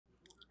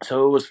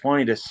So it was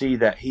funny to see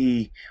that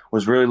he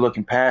was really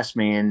looking past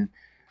me, and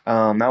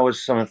that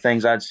was some of the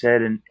things I'd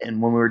said. And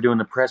when we were doing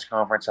the press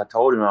conference, I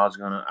told him I was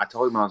gonna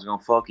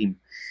fuck him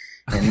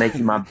and make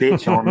him my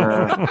bitch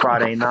on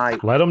Friday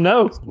night. Let him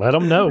know. Let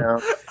him know.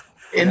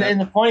 You know?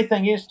 And the funny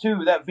thing is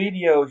too, that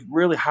video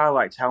really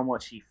highlights how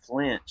much he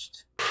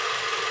flinched.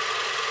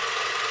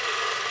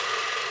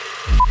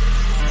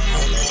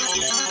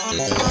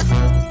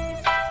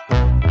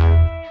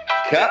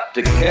 Cup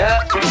to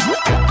cup.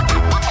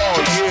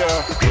 Oh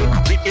yeah.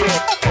 Oh yeah.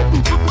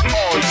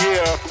 Oh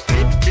yeah.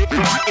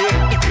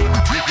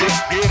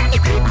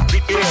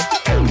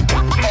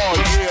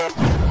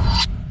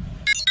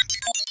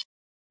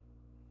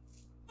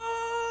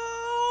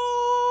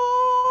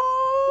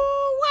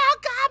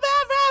 Welcome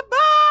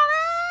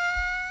everybody.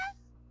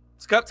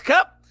 It's Cup to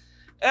Cup,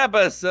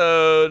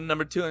 episode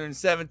number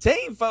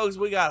 217, folks.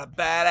 We got a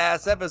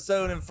badass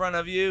episode in front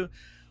of you.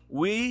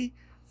 We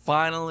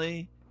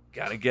finally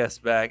got a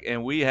guest back,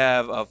 and we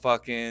have a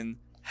fucking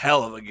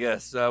hell of a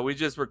guest. We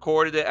just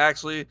recorded it,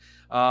 actually,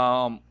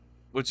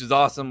 which is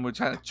awesome. We're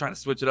trying to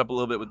switch it up a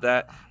little bit with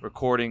that,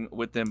 recording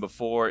with them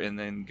before and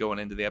then going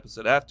into the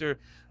episode after.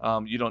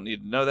 You don't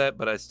need to know that,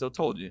 but I still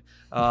told you.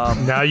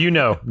 Now you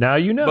know. Now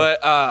you know.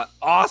 But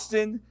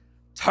Austin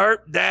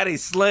Daddy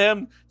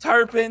Slim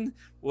Turpin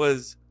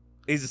he's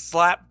a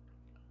slap.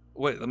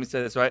 Wait, let me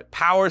say this right.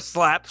 Power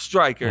slap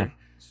striker.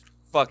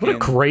 Fucking, what a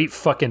great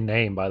fucking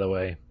name, by the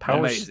way.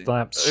 Power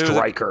slap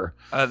striker.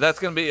 That's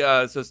gonna be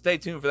so stay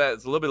tuned for that.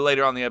 It's a little bit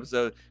later on the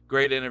episode.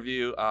 Great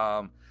interview.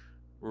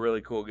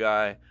 Really cool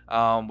guy.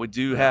 We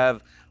do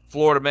have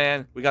Florida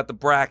man. We got the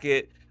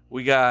bracket.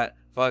 We got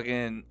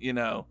fucking,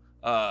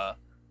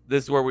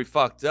 this is where we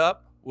fucked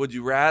up. Would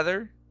you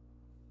rather?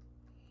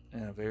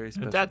 And a very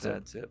special dad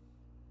tip.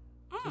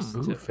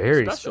 Ooh,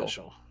 very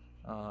special.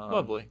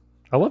 Lovely.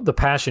 I love the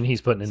passion he's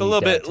putting in. It's a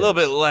little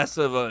bit less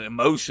of an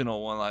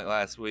emotional one like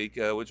last week,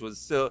 which was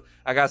still.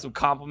 I got some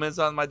compliments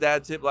on my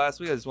dad tip last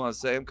week. I just want to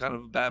say I'm kind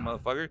of a bad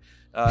motherfucker,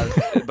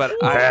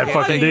 but I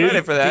can't take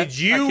credit for that. Did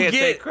you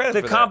get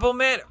the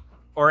compliment?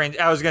 Or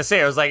I was gonna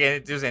say, I was like,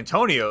 it was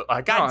Antonio.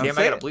 God damn,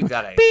 I gotta bleep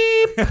that out.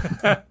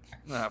 Beep.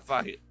 Nah,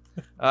 fuck it.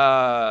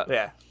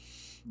 Yeah,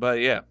 but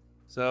yeah.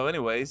 So,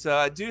 anyways,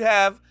 I do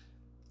have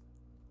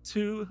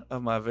two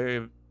of my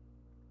very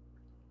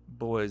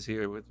boys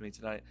here with me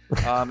tonight.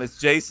 It's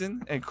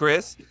Jason and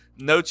Chris.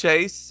 No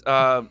Chase.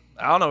 I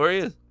don't know where he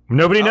is.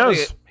 Nobody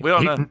knows. We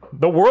don't know.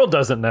 The world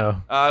doesn't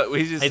know.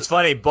 It's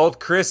funny. Both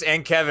Chris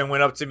and Kevin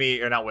went up to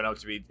me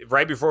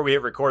right before we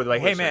hit record.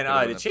 Like, hey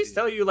man, did Chase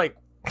tell you like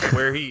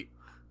where he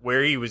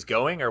was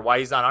going or why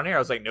he's not on here? I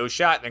was like, no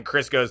shot. And then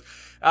Chris goes,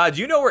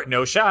 do you know where?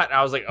 No shot. And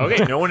I was like,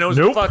 okay, no one knows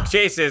where the fuck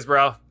Chase is,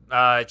 bro.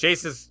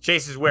 Chase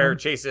is where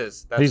Chase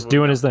is. He's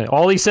doing his thing.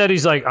 All he said,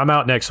 he's like, I'm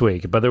out next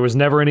week. But there was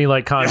never any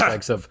like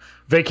context of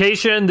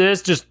vacation.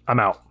 I'm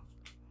out.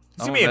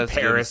 See me in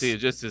Paris.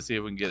 Just to see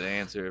if we can get an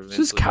answer.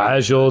 Just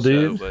casual,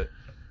 dude. But,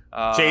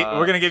 Chase,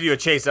 we're going to give you a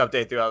Chase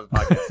update throughout the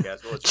podcast,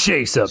 guys.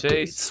 Chase updates.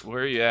 Chase,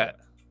 where are you at?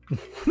 Do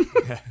you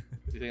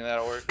think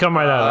that'll work? Come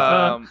right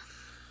out.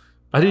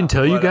 I didn't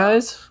tell you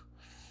guys.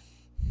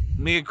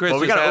 Me and Chris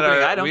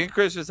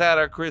just had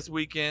our Chris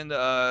weekend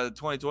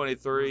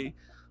 2023.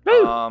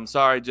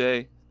 Sorry,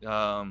 Jay.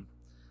 But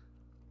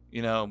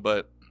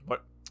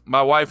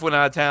my wife went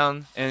out of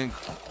town and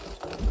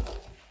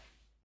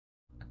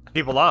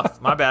people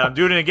off. My bad. I'm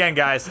doing it again,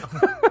 guys.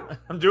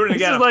 I'm doing it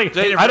again. Like,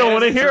 I don't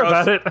want to hear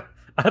about it.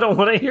 I don't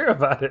want to hear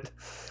about it.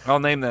 I'll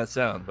name that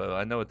sound, but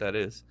I know what that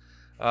is.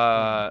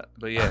 But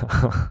yeah,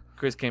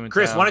 Chris came in.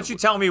 Chris, why don't you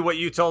tell me what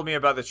you told me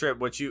about the trip?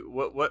 What you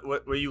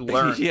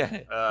learned?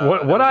 Yeah.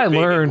 What I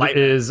learned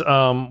is,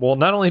 well,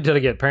 not only did I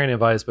get parent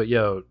advice, but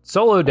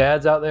solo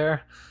dads out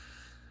there,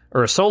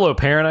 or a solo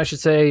parent, I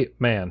should say,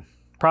 man,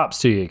 props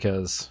to you,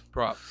 because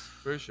props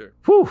for sure.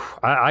 Whew,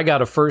 I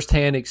got a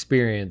firsthand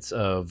experience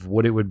of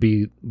what it would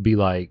be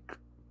like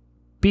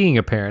being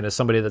a parent as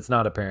somebody that's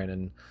not a parent,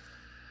 and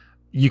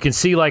you can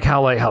see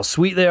how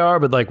sweet they are,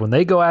 but like when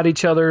they go at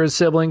each other as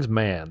siblings,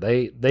 man,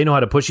 they know how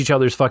to push each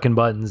other's fucking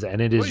buttons,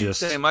 and it is just.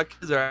 Saying my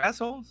kids are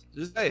assholes?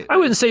 Just say it. I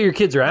wouldn't say your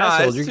kids are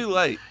assholes. It's too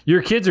late.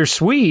 Your kids are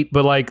sweet,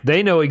 but like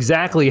they know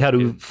exactly how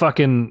to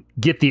fucking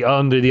get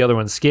under the other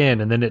one's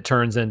skin, and then it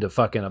turns into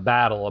fucking a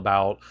battle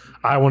about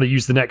I want to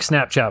use the next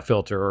Snapchat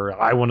filter,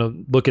 or I want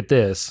to look at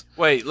this.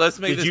 Wait, let's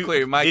make this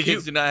clear. My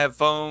kids do not have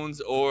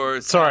phones or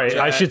Snapchat. Sorry,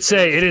 I should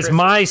say it is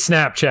my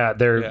Snapchat.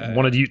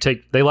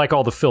 They like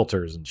all the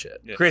filters and shit.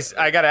 Yeah. Chris,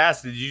 I gotta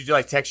ask, did you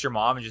like text your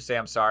mom and just say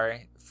I'm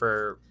sorry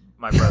for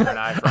my brother and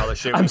I for all the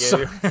shit we gave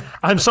you?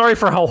 I'm sorry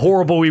for how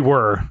horrible we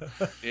were.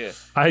 Yeah,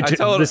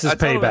 this is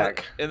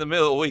payback. In the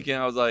middle of the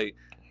weekend, I was like,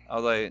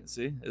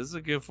 see, this is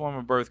a good form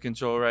of birth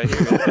control right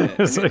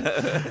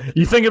here.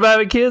 You think about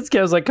it, kids?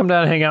 Kev's like, come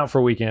down and hang out for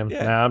a weekend.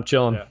 Yeah. Nah, I'm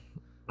chilling.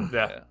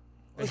 Yeah.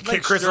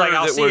 Chris sure like,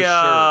 I'll see you.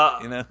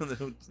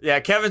 Yeah,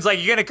 Kevin's like,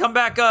 you gonna come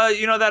back?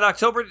 That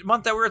October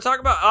month that we were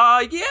talking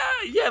about.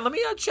 Yeah. Let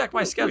me check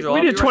my schedule.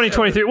 We did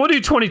 2023. We'll do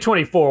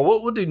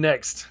 2024. We'll do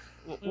next.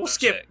 We'll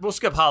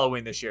skip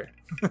Halloween this year.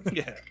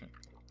 Yeah.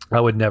 I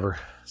would never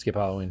skip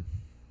Halloween.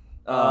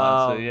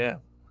 So yeah.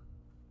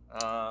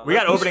 We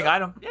got opening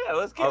item. Yeah,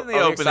 let's get in the Are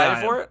we opening excited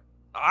item. for it?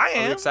 I Are you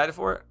am. excited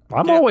for it?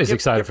 I'm Get- always get-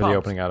 excited get for the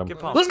pumped. opening item. Get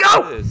pumped. Let's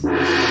go. It is.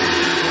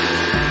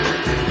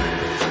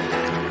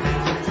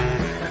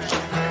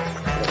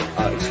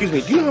 Excuse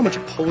me, do you know how much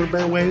a polar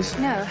bear weighs?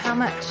 No, how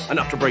much?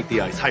 Enough to break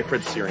the ice. Hi,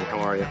 Fred Searing. How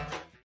are you?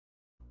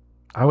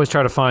 I always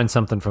try to find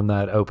something from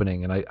that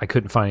opening, and I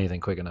couldn't find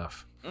anything quick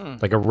enough.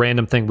 Like a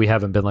random thing we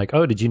haven't been like,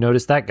 oh, did you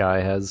notice that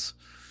guy has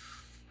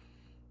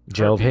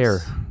gelled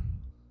hair?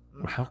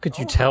 How could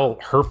you tell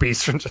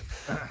herpes from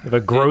a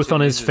growth Itching,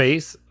 on his he's just-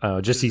 face? Oh,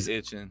 just he's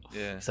itching.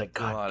 Yeah. He's like,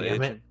 A lot God of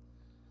damn it. itching.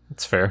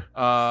 It's fair.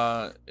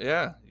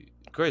 Yeah.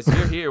 Chris,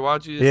 you're here. Why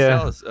don't you just Yeah.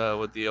 tell us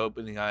what the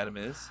opening item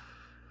is?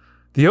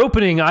 The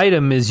opening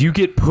item is you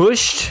get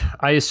pushed,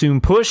 I assume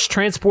pushed,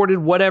 transported,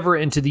 whatever,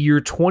 into the year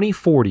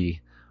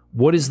 2040.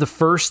 What is the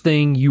first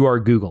thing you are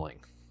Googling?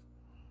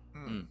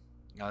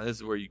 Now, this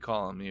is where you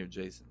call on me or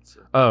Jason.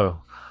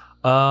 So.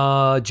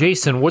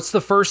 Jason, what's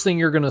the first thing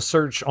you're going to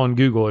search on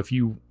Google if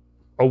you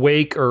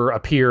awake or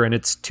appear and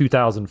it's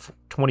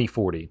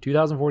 2040?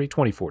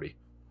 2040?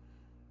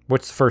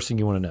 What's the first thing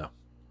you want to know?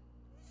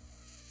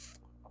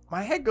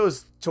 My head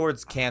goes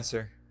towards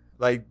cancer.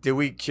 Like, did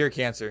we cure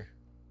cancer?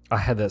 I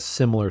had that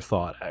similar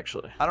thought,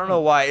 actually. I don't know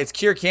why. It's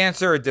cure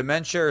cancer or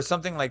dementia or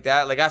something like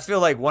that. Like, I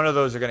feel like one of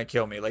those are going to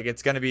kill me. Like,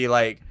 it's going to be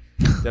like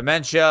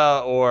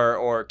dementia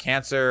or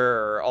cancer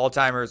or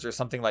Alzheimer's or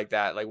something like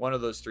that. Like, one of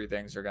those three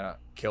things are going to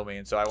kill me.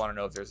 And so I want to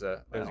know if there's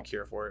a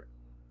cure for it.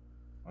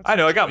 I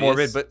know it got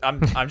morbid, but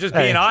I'm just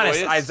being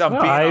honest. I'm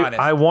being honest.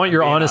 I want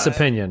your I'm being honest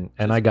opinion,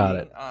 and I got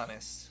it.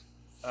 Honest.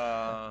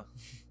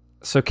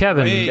 So,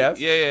 Kevin.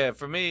 Yeah.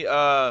 For me,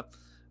 I'm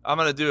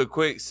going to do a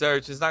quick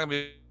search. It's not going to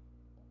be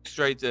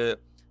straight to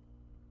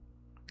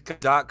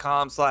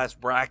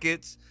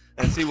 .com/brackets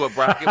and see what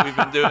bracket we've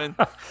been doing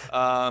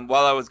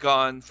while I was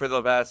gone for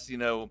the past,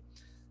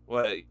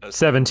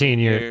 17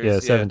 years. Yeah,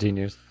 17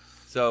 years.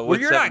 So well,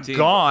 you're 17? not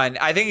gone.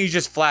 I think you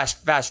just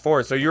fast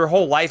forward. So your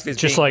whole life is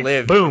just being like,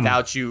 lived boom.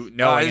 without you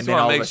knowing. I just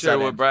want to make sure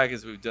what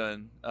brackets we've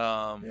done.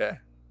 Yeah.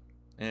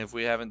 And if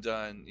we haven't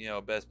done,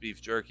 best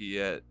beef jerky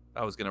yet,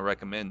 I was gonna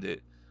recommend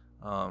it.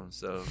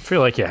 So I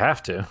feel like you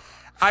have to.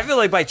 I feel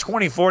like by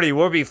 2040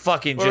 we'll be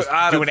fucking just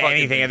doing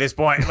anything at this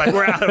point. Like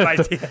we're out of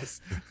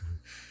ideas.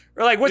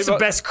 We're like, what's the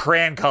best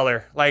crayon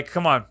color? Like,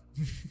 come on.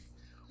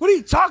 What are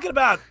you talking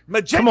about?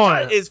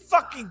 Magenta is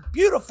fucking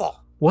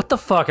beautiful. What the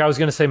fuck? I was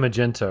gonna say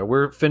magenta.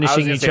 We're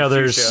finishing each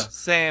other's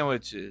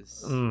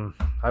sandwiches.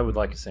 I would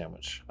like a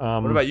sandwich.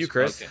 What about you,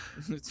 Chris?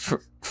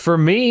 Okay. For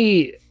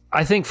me,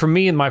 I think for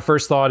me, and my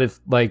first thought, if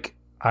like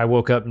I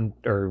woke up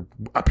or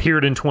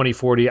appeared in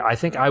 2040, I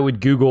think I would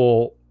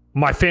Google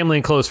my family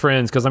and close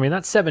friends, because I mean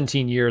that's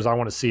 17 years. I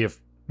want to see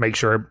make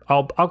sure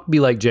I'll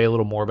be like Jay a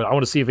little more, but I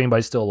want to see if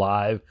anybody's still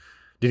alive.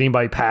 Did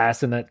anybody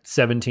pass in that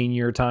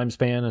 17-year time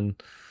span,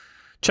 and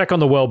check on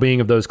the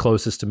well-being of those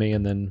closest to me,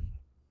 and then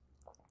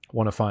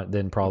want to find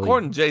probably.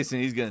 According to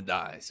Jason, he's gonna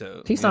die,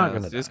 so he's not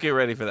gonna. Just get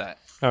ready for that.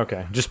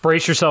 Okay, just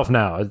brace yourself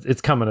now.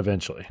 It's coming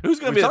eventually. Who's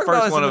gonna be the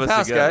first one of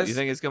us to go? You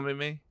think it's gonna be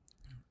me?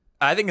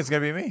 I think it's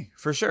gonna be me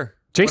for sure.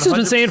 Jason's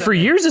been saying for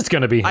years it's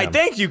going to be him. I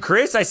thank you,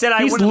 Chris. I said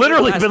he's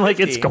literally been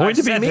like, it's going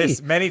to be me.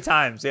 This many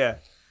times, yeah.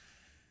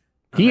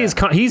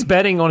 He's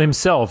betting on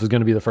himself is going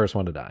to be the first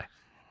one to die.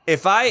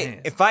 If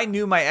I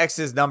knew my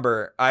ex's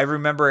number, I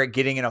remember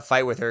getting in a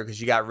fight with her because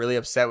she got really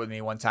upset with me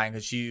one time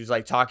because she was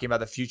like talking about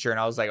the future, and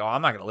I was like, oh,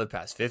 I'm not gonna live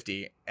past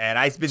 50. And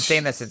I've been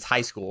saying that since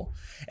high school.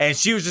 And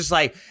she was just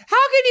like,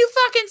 how can you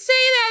fucking say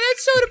that?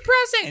 That's so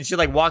depressing. And she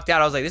like walked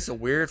out. I was like, this is a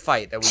weird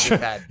fight that we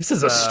just had. This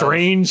is a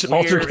strange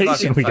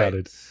altercation we got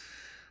it.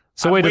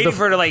 So I'm waiting for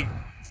her to like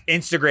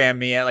Instagram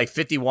me at like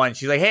 51.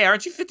 She's like, hey,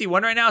 aren't you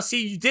 51 right now?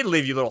 See, you did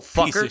live, you little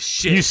fucker. Piece of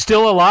shit. You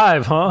still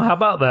alive, huh? How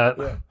about that?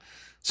 Yeah.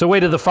 So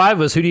wait, of the five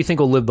of us, who do you think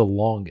will live the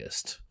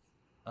longest?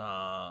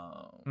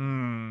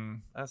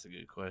 That's a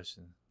good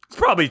question. It's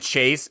probably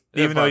Chase,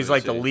 even though he's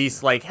like the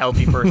least like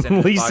healthy person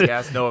in the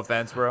podcast. No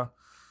offense, bro.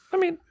 I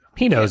mean,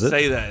 he knows it.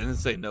 Say that and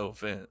say no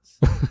offense.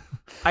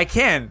 I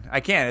can.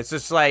 It's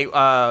just like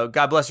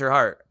God bless her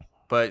heart,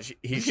 but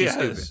she's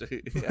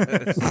stupid.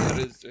 That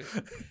is true.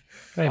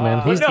 Hey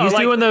man, he's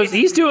doing those.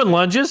 He's doing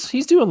lunges.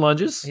 He's doing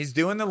lunges. He's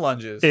doing the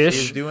lunges.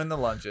 He's doing the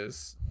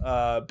lunges.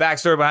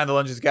 Backstory behind the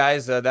lunges,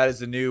 guys. That is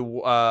the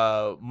new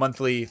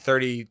monthly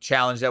 30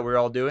 challenge that we're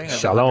all doing.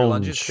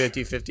 Lunges,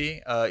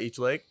 50-50 each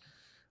leg.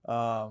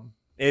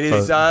 It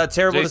is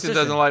terrible. Jason decision.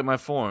 doesn't like my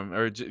form,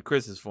 or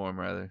Chris's form,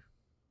 rather.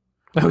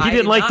 No, he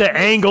didn't like the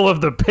angle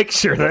of the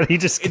picture that he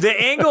just. The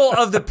angle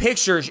of the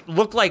picture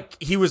looked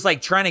like he was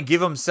like trying to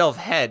give himself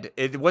head.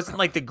 It wasn't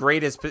like the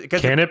greatest.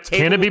 Can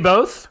it be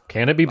both?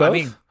 Can it be both? I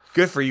mean,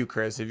 good for you,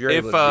 Chris. If you're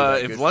able to do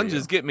that, if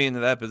lunges get me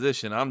into that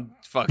position, I'm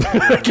fucking.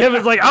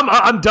 Kevin's like,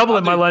 I'm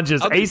doubling my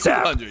lunges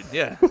ASAP.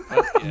 Yeah.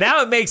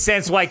 Now it makes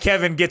sense why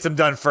Kevin gets them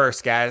done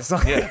first, guys.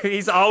 Yeah.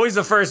 He's always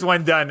the first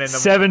one done. In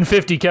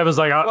 750. Kevin's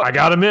like, I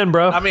got him in,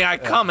 bro. I mean, I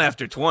come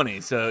after 20,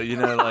 so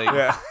like.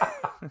 Yeah.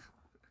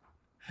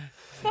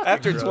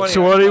 After 20,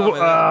 20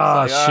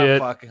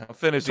 shit. Fuck, I'll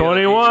finish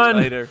 21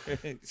 later.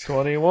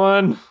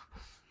 21.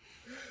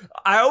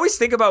 I always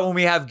think about when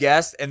we have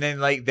guests and then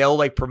like they'll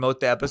like promote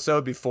the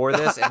episode before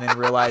this and then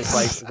realize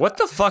like what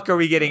the fuck are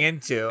we getting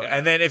into?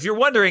 And then if you're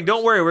wondering,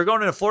 don't worry, we're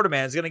going into Florida,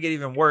 man. It's gonna get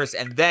even worse.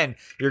 And then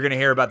you're gonna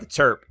hear about the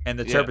Terp, and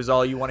the Terp is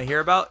all you want to hear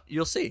about.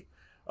 You'll see.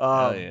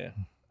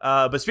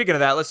 But speaking of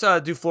that, let's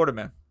do Florida,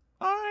 man.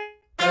 All right.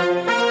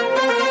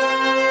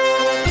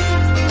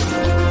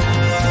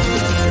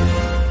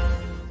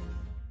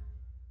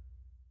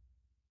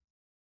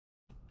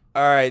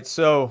 All right,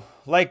 so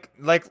like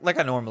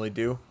I normally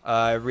do,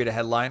 I read a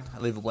headline, I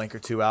leave a blank or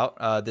two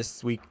out.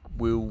 This week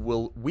we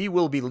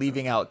will be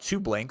leaving out 2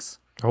 blanks.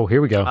 Oh,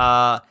 here we go. You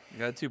got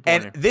a 2-pointer.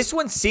 And this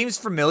one seems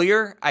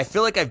familiar. I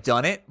feel like I've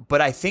done it,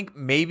 but I think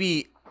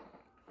maybe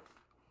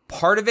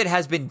part of it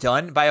has been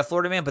done by a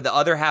Florida man, but the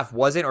other half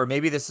wasn't. Or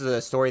maybe this is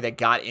a story that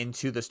got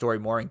into the story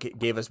more and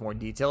gave us more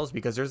details,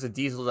 because there's a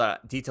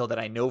detail that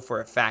I know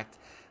for a fact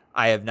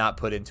I have not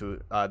put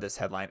into this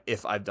headline,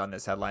 if I've done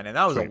this headline. And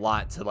that was a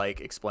lot to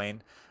like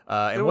explain.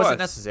 It wasn't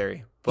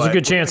necessary. There's a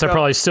good chance I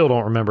probably still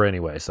don't remember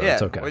anyway, so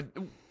it's okay.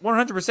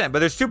 100%. But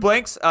there's 2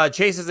 blanks.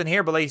 Chase isn't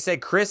here, but like you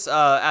said, Chris,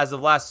 as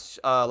of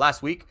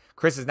last week,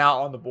 Chris is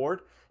now on the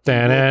board.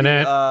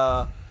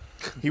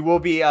 He will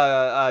be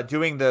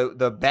doing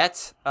the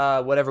bet,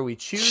 whatever we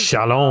choose.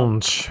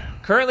 Challenge.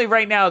 Currently,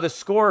 right now, the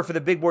score for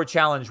the Big Board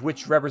Challenge,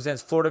 which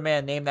represents Florida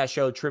Man, Name That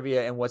Show,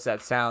 Trivia, and What's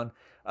That Sound.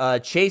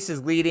 Chase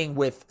is leading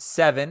with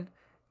 7.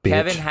 Bitch.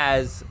 Kevin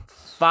has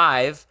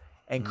 5.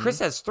 And Chris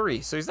has 3,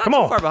 so he's not too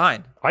far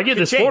behind. I get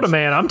this Florida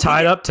man. I'm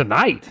tied up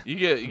tonight. You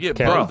get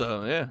both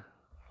of them, yeah.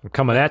 I'm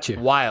coming at you.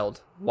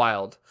 Wild.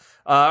 All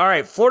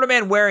right, Florida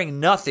man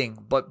wearing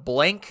nothing but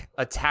blank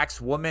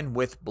attacks woman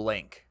with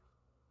blank.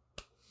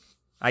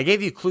 I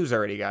gave you clues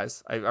already,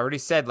 guys. I already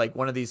said like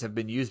one of these have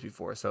been used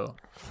before, so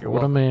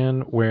Florida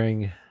man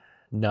wearing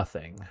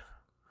nothing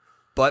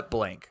but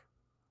blank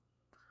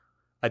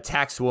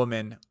attacks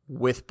woman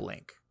with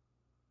blank.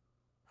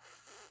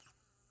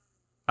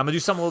 I'm going to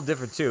do something a little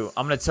different, too.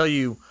 I'm going to tell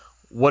you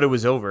what it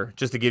was over,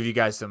 just to give you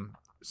guys some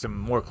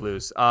more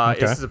clues.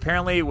 This is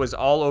apparently was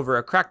all over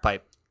a crack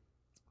pipe.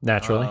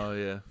 Naturally. Oh,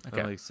 yeah.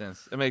 That makes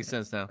sense. It makes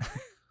sense now.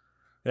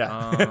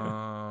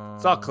 Yeah.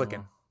 It's all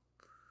clicking.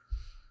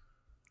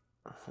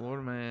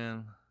 Florida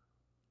man.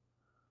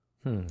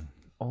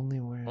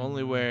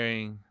 Only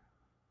wearing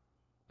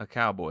a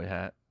cowboy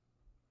hat.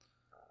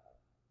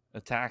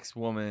 Attacks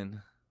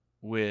woman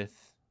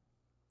with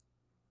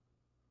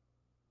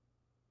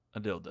a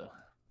dildo.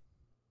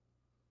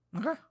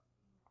 Okay.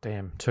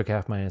 Damn, took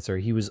half my answer.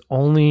 He was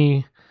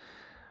only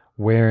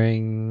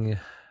wearing...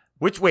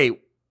 Which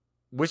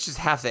is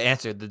half the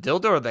answer? The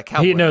dildo or the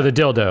cowboy? The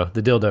dildo.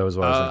 The dildo is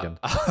what I was thinking.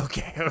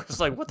 Okay. I was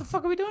like, what the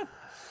fuck are we doing?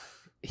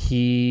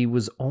 He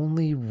was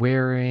only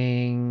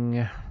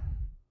wearing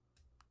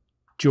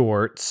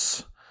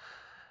jorts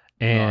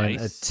and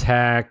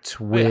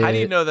attacked with... Wait, how do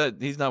you know that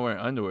he's not wearing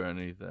underwear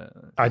underneath that?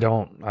 I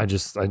don't.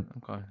 Okay.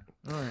 All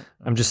right.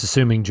 I'm just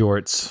assuming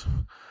jorts.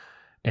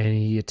 And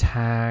he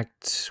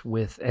attacked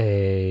with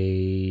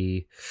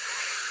a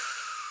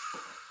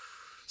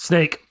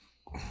snake.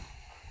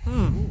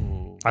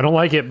 I don't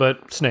like it,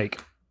 but snake.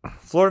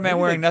 Florida man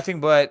wearing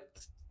nothing but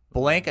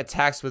blank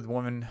attacks with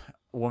woman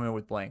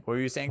with blank. What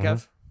were you saying,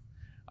 Kev?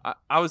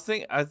 I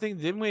think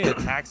didn't we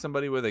attack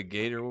somebody with a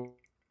gator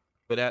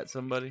at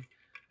somebody?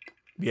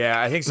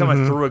 Yeah, I think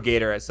someone threw a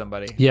gator at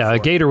somebody. Yeah, before. A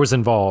gator was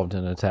involved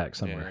in an attack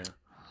somewhere. Yeah.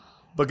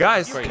 But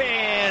guys, you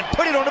can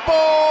put it on the board.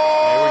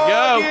 There we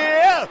go. Yeah.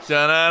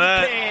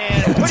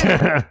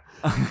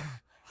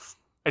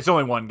 It's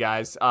only one,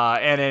 guys,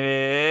 and it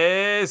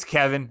is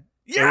Kevin.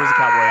 Yes! It was a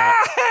cowboy hat.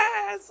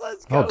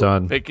 Let's go. Well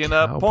done. Picking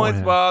up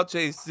points while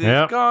Chase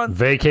is gone.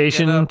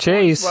 Vacation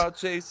Chase. While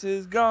Chase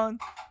is gone.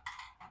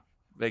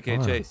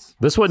 Vacate Chase.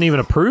 This wasn't even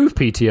approved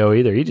PTO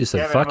either. He just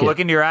said, Kevin, fuck it. Look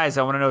into your eyes.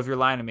 I want to know if you're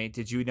lying to me.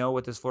 Did you know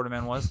what this Florida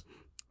man was?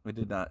 We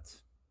did not.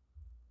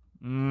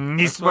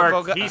 He's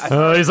smart.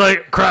 He's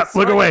like, crap,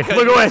 look away.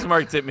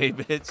 Smirked at me,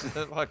 bitch.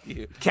 Fuck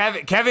you.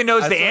 Kevin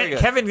knows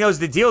Kevin knows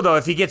the deal, though.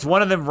 If he gets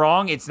one of them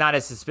wrong, it's not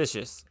as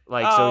suspicious.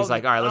 So he's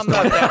like, all right, let's go.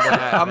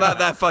 I'm not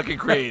that fucking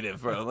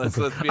creative, bro. Let's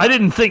be honest. I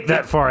didn't think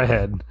that far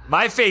ahead.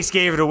 My face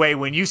gave it away.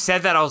 When you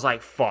said that, I was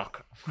like,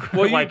 fuck.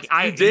 Well,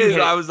 you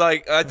did. I was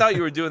like, I thought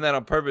you were doing that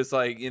on purpose.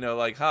 Like,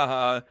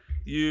 haha,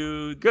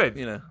 you good.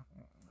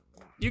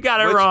 You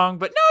got it wrong,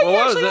 but no, you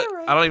actually got it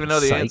right. I don't even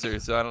know the answer,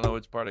 so I don't know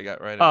which part I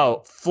got right.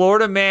 Oh,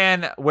 Florida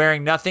man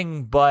wearing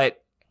nothing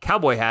but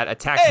cowboy hat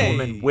attacks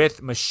woman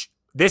with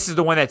This is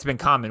the one that's been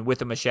common,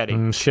 with a machete.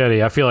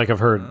 Machete. I feel like I've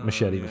heard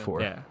machete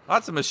before. Yeah,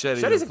 lots of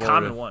machetes. Machete's a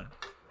common one.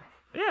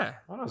 Yeah,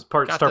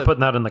 start putting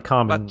that in the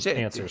common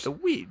answers. The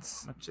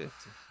weeds.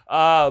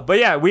 But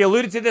yeah, we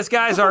alluded to this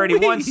guys already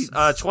once,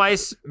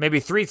 twice, maybe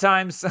 3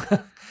 times.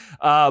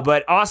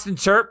 But Austin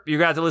Turp, you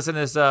got to listen to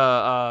this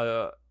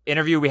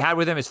interview we had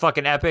with him. Is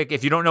fucking epic.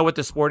 If you don't know what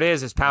the sport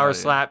is, it's power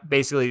slap.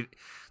 Basically,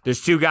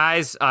 there's 2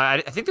 guys.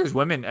 I think there's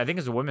women. I think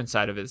it's a women's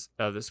side of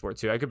the sport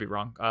too. I could be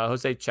wrong.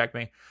 Jose, check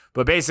me.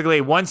 But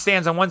basically, one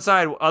stands on one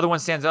side, other one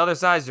stands on the other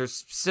side. There's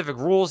specific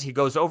rules. He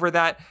goes over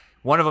that.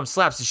 one of them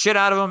slaps the shit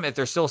out of them. If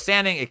they're still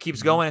standing, it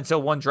keeps going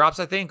until one drops,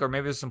 I think, or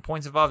maybe there's some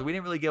points involved. We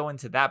didn't really go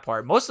into that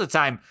part. Most of the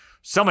time,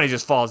 somebody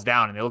just falls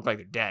down and they look like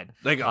they're dead.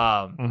 They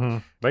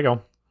go. They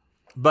go.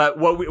 But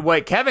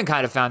what Kevin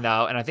kind of found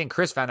out, and I think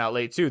Chris found out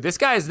late too, this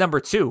guy is number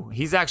 2.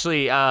 He's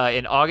actually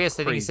in August,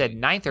 I think he said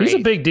 9th or 8th. He's a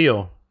big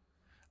deal.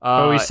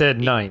 He said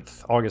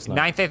 9th, August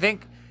 9th. 9th, I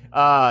think.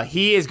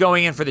 He is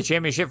going in for the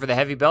championship for the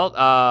heavy belt,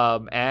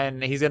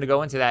 and he's going to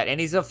go into that. And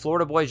he's a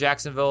Florida boy,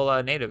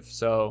 Jacksonville native.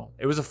 So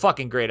it was a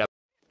fucking great episode.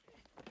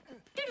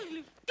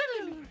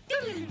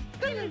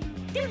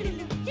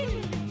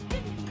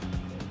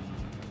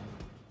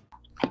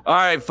 All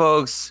right,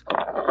 folks.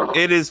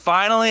 It has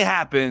finally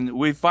happened.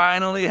 We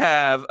finally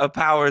have a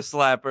power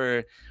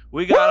slapper.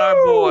 We got our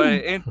boy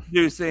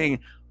introducing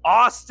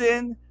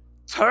Austin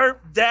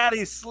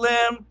Daddy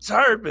Slim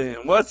Turpin.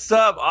 What's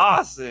up,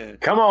 Austin?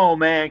 Come on,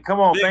 man.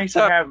 Come on. Big Thanks for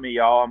having me,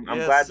 y'all. I'm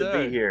glad to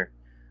be here.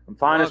 I'm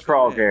fine as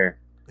frog hair.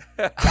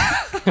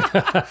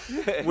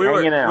 we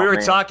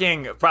were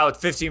talking probably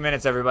 15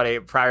 minutes, everybody,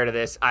 prior to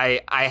this.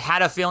 I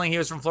had a feeling he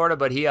was from Florida,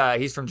 but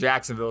he's from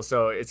Jacksonville,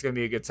 so it's gonna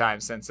be a good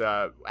time since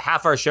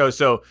half our show.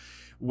 So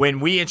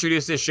when we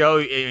introduce this show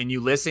and you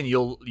listen,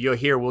 you'll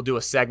hear we'll do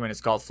a segment.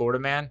 It's called Florida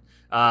Man.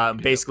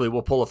 Basically,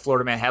 we'll pull a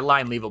Florida Man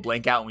headline, leave a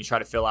blank out, and we try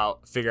to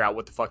figure out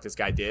what the fuck this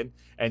guy did.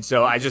 And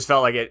so I just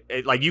felt like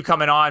it like you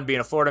coming on, being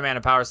a Florida Man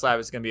and Power Slap,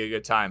 it's gonna be a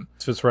good time.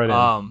 Fits right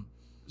in.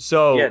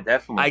 So yeah,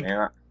 definitely,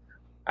 man.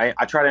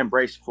 I try to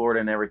embrace Florida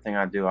in everything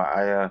I do.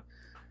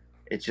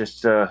 It's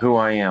just who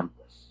I am.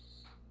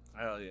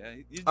 Hell yeah!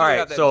 You do all right,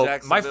 got that so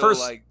Jacksonville, my first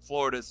like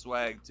Florida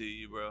swag to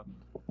you, bro.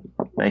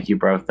 Thank you,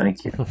 bro.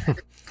 Thank you.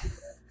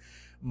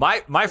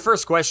 My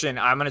first question,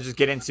 I'm gonna just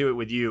get into it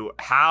with you.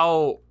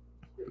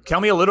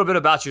 Tell me a little bit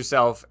about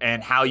yourself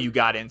and how you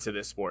got into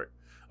this sport,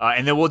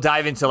 and then we'll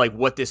dive into like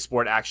what this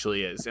sport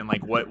actually is and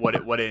like what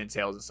it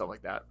entails and stuff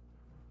like that.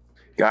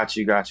 Got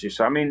you.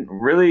 So I mean,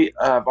 really,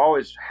 I've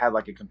always had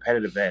like a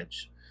competitive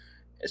edge.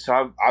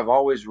 So I've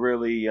always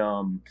really,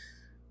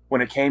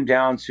 when it came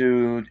down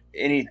to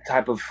any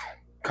type of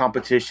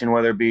competition,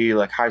 whether it be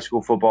like high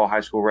school football,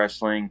 high school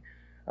wrestling,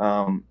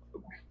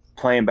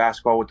 playing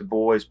basketball with the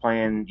boys,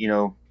 playing,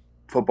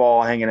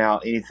 football, hanging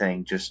out,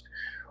 anything, just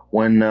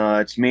when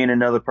it's me and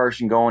another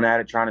person going at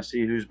it, trying to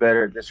see who's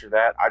better at this or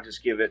that, I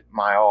just give it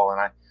my all.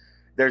 And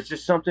there's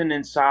just something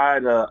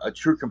inside a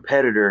true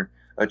competitor,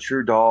 a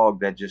true dog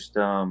that just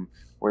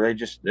where they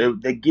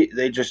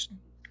just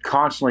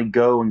constantly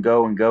go and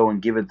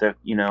give it the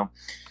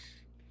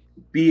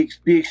be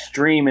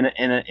extreme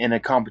in a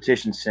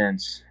competition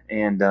sense.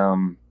 And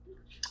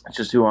it's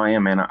just who I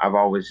am, man. I've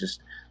always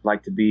just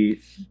liked to be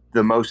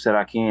the most that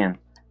I can.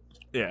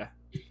 Yeah.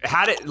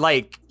 How did,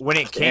 like, when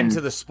it came to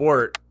the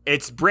sport,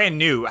 it's brand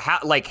new.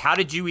 How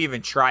did you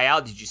even try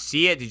out? Did you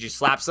see it? Did you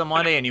slap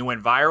somebody and you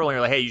went viral and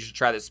you're like, hey, you should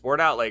try this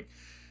sport out? Like,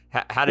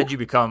 how did you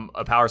become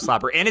a power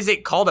slapper? And is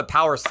it called a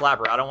power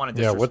slapper? I don't want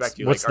to disrespect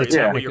you. What's like,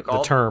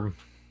 the term?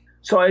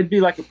 So it'd be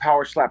like a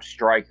power slap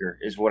striker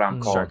is what I'm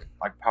called,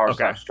 like power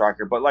slap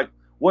striker. But like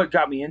what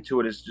got me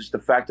into it is just the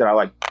fact that I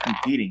like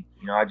competing.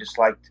 I just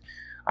liked.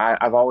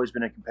 I've always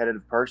been a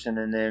competitive person,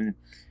 and then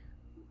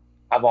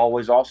I've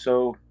always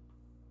also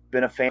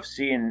been a fan of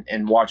UFC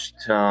and watched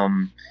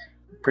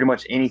pretty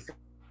much anything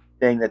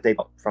that they,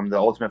 from the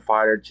Ultimate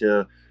Fighter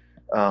to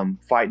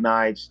Fight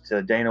Nights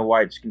to Dana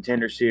White's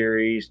Contender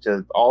Series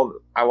to all.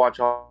 I watch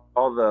all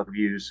the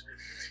reviews,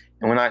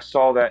 and when I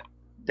saw that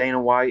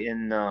Dana White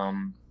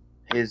and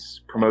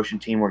his promotion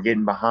team were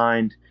getting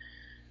behind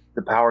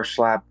the power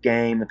slap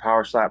game, the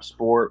power slap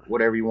sport,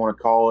 whatever you want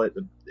to call it,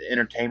 the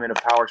entertainment of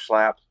power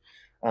slap,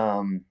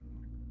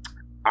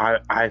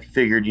 I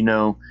figured,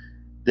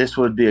 this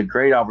would be a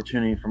great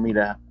opportunity for me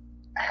to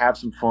have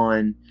some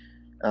fun,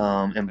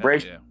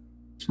 embrace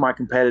my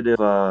competitive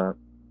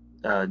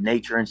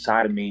nature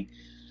inside of me.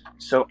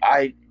 So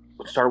I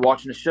started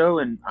watching the show,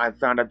 and I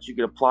found out that you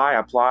could apply. I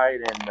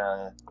applied,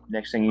 and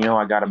next thing you know,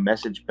 I got a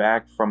message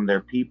back from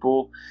their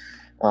people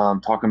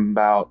talking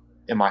about,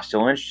 am I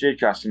still interested?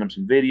 Can I send them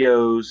some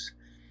videos?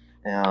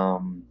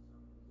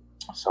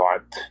 So I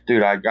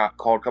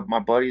called a couple of my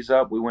buddies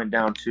up. We went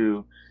down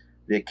to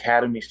the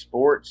Academy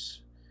Sports,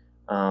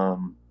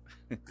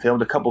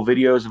 filmed a couple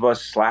videos of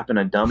us slapping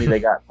a dummy. They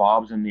got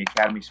Bob's in the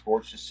Academy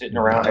Sports just sitting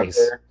around up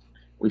there.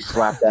 We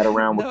slapped that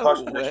around with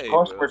customers.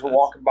 Customers were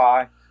walking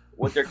by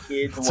with their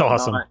kids and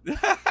whatnot.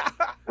 Awesome.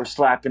 We're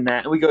slapping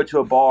that. And we go to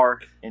a bar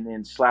and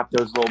then slap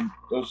those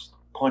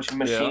punching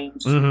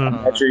machines.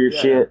 Measure your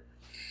shit.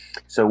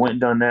 So went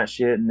and done that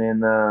shit. And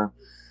then,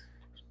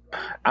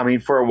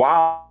 for a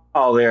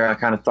while there, I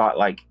kind of thought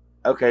like,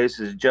 okay, this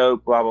is a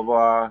joke, blah, blah,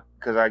 blah.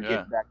 Because I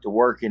get back to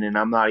working and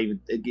I'm not even,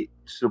 it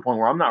gets to the point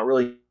where I'm not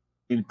really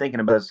even thinking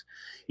about this.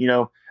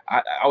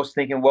 I was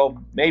thinking,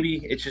 well,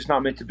 maybe it's just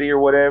not meant to be or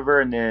whatever.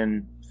 And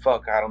then, I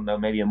don't know,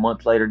 maybe a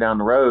month later down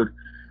the road,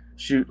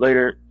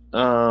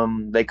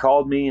 they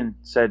called me and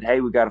said,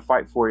 hey, we got a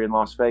fight for you in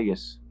Las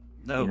Vegas.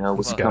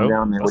 Let's come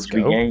down there. Would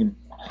you be game?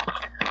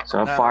 So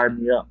I fired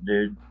me up,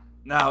 dude.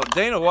 Now,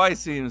 Dana White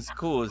seems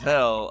cool as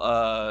hell.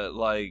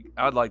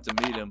 I'd like to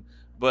meet him.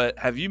 But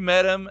have you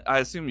met him? I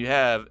assume you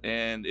have.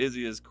 And is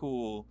he as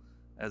cool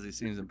as he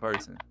seems in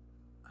person?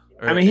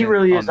 I mean, he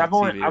really is. I've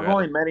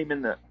only met him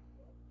in the.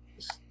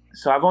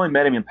 So I've only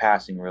met him in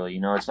passing, really.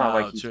 It's not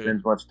like he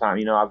spends much time.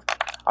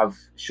 I've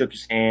shook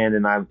his hand,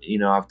 and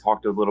I've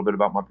talked a little bit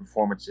about my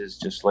performances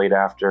just late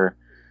after,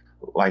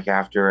 like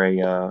after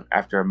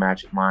a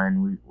match of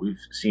mine. We've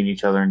seen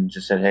each other and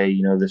just said, hey,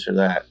 this or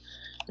that.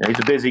 He's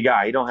a busy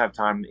guy. He don't have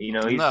time. He's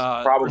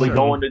probably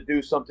going to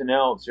do something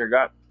else or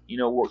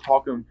we're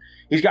talking.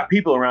 He's got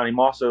people around him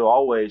also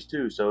always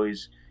too. So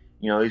he's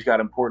got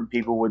important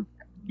people with,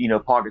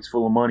 pockets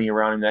full of money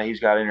around him that he's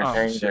got to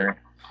entertain there,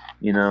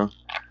 Yeah.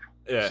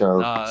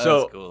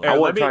 So cool. I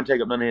wasn't trying to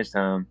take up none of his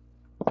time.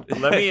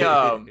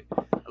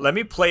 Let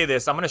me play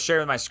this. I'm going to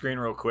share my screen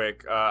real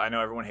quick. I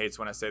know everyone hates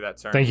when I say that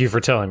term. Thank you for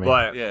telling me.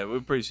 But yeah, we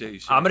appreciate you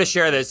sharing. I'm going to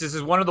share this. This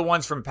is one of the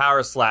ones from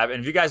Power Slap. And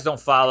if you guys don't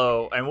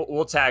follow, and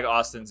we'll tag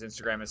Austin's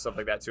Instagram and stuff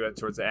like that too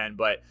towards the end.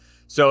 But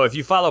so if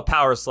you follow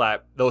Power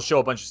Slap, they'll show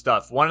a bunch of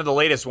stuff. One of the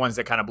latest ones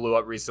that kind of blew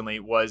up recently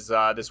was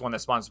this one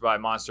that's sponsored by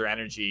Monster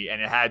Energy.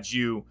 And it had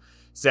you,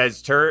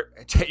 says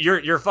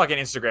your fucking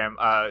Instagram,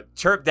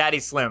 Turp Daddy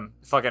Slim,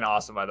 fucking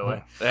awesome, by the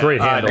way. Great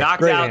handle.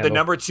 Knocked Great out the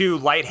handle.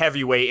 #2 light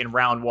heavyweight in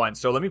round 1.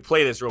 So let me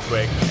play this real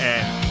quick,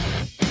 and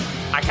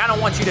I kind of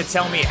want you to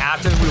tell me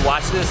after we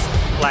watch this,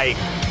 like,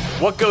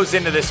 what goes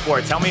into this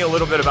sport. Tell me a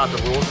little bit about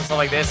the rules and stuff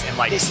like this, and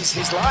like, This is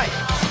his life.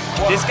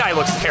 this guy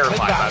looks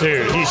terrified. By the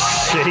way. Dude, he's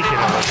shaking it.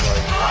 Looks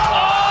like.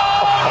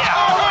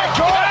 Oh my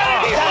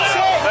God! That's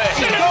it.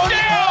 He's going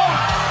down.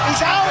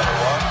 He's out.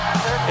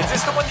 Is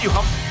this the one that you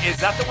hump? Is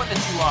that the one that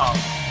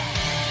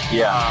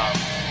you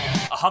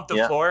hump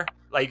the floor?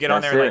 Like you get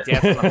on there and like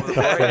dance on the floor?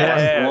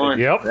 That's the one.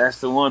 Yep. That's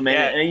the one, man.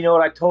 Yeah. And you know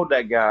what I told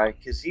that guy,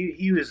 because he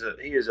is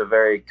a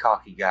very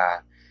cocky guy,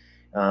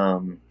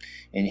 and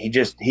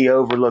he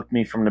overlooked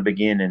me from the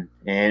beginning.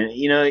 And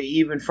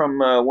even from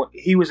when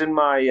he was in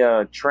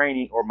my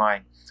training or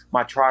my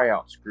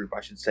tryouts group, I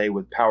should say,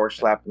 with Power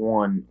Slap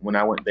 1 when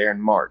I went there in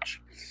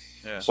March.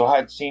 Yeah. So I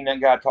had seen that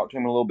guy, talk to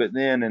him a little bit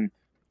then, and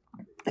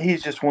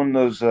he's just one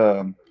of those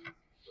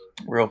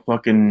real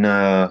fucking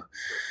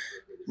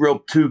real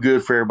too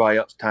good for everybody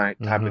else type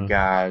of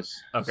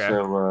guys. Okay.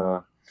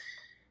 So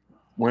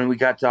when we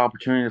got the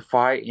opportunity to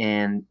fight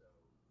and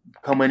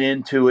coming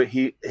into it,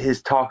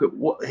 his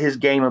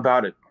game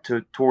about it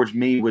towards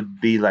me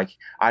would be like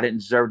I didn't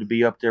deserve to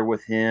be up there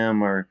with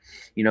him, or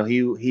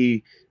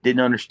he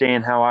didn't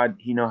understand how I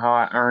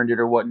earned it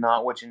or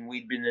whatnot. And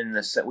we'd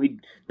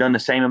done the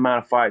same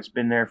amount of fights,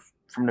 been there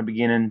from the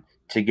beginning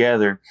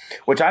together,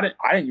 which I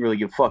didn't really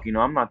give a fuck.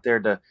 I'm not there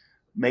to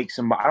make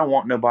somebody. I don't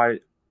want nobody.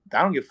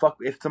 I don't give a fuck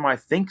if somebody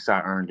thinks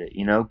I earned it,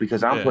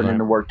 because I'm putting in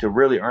the work to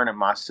really earn it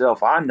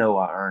myself. I know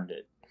I earned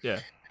it. Yeah.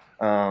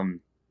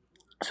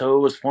 So it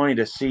was funny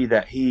to see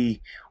that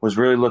he was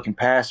really looking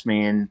past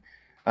me, and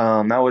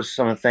that was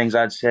some of the things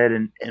I'd said.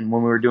 And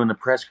when we were doing the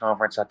press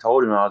conference, I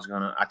told him I was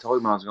gonna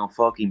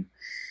fuck him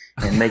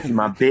and make him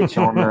my bitch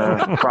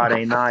on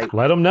Friday night.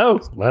 Let him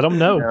know.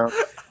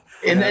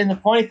 And the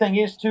funny thing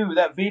is, too,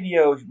 that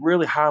video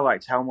really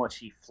highlights how much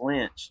he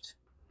flinched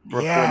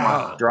before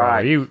my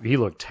strike. He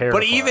looked terrified.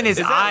 But even his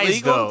Is that eyes,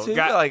 legal though, too?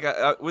 got, Like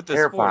with the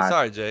sport.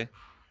 Sorry, Jay.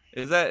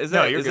 Is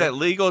that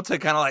legal to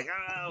kind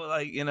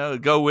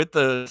of go with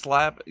the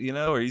slap?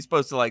 Or are you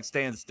supposed to like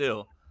stand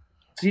still?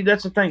 See,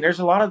 that's the thing. There's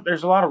a lot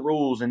of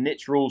rules and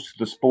niche rules to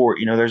the sport.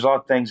 There's a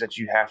lot of things that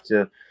you have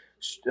to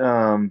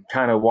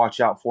kind of watch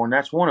out for, and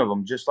that's one of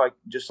them. Just like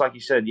you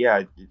said,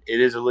 yeah,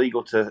 it is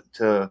illegal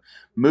to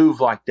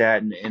move like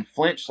that and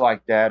flinch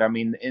like that. I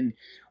mean, and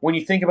when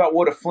you think about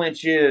what a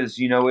flinch is,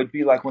 it'd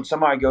be like when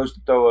somebody goes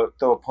to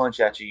throw a punch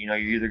at you. You're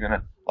either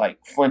gonna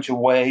like flinch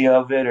away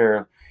of it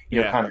or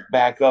kind of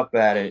back up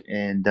at it,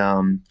 and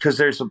because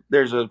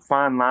there's a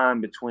fine line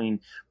between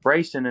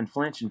bracing and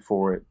flinching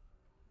for it.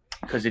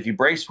 Because if you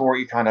brace for it,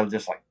 you kind of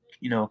just like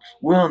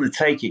willing to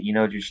take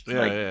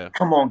it.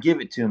 Come on, give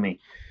it to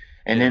me.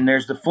 And then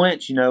there's the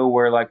flinch,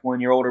 where like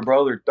when your older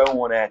brother throw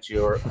one at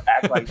you or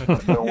act like he's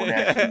throwing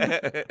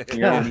at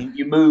you, and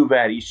you move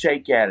at it, you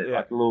shake at it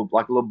like a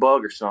little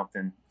bug or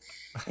something.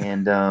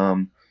 And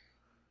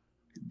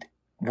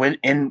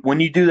when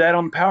you do that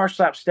on the Power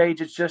Slap stage,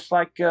 it's just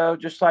like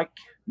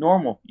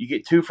normal. You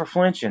get 2 for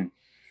flinching.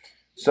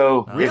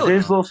 So if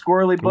his little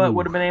squirrely butt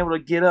would have been able to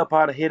get up,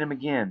 I'd have hit him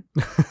again.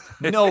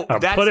 No,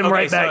 that's put him okay,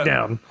 right back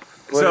down.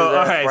 So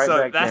all right, right so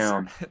back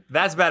down.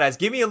 that's badass.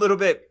 Give me a little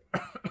bit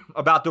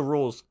about the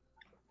rules,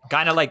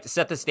 kind of like to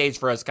set the stage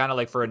for us, kind of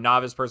like for a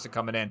novice person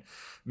coming in,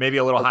 maybe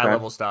a little high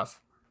level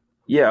stuff.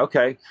 Yeah,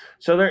 okay.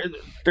 So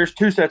there's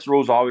 2 sets of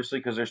rules, obviously,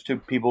 because there's 2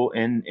 people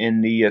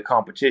in the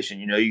competition.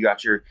 You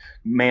got your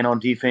man on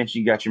defense,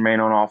 you got your man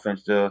on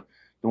offense. The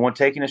one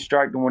taking a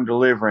strike, the one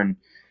delivering.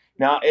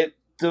 Now,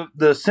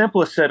 the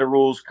simplest set of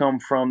rules come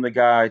from the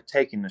guy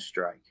taking the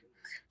strike.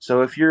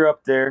 So if you're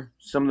up there,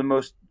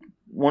 the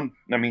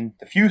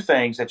few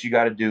things that you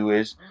got to do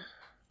is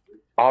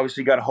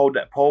obviously got to hold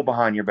that pole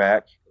behind your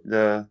back,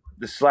 the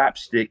slap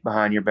stick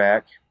behind your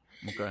back.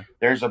 Okay.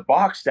 There's a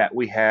box that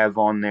we have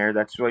on there.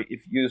 That's what,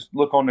 if you just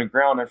look on the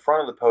ground in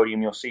front of the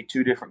podium, you'll see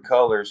two different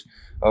colors,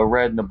 a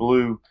red and a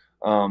blue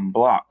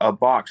a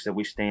box that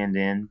we stand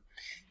in.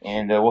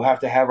 And we'll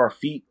have to have our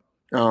feet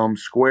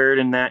squared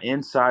in that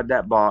inside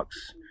that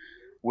box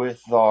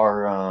with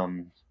our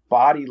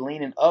body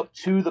leaning up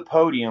to the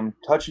podium,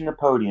 touching the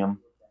podium,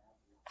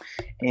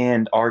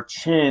 and our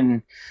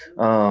chin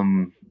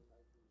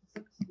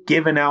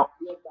giving out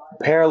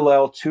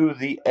parallel to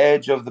the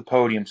edge of the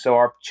podium. So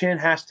our chin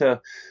has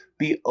to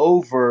be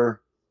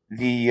over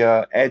the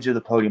edge of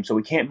the podium. So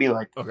we can't be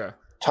like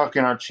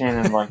tucking our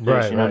chin in like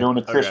this, doing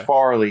a Chris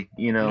Farley,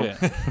 Yeah.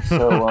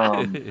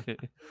 So,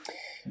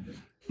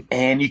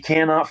 and you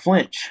cannot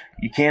flinch.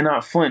 You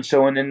cannot flinch.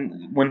 So, and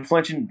then when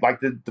flinching, like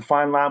the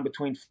fine line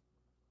between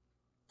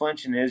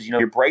flinching is,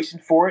 you're bracing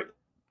for it,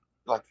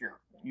 like you're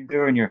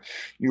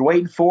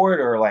waiting for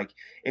it, or like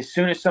as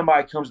soon as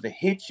somebody comes to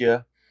hit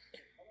you,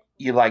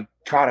 you like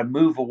try to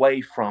move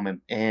away from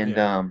him.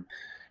 And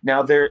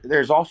now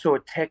there's also a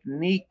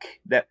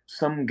technique that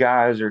some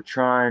guys are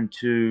trying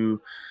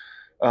to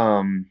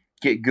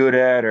get good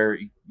at,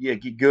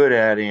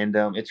 and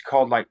it's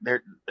called, like,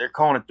 they're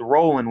calling it the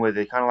rolling with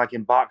it, kind of like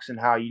in boxing,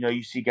 how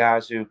you see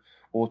guys who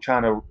will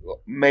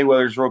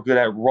Mayweather's real good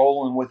at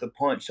rolling with a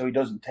punch, so he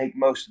doesn't take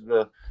most of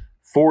the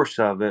force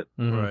of it.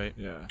 Right.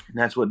 Yeah. And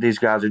that's what these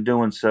guys are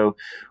doing. So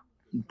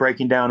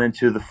breaking down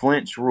into the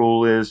flinch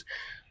rule is,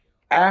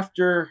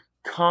 after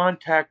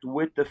contact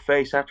with the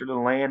face, after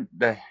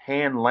the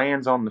hand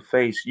lands on the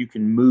face, you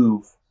can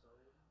move.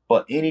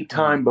 But any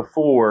time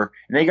before,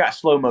 and they got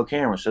slow-mo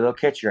cameras, so they'll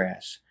catch your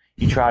ass.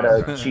 You try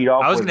to cheat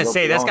off. I was going to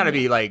say, that's got to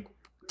be like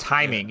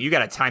timing. You got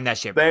to time that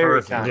shit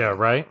very perfect. Yeah,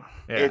 right?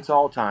 Yeah. It's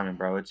all timing,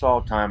 bro. It's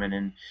all timing.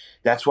 And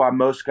that's why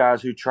most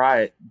guys who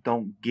try it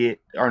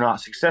are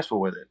not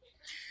successful with it.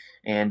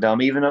 And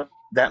even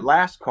that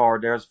last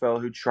card, there was a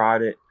fellow who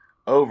tried it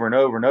over and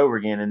over and over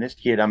again. And this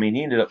kid,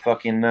 he ended up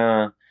fucking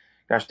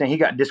he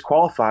got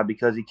disqualified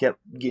because he kept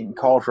getting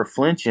called for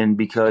flinching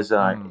because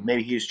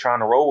maybe he was trying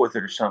to roll with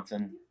it or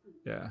something.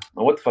 Yeah. I don't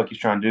know what the fuck he's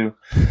trying to do.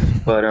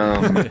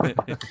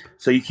 But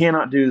so you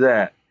cannot do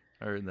that.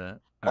 I heard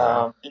that.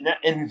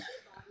 And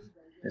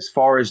as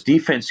far as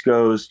defense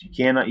goes,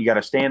 you got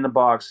to stay in the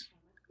box,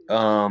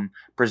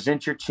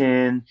 present your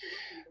chin,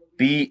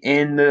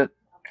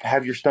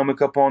 have your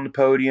stomach up on the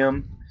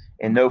podium,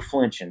 and no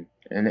flinching.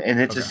 And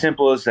it's as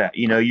simple as that.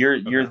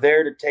 You're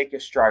there to take a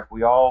strike.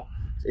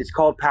 It's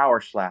called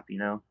Power Slap.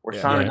 We're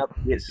signing up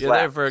to get slapped. You're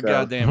there for a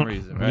goddamn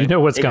reason, right? You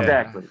know what's coming.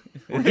 Exactly.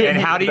 And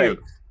how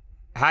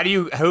do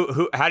you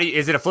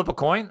is it a flip of a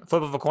coin to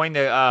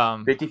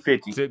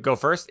 50-50 to go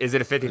first? Is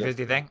it a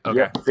 50-50 thing? Okay.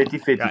 Yeah,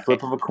 50-50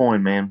 flip of a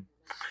coin, man.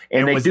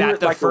 And they was do that it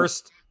the like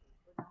first?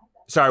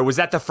 Sorry, was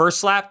that the first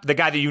slap? The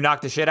guy that you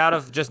knocked the shit out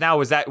of just now?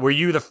 Was that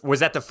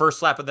the first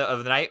slap of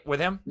the night with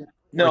him?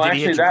 No, or did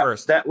he actually, hit you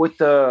first? that with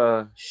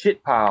the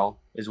shit pile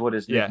is what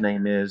his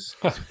nickname is.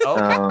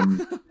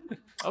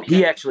 Okay.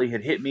 He actually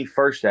had hit me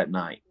first that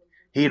night.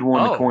 He had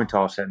won the coin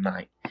toss that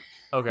night.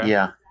 Okay.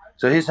 Yeah.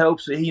 So his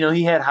hopes,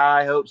 he had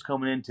high hopes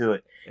coming into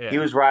it. Yeah. He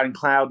was riding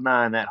cloud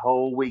nine that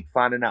whole week,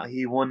 finding out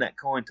he won that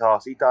coin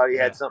toss. He thought he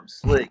had something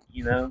slick,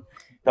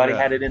 thought he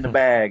had it in the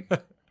bag.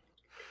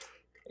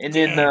 And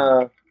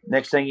then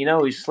next thing you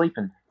know, he's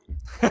sleeping.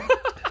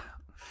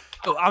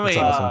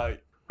 Awesome.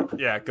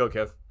 Yeah, go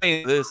Kev.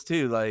 This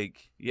too,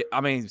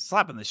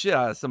 slapping the shit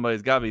out of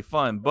somebody's got to be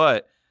fun,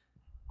 but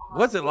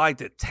what's it like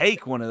to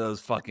take one of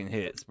those fucking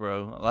hits,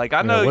 bro? Like,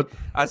 I know,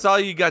 I saw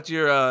you got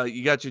your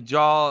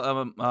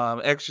jaw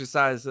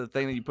exercise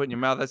thing that you put in your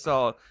mouth. I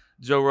saw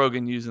Joe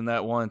Rogan using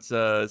that once,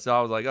 so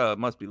I was like, oh, it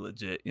must be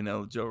legit.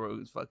 Joe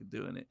Rogan's fucking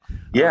doing it.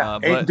 Yeah,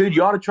 and dude,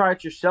 you ought to try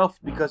it yourself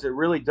because it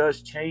really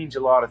does change a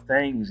lot of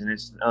things, and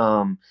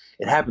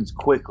it happens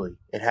quickly.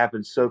 It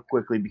happens so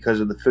quickly because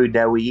of the food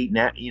that we eat,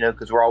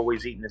 because we're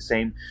always eating the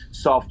same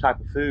soft type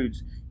of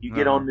foods. You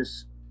get on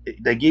this,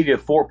 they give you a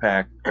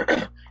 4-pack.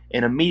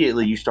 And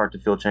immediately you start to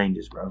feel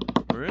changes, bro.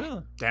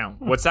 Really? Damn.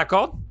 What's that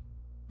called?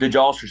 The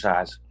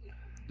Jawstercise.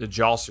 The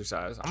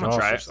Jawstercise. I'm going to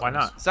try it. Why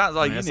not? Sounds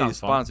like you need a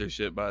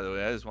sponsorship, by the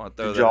way. I just want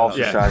to throw that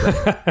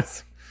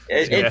Jawstercise.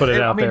 Yeah. Put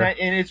it out there.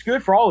 And it's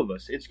good for all of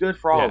us. It's good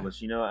for all of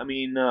us. All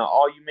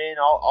you men,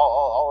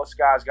 all us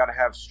guys got to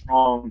have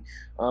strong,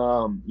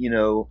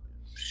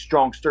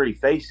 strong, sturdy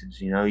faces.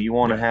 You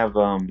want to have,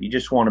 you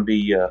just want to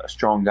be a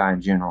strong guy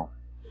in general.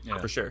 Yeah,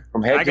 for sure.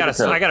 From head to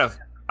toe.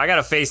 I got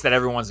a face that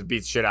everyone's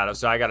beat shit out of,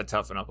 so I got to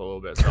toughen up a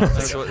little bit. So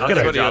that's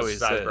what he always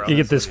said. You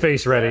get this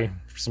face ready.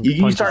 For some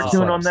you start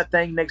chewing on that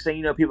thing. Next thing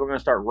you know, people are going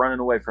to start running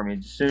away from you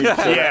as soon as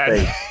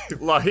you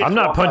face. I'm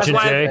not punching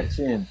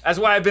Jay. That's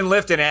why I've been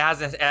lifting. It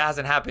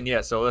hasn't happened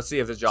yet. So let's see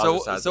if the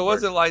jaw. So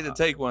what's it like to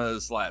take one of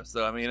those slaps?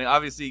 So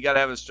obviously you got to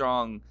have a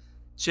strong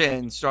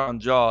chin, strong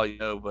jaw,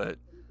 But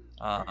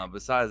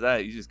besides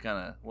that, you just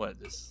kind of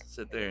just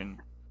sit there and.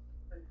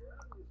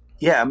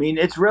 Yeah,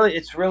 it's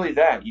really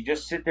that. You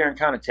just sit there and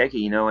kind of take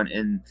it,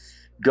 and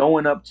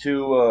going up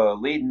to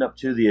leading up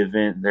to the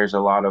event, there's a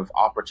lot of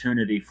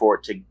opportunity for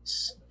it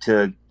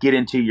to get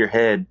into your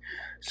head.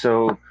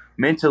 So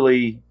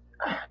mentally,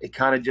 it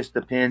kind of just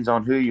depends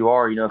on who you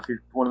are. You know, if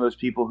you're one of those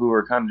people who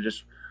are kind of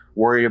just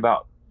worried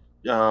about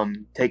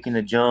taking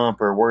a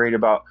jump or worried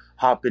about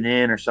hopping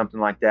in or something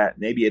like that,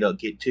 maybe it'll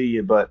get to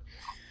you. But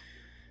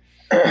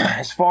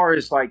as far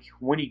as like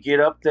when you get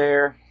up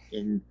there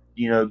and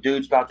you know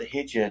dude's about to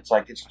hit you, it's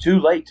like it's too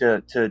late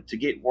to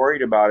get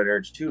worried about it, or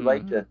it's too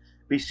late to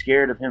be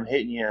scared of him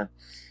hitting you.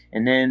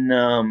 And then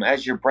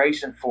as you're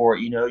bracing for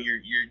it, you know,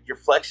 you're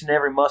flexing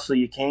every muscle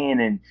you can,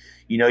 and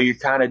you know you're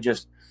kind of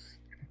just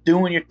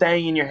doing your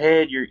thing in your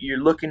head. You're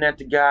looking at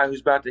the guy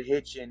who's about to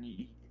hit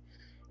you,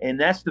 and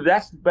that's the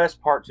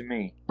best part to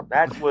me.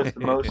 That's what's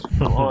the most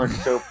fun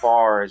so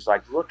far, is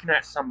like looking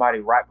at somebody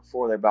right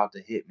before they're about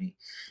to hit me.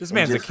 This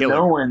man's a just killer.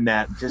 Knowing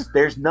that just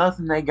there's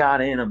nothing they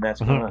got in them that's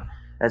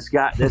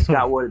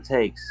got what it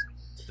takes.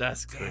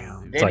 That's crazy.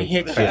 Then he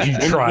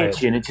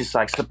hits you, and it's just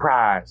like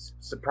surprise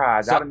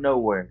out of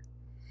nowhere.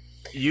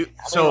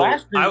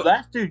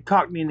 Last dude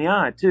cocked me in the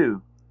eye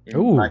too.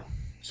 Ooh, like,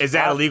 is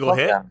that a legal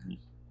hit?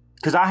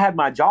 Because I had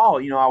my jaw,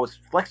 you know, I was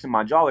flexing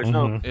my jaw. There's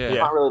not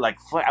really like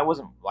I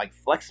wasn't like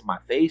flexing my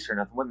face or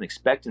nothing. Wasn't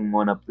expecting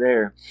one up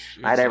there.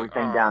 I had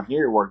everything down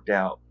here worked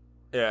out.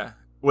 Yeah,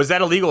 was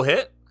that a legal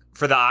hit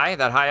for the eye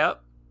that high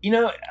up? You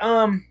know,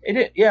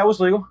 it was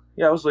legal.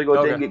 Yeah, it was legal.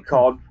 It didn't get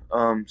called.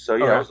 So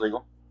yeah, it was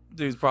legal.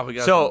 Dude's probably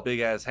got some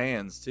big ass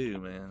hands too,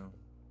 man.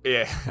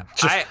 Yeah,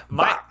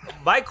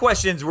 my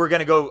questions we're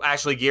gonna go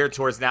actually geared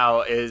towards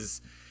now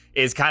is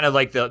kind of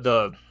like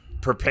the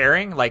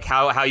preparing, like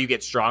how you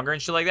get stronger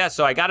and shit like that.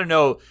 So I got to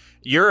know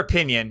your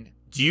opinion.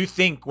 Do you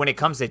think when it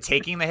comes to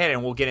taking the hit,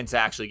 and we'll get into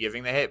actually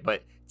giving the hit,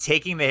 but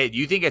taking the hit, do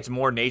you think it's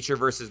more nature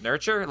versus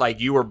nurture? Like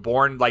you were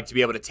born like to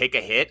be able to take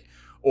a hit,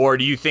 or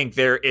do you think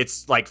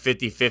it's like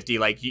 50-50?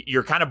 Like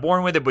you're kind of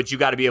born with it, but you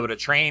got to be able to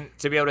train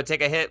to be able to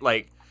take a hit.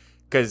 Like,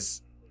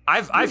 because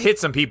I've hit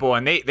some people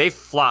and they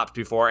flopped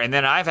before, and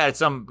then I've had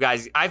some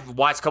guys. I've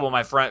watched a couple of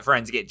my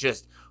friends get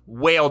just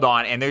wailed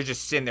on, and they're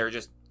just sitting there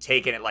just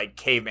taking it like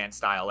caveman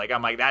style. Like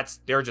I'm like,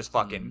 they're just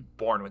fucking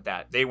born with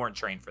that. They weren't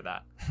trained for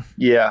that.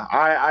 Yeah,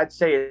 I'd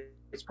say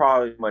it's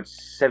probably much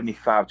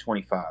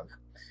 75-25,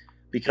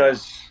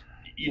 because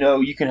you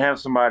know you can have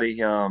somebody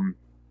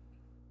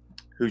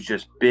who's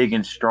just big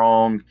and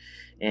strong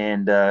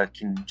and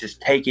can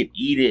just take it,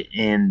 eat it,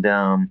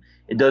 and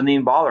it doesn't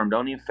even bother them,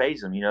 don't even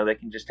faze them. You know, they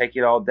can just take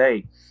it all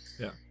day.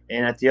 Yeah.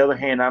 And at the other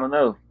hand, I don't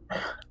know.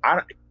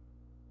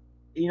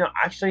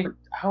 Actually,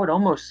 I would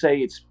almost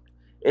say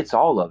it's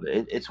all of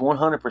it. It's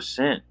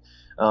 100%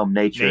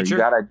 nature. You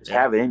gotta just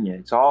have it in you.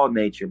 It's all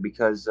nature,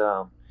 because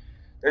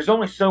there's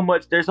only so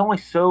much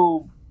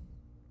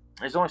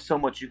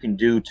you can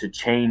do to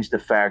change the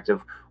fact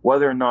of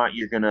whether or not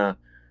you're gonna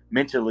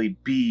mentally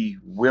be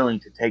willing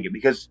to take it.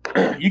 Because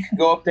you can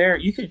go up there,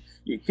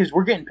 because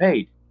we're getting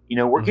paid. You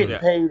know, we're getting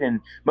paid,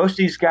 and most of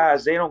these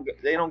guys they don't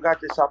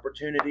got this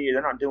opportunity, or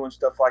they're not doing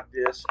stuff like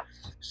this.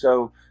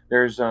 So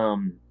there's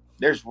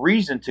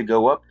reason to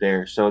go up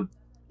there. So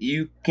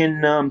you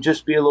can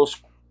just be a little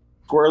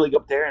squirrely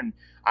up there. And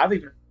I've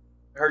even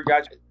heard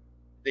guys,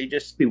 they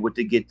just do what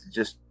they get to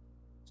just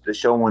the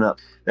showing up.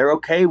 They're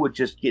okay with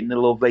just getting a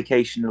little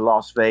vacation to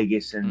Las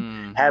Vegas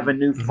and having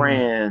new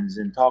friends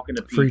and talking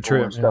to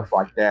people and stuff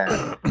like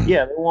that.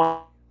 Yeah, they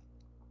want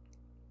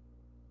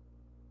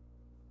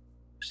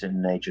in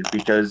nature,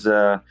 because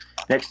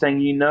next thing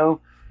you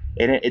know,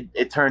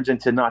 it turns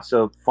into not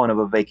so fun of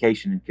a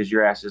vacation, because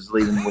your ass is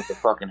leaving with a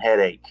fucking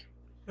headache.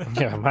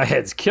 Yeah, my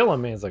head's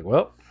killing me. It's like,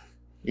 well,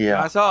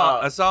 yeah. I saw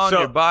on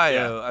your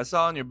bio. Yeah. I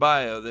saw on your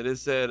bio that it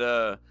said,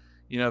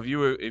 you know, if you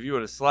were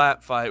to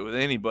slap fight with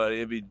anybody,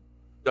 it'd be,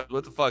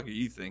 what the fuck are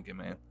you thinking,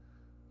 man?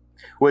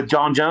 With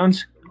John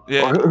Jones?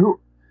 Yeah.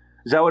 Who?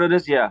 Is that what it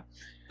is? Yeah.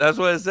 That's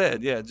what it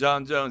said. Yeah,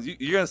 John Jones.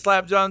 You're gonna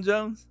slap John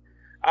Jones?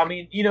 I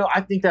mean, you know,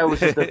 I think that was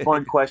just a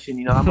fun question.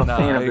 You know, I'm a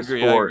fan of the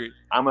sport.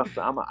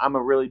 I'm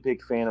a really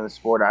big fan of the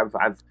sport.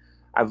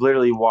 I've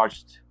literally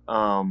watched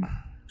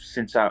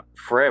since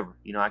forever.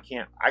 You know, I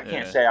can't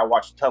say I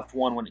watched Tough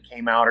One when it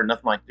came out or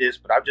nothing like this,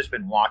 but I've just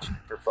been watching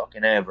it for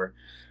fucking ever.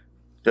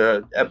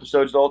 The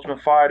episodes, The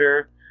Ultimate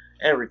Fighter,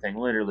 everything,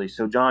 literally.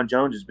 So John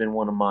Jones has been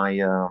one of my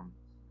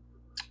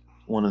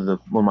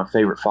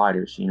favorite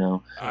fighters. You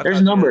know, there's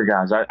a number of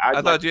guys.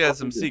 I thought you had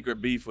some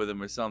secret beef with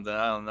him or something.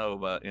 I don't know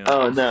about. You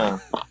know. Oh no.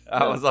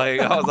 I was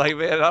like,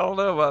 man, I don't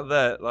know about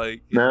that.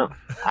 Like, no,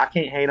 I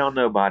can't hate on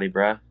nobody,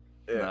 bro.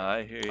 Yeah, no,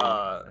 I hear you.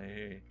 I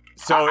hear you.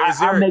 So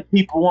I make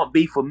people want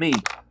beef with me.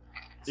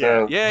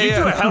 So. Yeah. You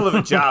do a hell of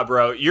a job,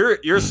 bro.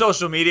 Your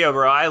social media,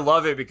 bro. I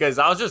love it, because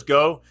I'll just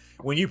go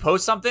when you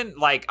post something.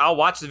 Like, I'll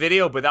watch the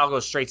video, but I'll go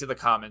straight to the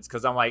comments,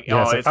 because I'm like,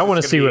 I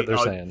want to see what they're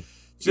saying.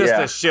 Just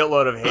a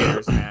shitload of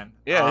haters, man.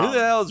 Yeah, who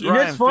the hell is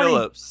Ryan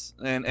Phillips?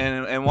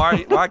 And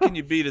why can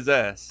you beat his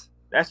ass?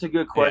 That's a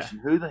good question.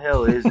 Yeah. Who the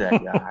hell is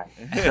that guy?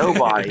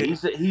 Nobody.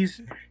 He's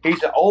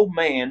an old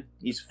man.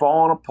 He's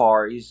falling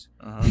apart. He's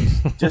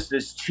just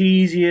as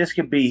cheesy as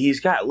can be. He's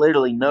got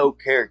literally no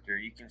character.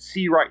 You can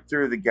see right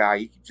through the guy.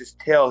 You can just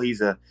tell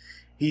he's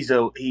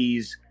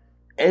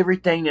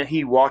everything that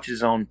he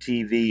watches on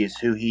TV is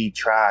who he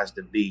tries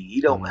to be.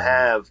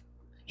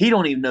 He He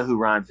don't even know who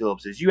Ryan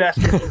Phillips is. You ask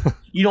him,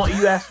 you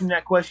ask him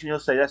that question, he'll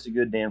say that's a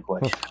good damn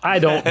question. I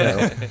don't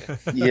know.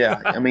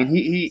 Yeah, I mean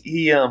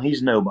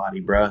he's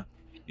nobody, bro.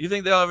 You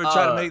think they'll ever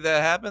try to make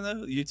that happen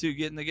though? You two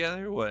getting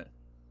together or what?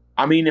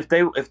 I mean, if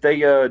they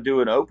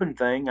do an open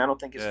thing, I don't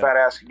think his fat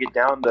ass could get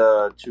down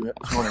to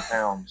 200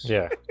 pounds.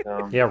 Yeah,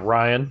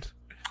 Ryan.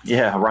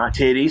 Yeah, Ryan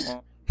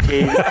titties.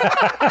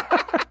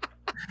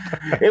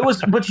 It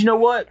was, but you know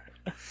what?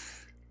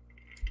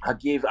 I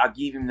give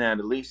him that.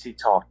 At least he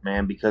talked,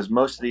 man, because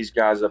most of these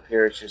guys up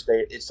here,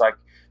 it's like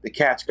the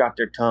cat's got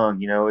their tongue,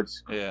 you know.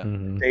 It's they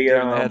in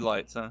the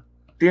headlights, huh?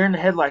 They're in the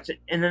headlights,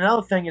 and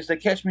another thing is they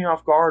catch me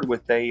off guard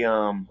with a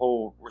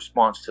whole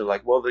response to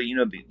like, well, the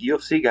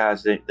UFC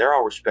guys, they're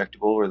all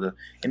respectable, or the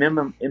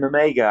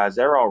MMA guys,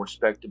 they're all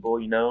respectable,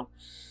 you know.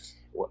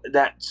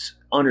 That's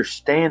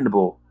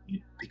understandable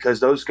because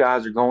those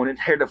guys are going in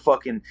there to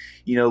fucking,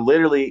 you know,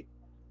 literally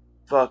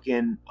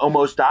fucking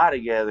almost die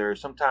together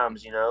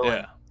sometimes, you know.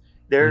 Yeah.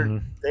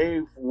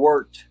 They've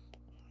worked.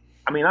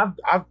 I mean,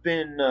 I've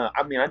been.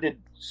 I did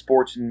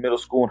sports in middle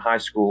school and high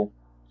school.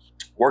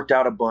 Worked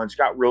out a bunch.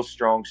 Got real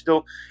strong.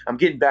 Still, I'm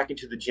getting back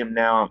into the gym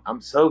now. I'm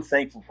so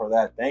thankful for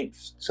that.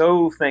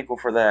 So thankful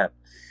for that.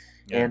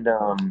 Yeah.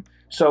 And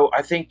so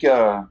I think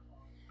you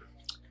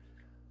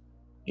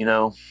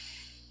know,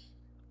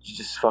 you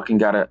just fucking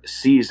gotta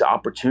seize the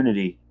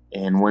opportunity.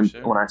 And when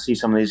I see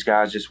some of these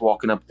guys just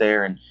walking up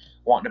there and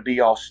wanting to be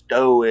all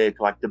stoic,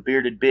 like the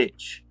bearded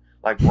bitch,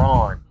 like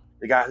Ron,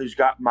 the guy who's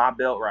got my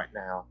belt right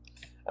now,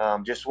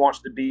 just wants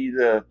to be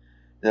the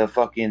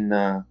fucking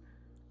the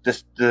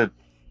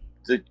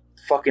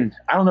fucking,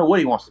 I don't know what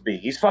he wants to be.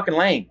 He's fucking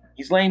lame.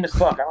 He's lame as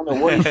fuck. I don't know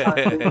what he's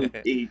trying to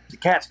do. The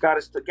cat's got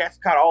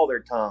all their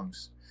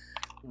tongues.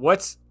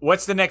 What's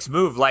the next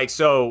move? Like,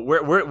 so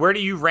where do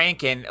you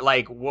rank in,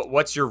 like,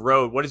 what's your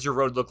road? What does your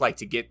road look like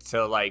to get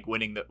to like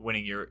winning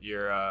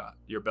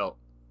your belt?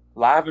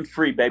 Live and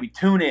free, baby.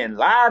 Tune in.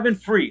 Live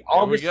and free.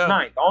 August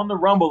 9th on the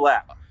Rumble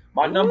app.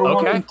 My number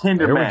one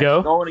contender match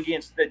going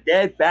against the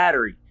dead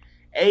battery.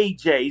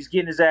 AJ, he's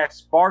getting his ass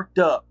sparked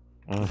up.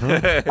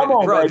 Mm-hmm. Come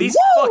on, bro. baby. These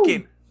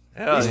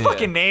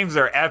fucking names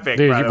are epic,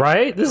 dude, bro.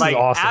 right? This like, is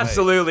awesome.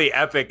 Absolutely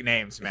epic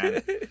names,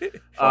 man.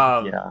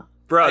 Yeah.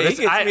 Bro,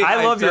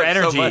 I love your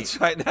energy. So much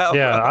right now,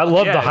 yeah, I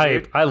love the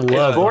hype. Dude. I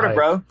love Florida,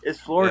 the hype. bro. It's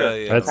Florida.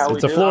 Yeah. It's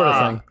a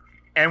Florida thing.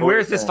 And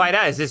where's this fight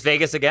at? Is this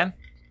Vegas again?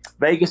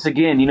 Vegas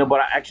again, you know,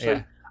 but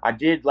I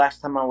did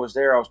last time I was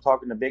there. I was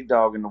talking to Big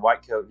Dog in the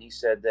white coat, and he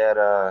said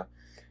that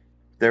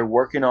they're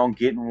working on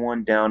getting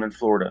one down in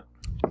Florida.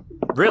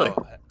 Really?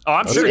 Oh,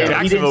 I'm sure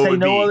Jacksonville he didn't say would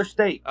no be. other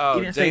state. Oh,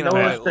 he didn't say no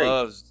other state.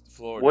 Loves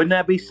Florida. Wouldn't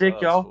that be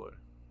sick, y'all?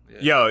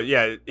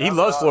 Yeah, he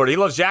loves Florida. He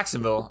loves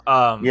Jacksonville.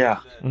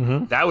 Yeah.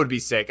 Mm-hmm. That would be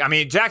sick. I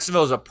mean,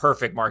 Jacksonville is a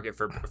perfect market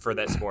for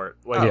that sport.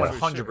 Like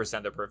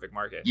 100% the perfect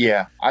market.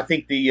 Yeah, I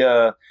think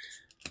the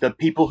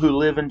people who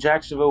live in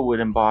Jacksonville would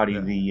embody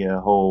the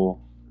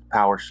whole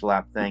power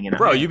slap thing. And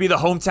bro, you'd be the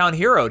hometown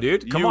hero,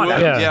 dude. Come on,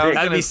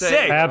 that'd be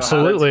sick.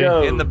 Absolutely.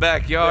 In the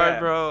backyard,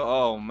 bro.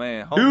 Oh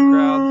man, home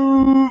crowd.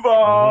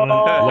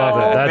 Love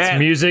it. That's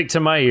music to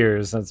my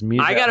ears. That's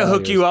music. I gotta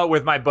hook you up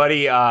with my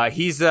buddy.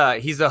 He's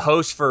a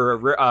host for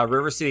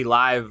River City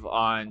Live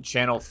on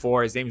Channel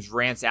 4. His name's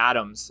Rance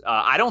Adams.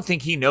 I don't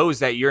think he knows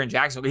that you're in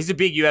Jacksonville. He's a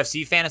big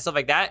UFC fan and stuff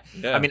like that.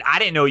 Yeah. I mean, I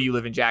didn't know you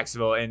live in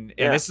Jacksonville, and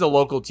this is a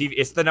local TV.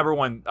 It's the number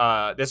one.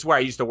 This is where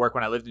I used to work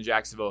when I lived in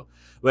Jacksonville.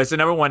 But it's the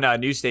number one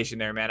news station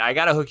there, man. I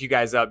gotta hook you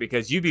guys up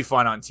because you'd be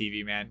fun on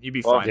TV, man. You'd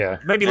be fun. Yeah.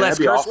 Maybe less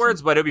curse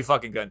words, but it'd be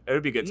fucking good. It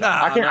would be good.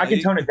 I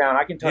can tone it down.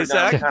 I can tone it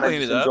down. I'm kind of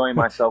just enjoying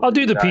myself. I'll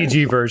do the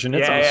PG version.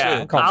 It's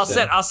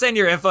I'll send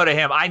your info to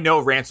him. I know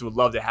Rance would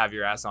love to have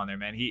your ass on there,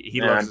 man.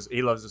 He loves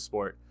the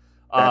sport.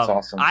 That's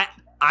awesome. I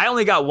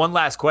only got one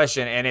last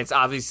question, and it's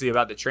obviously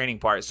about the training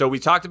part. So we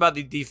talked about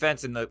the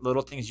defense and the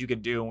little things you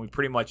can do, and we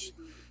pretty much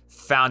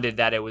founded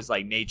that it was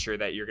like nature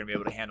that you're gonna be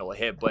able to handle a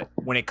hit. But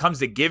when it comes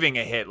to giving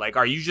a hit, like,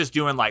 are you just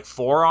doing like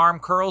forearm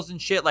curls and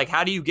shit? Like,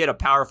 how do you get a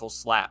powerful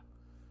slap?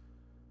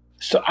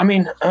 So I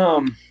mean,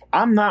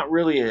 I'm not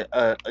really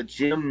a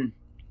gym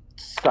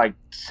like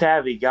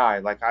savvy guy.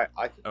 Like I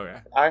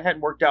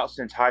hadn't worked out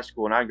since high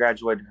school, and I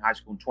graduated in high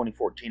school in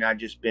 2014. I've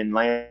just been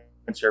land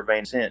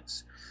surveying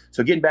since.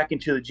 So getting back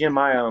into the gym,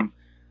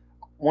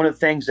 one of the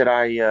things that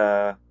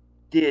I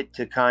did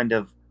to kind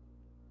of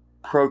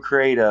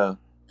procreate a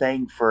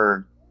thing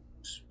for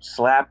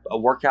slap, a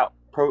workout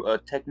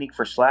technique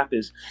for slap,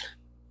 is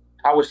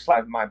I was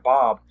slapping my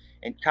bob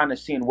and kind of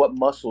seeing what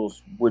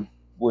muscles would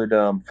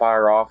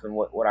fire off and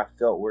what I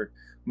felt were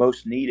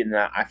most needed. And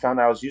I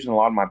found I was using a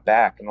lot of my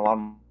back and a lot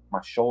of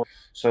my shoulder.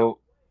 So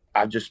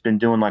I've just been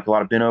doing like a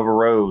lot of bent over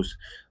rows,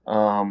 a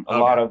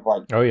lot of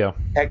like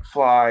pec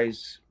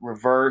flies,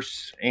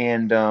 reverse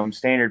and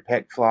standard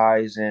pec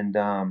flies, and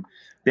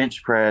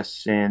bench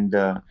press and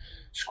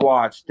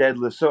squats,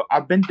 deadlifts. So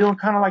I've been doing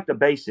kind of like the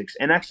basics.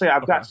 And actually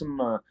I've got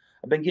some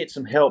I've been getting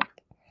some help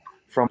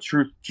from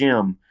Truth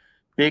Gym.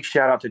 Big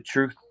shout out to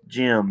Truth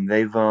Gym.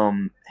 They've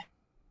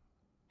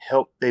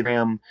helped, they've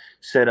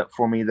set up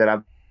for me that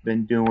I've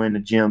been doing the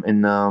gym,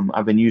 and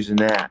I've been using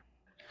that.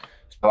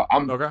 So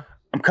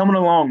I'm coming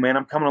along, man.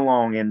 I'm coming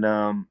along,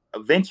 and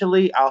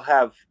eventually I'll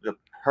have the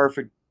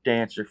perfect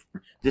dancer.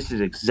 This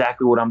is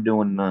exactly what I'm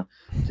doing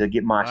to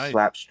get my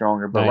slap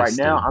stronger. But right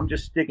now, I'm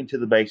just sticking to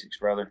the basics,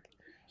 brother.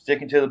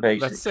 Sticking to the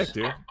basics. That's sick,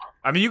 dude.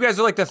 I mean, you guys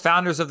are like the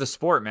founders of the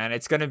sport, man.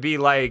 It's gonna be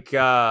like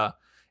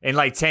in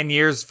like 10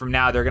 years from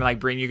now, they're gonna like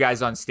bring you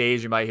guys on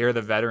stage and might hear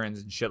the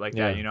veterans and shit like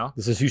that. You know,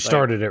 this is who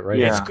started it, right?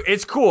 Yeah,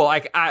 it's cool.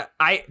 Like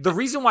I the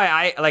reason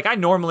why I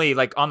normally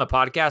like on the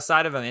podcast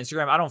side of it on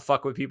Instagram, I don't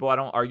fuck with people. I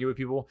don't argue with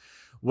people.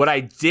 What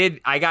I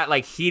did, I got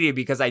like heated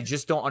because I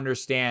just don't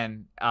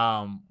understand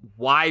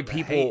why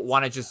people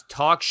want to just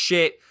talk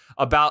shit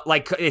about,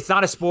 like, it's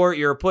not a sport,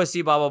 you're a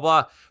pussy, blah, blah,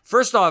 blah.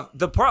 First off,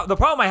 the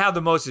problem I have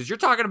the most is you're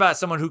talking about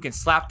someone who can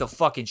slap the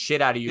fucking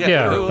shit out of you.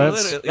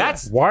 Yeah,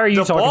 that's why are you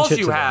the talking balls shit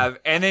you to have.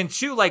 them? And then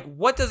two, like,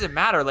 what does it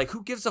matter? Like,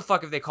 who gives a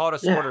fuck if they call it a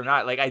sport or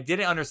not? Like, I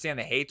didn't understand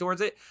the hate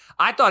towards it.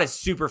 I thought it's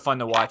super fun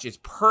to watch. It's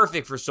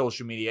perfect for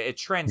social media. It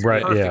trends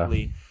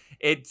perfectly. Yeah.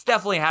 It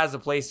definitely has a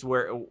place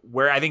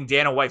where I think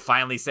Dana White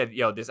finally said,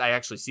 yo, I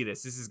actually see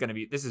this. This is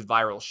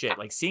viral shit.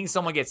 Like seeing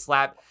someone get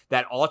slapped,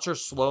 that ultra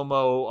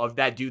slow-mo of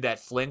that dude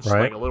that flinched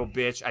like a little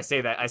bitch. I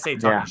say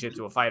talking shit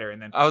to a fighter,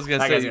 and then I was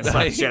gonna say gonna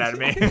slap the shit out of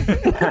me.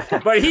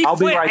 But he I'll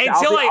be right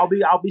until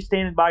I'll be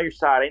standing by your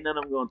side. Ain't none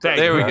of them going to take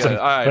There we you. go.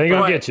 All right. They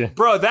gonna get you.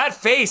 Bro, that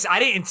face, I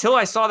didn't until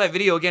I saw that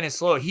video again in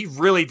slow. He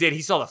really did.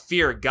 He saw the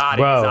fear of God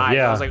in his eyes.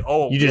 I was like,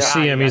 oh, you just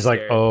see him, he's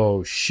like,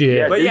 oh shit.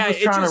 Yeah, but yeah,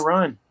 it's trying to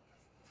run.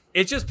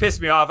 It just pissed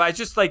me off. I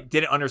just like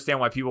didn't understand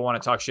why people want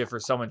to talk shit for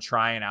someone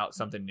trying out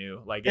something new.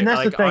 Like, and that's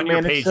like the thing, on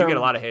your man, page, you get a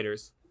lot of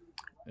haters.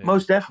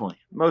 Most definitely.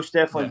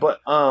 Yeah.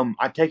 But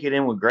I take it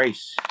in with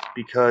grace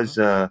because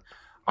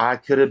I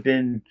could have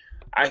been,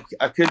 I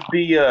could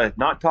be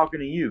not talking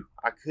to you.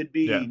 I could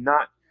be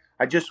not.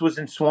 I just was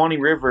in Swanee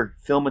River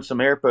filming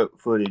some airport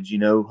footage,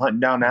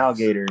 hunting down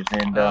alligators,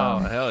 and oh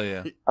hell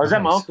yeah! I was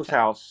at my uncle's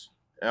house.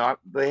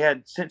 They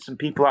had sent some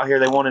people out here.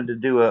 They wanted to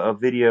do a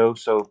video,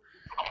 so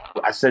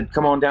I said,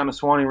 come on down to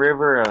Swanee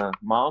River.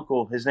 My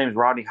uncle, his name is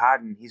Rodney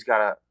Hyden. He's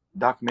got a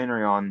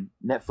documentary on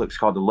Netflix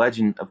called The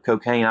Legend of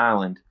Cocaine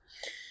Island.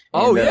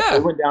 And, I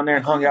went down there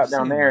and hung out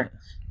down there.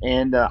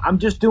 And I'm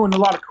just doing a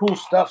lot of cool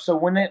stuff. So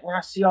when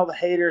I see all the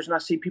haters and I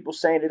see people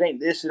saying it ain't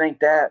this, it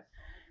ain't that,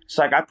 it's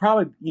like I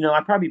probably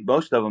beat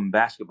most of them in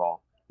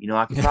basketball.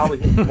 I could probably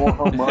hit more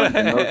home runs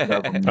than most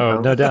of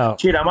them. No doubt.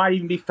 Shit, I might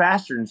even be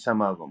faster than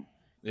some of them,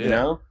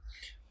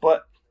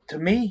 But to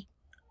me,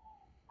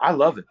 I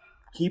love it.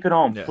 Keep it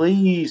on. Yeah.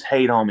 Please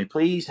hate on me.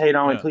 Please hate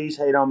on me. Please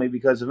hate on me,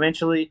 because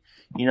eventually,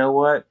 you know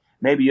what?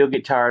 Maybe you'll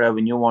get tired of it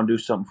and you'll want to do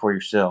something for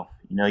yourself.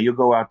 You'll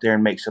go out there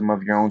and make some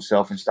of your own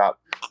self and stop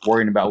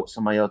worrying about what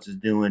somebody else is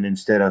doing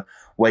instead of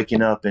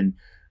waking up and,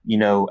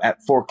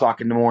 at 4 o'clock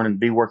in the morning,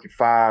 be working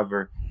 5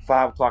 or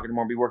 5 o'clock in the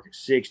morning, be working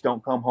 6.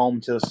 Don't come home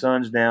until the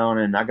sun's down.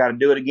 And I got to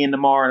do it again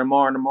tomorrow.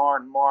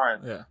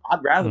 Yeah.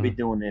 I'd rather be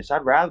doing this.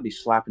 I'd rather be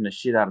slapping the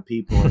shit out of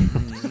people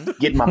and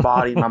getting my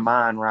body and my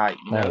mind right.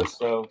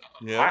 So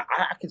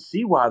I can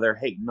see why they're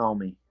hating on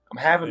me. I'm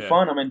having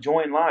fun. I'm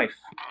enjoying life.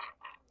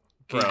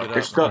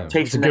 They're stuck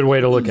chasing. It's a good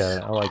way to look at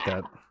it. I like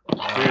that.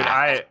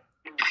 Dude,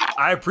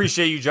 I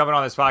appreciate you jumping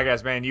on this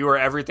podcast, man. You were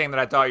everything that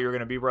I thought you were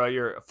going to be, bro.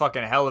 You're a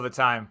fucking hell of a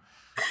time.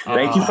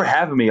 Thank you for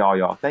having me,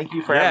 y'all. Thank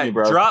you for having me,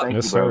 bro.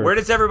 Thank you, bro. Where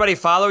does everybody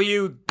follow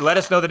you? Let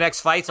us know the next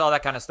fights, all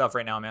that kind of stuff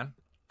right now, man.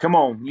 Come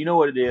on. You know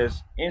what it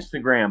is.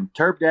 Instagram,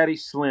 Turp Daddy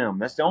Slim.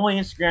 That's the only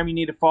Instagram you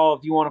need to follow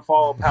if you want to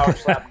follow Power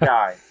Slap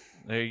Guy.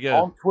 There you go.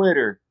 On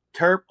Twitter,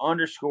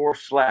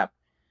 Turp_slap.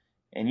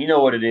 And you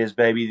know what it is,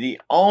 baby. The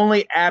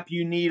only app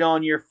you need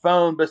on your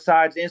phone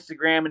besides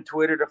Instagram and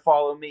Twitter to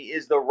follow me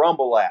is the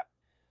Rumble app.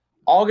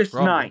 August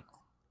 9th.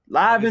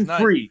 Live and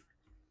free.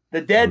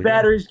 The dead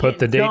battery's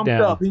getting jumped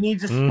up. He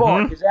needs a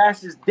spark. His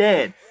ass is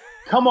dead.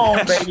 Come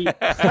on, baby.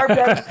 Turp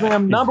Daddy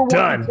Slim, number 1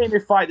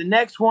 contender fight. The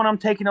next one, I'm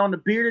taking on the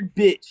bearded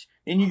bitch.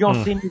 And you're going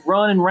to see me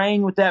run and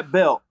reign with that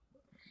belt.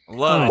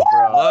 Love it,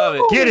 bro. Love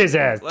it. Get his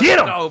ass. Get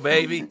him. Let's go,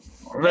 baby.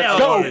 Let's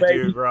go,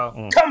 baby. Dude,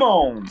 bro. Come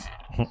on.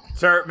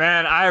 Sir,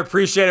 man, I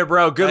appreciate it,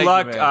 bro. Good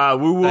luck.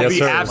 We will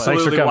be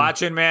absolutely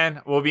watching,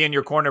 man. We'll be in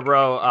your corner,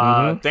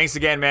 bro. Thanks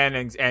again, man,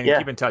 and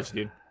keep in touch,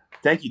 dude.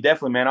 Thank you,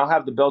 definitely, man. I'll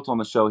have the belt on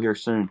the show here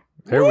soon.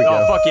 Here we go.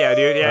 Oh, fuck yeah,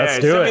 dude. Yeah, Let's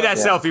do send it. me that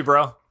selfie,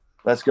 bro.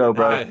 Let's go,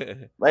 bro.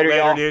 Later,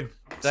 y'all. Dude.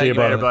 See you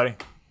later, buddy.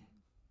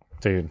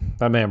 Dude,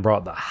 that man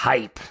brought the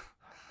hype.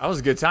 That was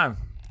a good time.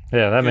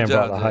 Yeah, that man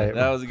brought the hype.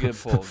 That was a good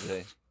pull,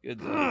 Jay.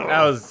 Good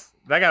job.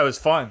 That guy was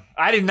fun.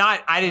 I did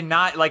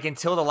not like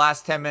until the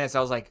last 10 minutes.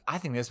 I was like, I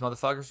think this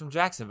motherfucker's from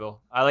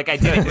Jacksonville. I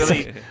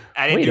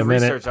didn't do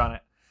research on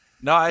it.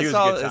 No, I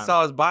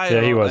saw his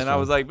bio, and I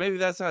was like, maybe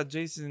that's how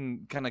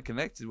Jason kind of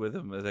connected with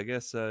him. But I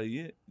guess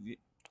you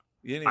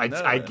didn't even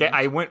know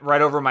I went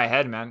right over my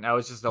head, man. That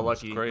was just a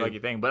lucky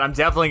thing. But I'm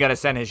definitely gonna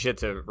send his shit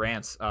to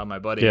Rance, my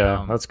buddy.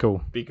 Yeah, that's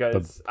cool.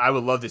 Because I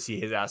would love to see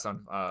his ass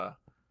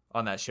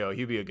on that show.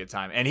 He'd be a good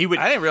time. And he would.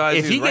 I didn't realize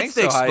if he gets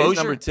the so exposure. He's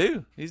number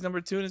 2. He's number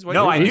 2 in his weight.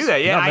 No, I knew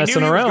that. Yeah, I knew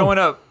he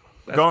was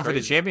going for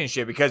the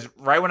championship, because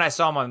right when I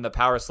saw him on the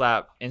Power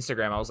Slap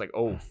Instagram, I was like,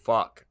 oh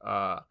fuck,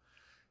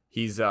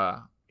 he's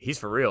He's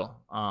for real.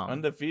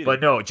 Undefeated. But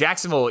no,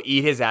 Jacksonville will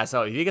eat his ass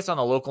out. If he gets on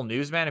the local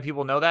news, man, and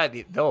people know that,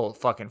 they'll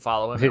fucking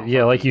follow him.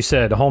 Yeah, like you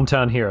said,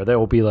 hometown hero. They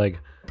will be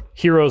like,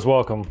 heroes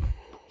welcome.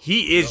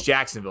 He is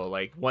Jacksonville,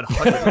 like 100%.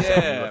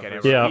 Look at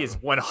him. Yeah. He is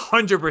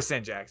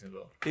 100%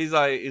 Jacksonville. He's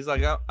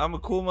like, I'm a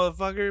cool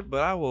motherfucker, but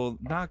I will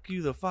knock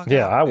you the fuck out.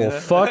 Yeah, I will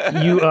fuck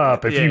you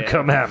up if you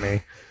come at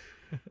me.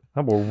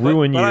 I will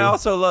ruin you. But I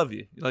also love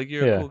you. Like,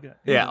 you're a cool guy.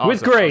 Yeah,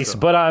 with grace,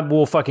 but I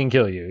will fucking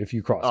kill you if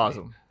you cross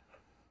me.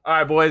 All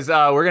right, boys,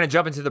 we're going to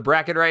jump into the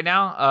bracket right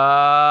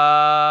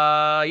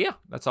now. Yeah,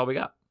 that's all we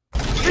got.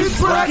 It's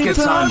bracket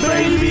time,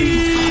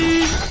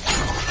 baby!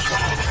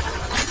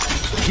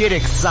 Get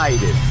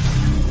excited.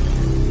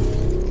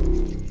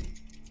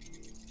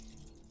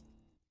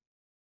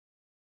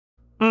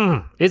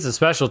 It's a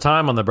special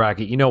time on the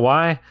bracket. You know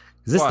why?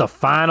 Because this is the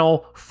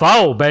final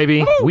four,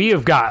 baby. Woo! We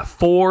have got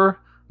 4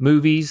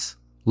 movies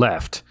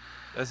left.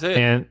 That's it.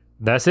 And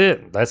that's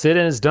it. That's it,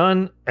 and it's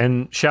done.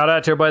 And shout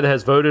out to everybody that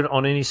has voted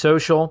on any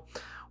social.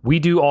 We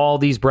do all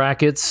these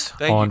brackets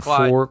on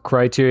 4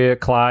 criteria.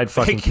 Clyde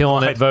fucking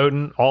killing it,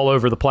 voting all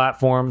over the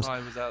platforms.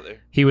 Clyde was out there.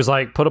 He was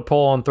like, put a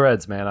poll on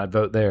Threads, man. I'd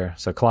vote there.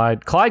 So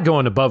Clyde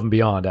going above and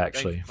beyond,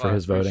 actually, for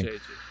his voting.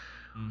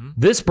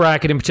 This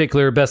bracket in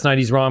particular, Best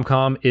 90s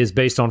Rom-Com, is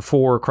based on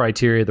 4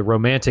 criteria. The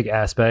romantic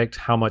aspect,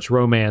 how much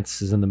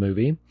romance is in the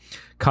movie.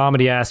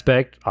 Comedy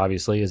aspect,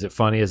 obviously, is it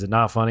funny, is it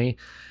not funny?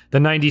 The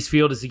 90s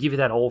feel, does it give you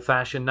that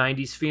old-fashioned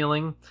 90s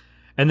feeling?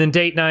 And then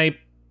date night,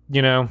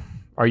 you know,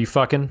 are you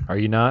fucking? Are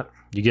you not?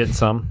 You getting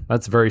some?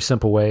 That's a very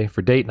simple way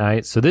for date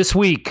night. So this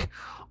week,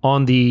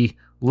 on the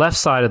left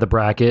side of the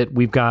bracket,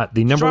 we've got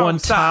the number 1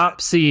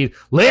 top seed.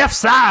 Left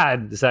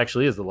side! This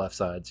actually is the left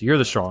side, so you're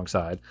the strong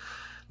side.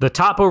 The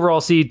top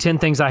overall seed, 10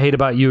 Things I Hate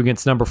About You,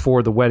 against number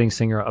 4, The Wedding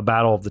Singer, a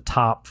battle of the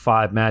top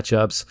 5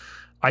 matchups.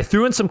 I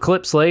threw in some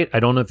clips late. I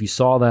don't know if you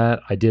saw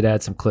that. I did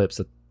add some clips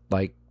at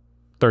like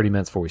 30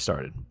 minutes before we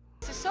started.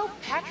 This is so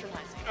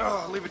patronizing.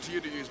 Oh, leave it to you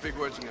to use big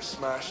words when you're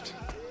smashed.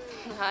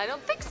 I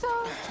don't think so.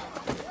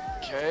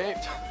 Okay.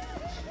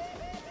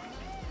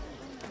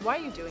 Why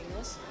are you doing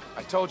this?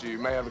 I told you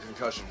may have a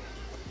concussion.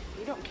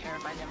 You don't care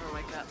if I never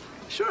wake up.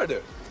 Sure I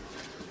do.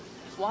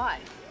 Why?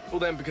 Well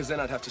then, because then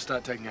I'd have to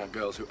start taking out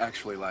girls who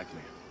actually like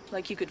me.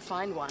 Like you could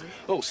find one.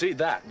 Oh, see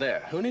that,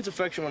 there. Who needs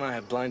affection when I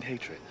have blind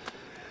hatred?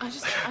 I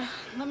just,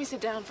 let me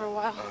sit down for a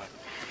while.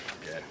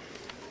 Yeah.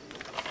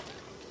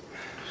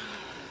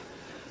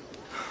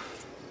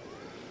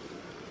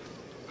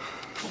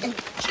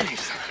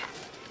 Jeez.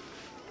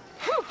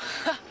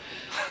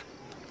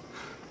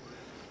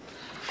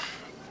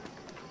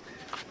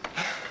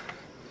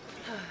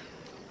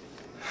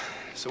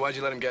 So why'd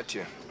you let him get to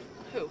you?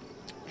 Who?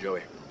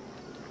 Joey.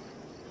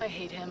 I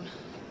hate him.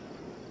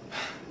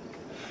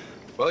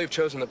 Well, you've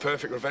chosen the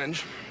perfect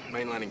revenge,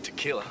 mainlining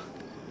tequila.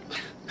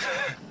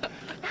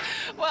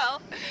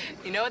 Well,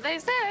 you know what they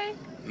say.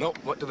 Nope,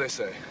 what do they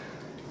say?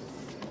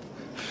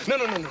 No.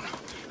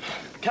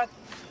 Kat,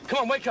 come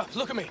on, wake up,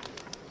 look at me.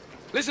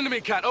 Listen to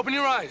me, Kat, open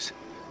your eyes.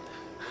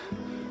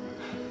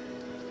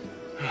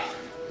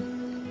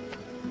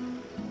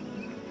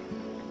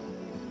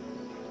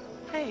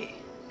 Hey,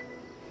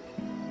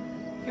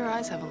 your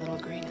eyes have a little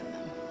green in them.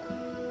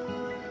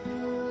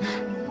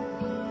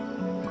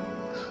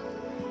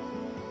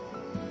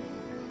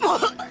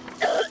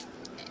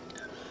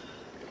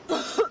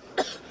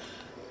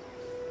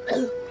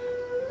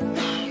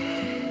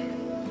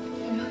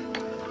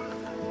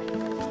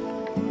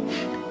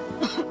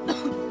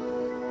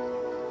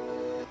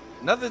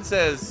 Nothing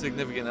says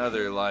significant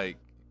other like,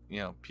 you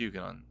know, puking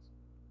on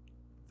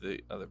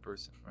the other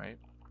person, right?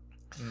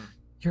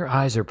 Your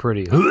eyes are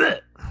pretty.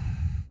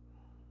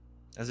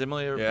 Has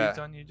Emily ever puked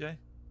on you, Jay?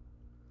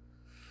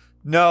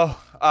 No,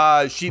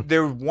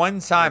 there one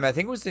time, I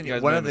think it was in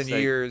one of the New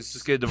Year's.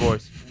 Just get a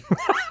divorce.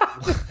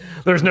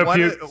 There's no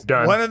puke.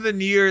 Done. One of the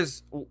New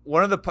Year's,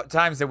 one of the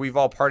times that we've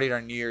all partied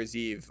on New Year's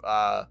Eve,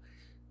 I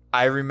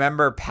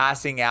remember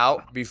passing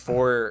out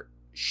before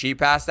she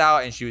passed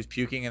out, and she was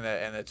puking in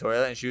the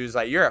toilet, and she was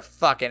like, "You're a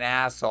fucking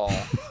asshole."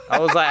 I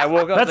was like, I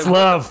woke up. That's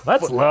love.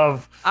 That's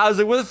love. I was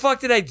like, "What the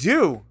fuck did I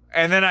do?"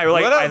 And then I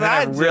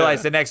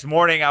realized the next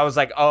morning, I was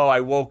like, "Oh, I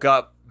woke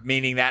up."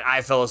 Meaning that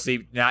I fell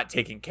asleep not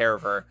taking care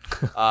of her.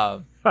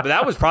 But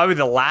that was probably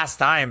the last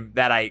time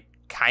that I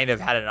kind of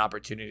had an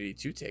opportunity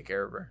to take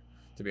care of her,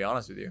 to be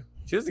honest with you.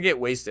 She doesn't get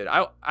wasted.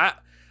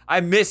 I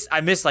miss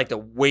like the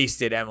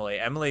wasted Emily.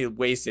 Emily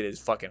wasted is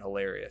fucking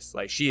hilarious.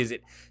 Like she's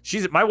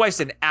my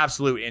wife's an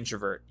absolute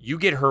introvert. You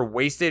get her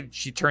wasted,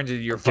 she turns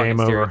into your fucking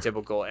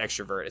stereotypical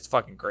extrovert. It's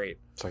fucking great.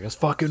 It's like, it's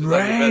fucking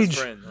Like your rage. best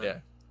friend, huh? Yeah.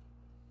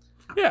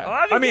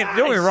 Yeah, I mean,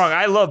 don't get me wrong.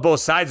 I love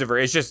both sides of her.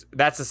 It's just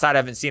that's the side I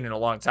haven't seen in a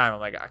long time. I'm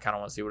like, I kind of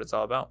want to see what it's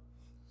all about.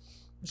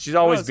 She's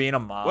always being a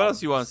mom. What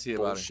else you want to see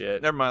about her?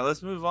 Never mind.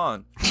 Let's move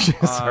on.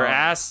 Her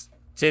ass,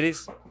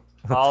 titties,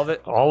 all of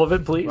it. All of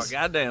it, please.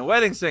 Goddamn,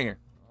 Wedding Singer.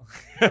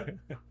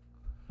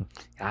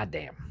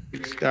 Goddamn.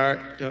 Good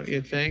start, don't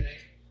you think?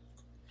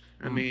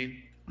 I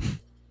mean,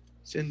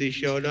 Cindy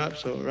showed up,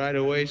 so right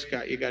away,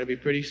 Scott, you got to be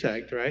pretty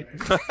psyched, right?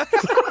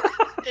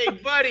 Hey,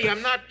 buddy,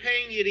 I'm not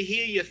paying you to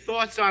hear your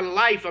thoughts on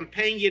life. I'm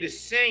paying you to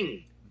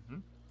sing.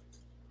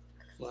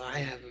 Well, I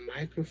have a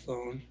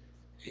microphone,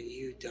 and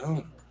you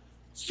don't.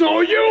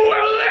 So you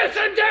will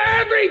listen to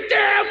every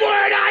damn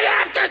word I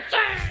have to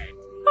say!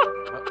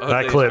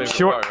 That clip,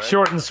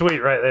 short and sweet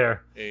right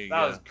there.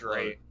 That was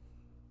great.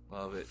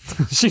 Love it.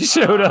 She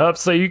showed up,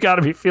 so you got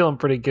to be feeling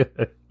pretty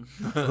good.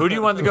 Who do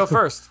you want to go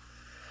first?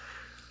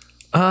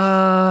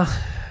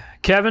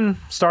 Kevin,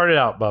 start it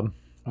out, bub.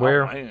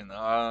 Where? Oh, man.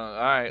 All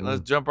right,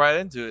 let's jump right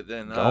into it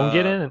then. Don't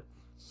get in it.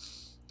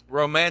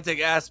 Romantic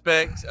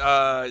aspect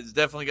is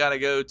definitely got to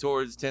go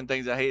towards 10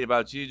 Things I Hate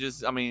About You.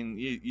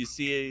 You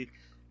see,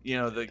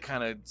 the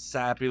kind of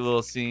sappy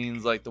little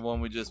scenes like the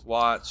one we just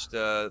watched,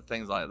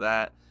 things like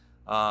that.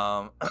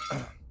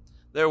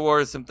 There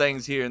were some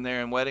things here and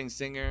there in Wedding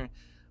Singer,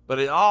 but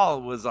it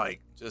all was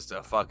like just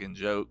a fucking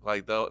joke.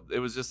 Like it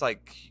was just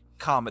like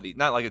comedy,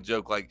 not like a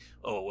joke like,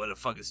 oh, what a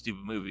fucking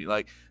stupid movie.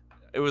 Like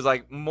it was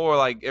like more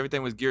like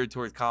everything was geared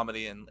towards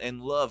comedy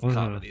and love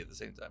comedy at the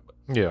same time. But,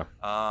 yeah.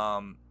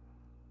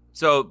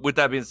 So with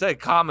that being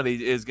said,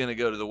 comedy is going to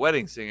go to The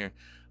Wedding Singer.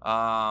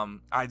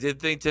 I did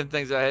think 10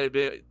 Things I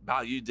Hate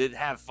About You did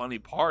have funny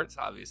parts,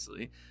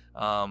 obviously,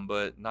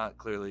 but not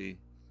clearly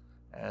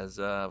as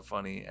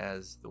funny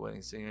as The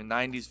Wedding Singer.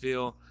 90s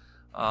feel.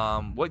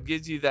 What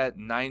gives you that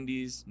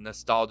 90s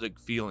nostalgic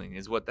feeling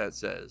is what that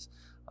says.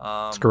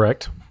 That's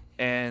correct.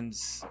 And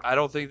I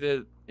don't think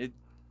that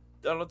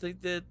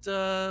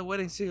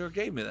Wedding Singer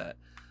gave me that.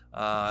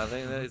 I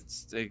think that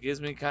it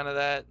gives me kind of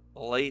that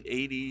late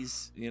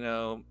 80s,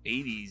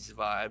 80s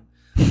vibe.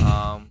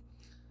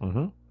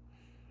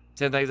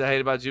 10 Things I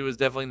Hate About You was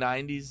definitely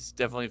 90s.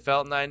 Definitely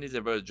felt 90s.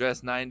 Everybody was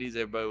dressed 90s.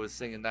 Everybody was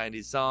singing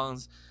 90s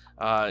songs.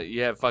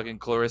 You have fucking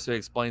Clarissa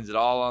Explains It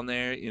All on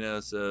there,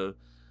 so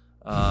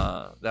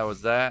that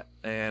was that.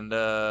 And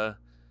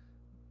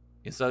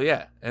so,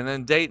 yeah. And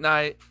then Date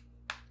Night,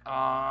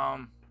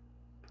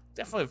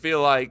 definitely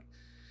feel like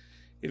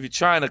if you're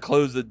trying to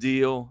close the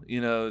deal,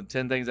 10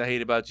 Things I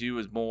Hate About You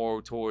was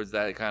more towards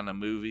that kind of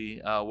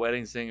movie.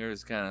 Wedding Singer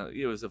is kind of,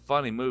 it was a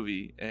funny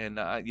movie. And,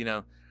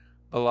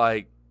 but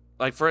like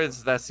for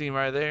instance, that scene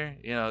right there,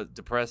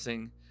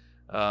 depressing,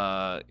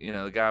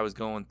 the guy was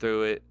going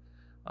through it.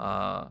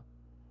 A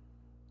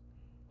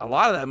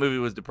lot of that movie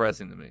was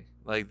depressing to me.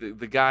 Like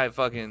the guy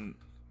fucking,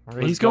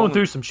 he's going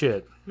through some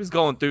shit. He was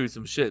going through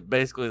some shit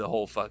basically the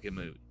whole fucking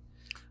movie.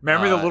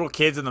 Remember the little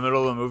kids in the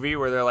middle of the movie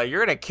where they're like,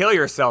 "You're gonna kill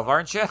yourself,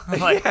 aren't you?"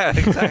 Like, yeah,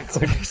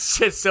 exactly.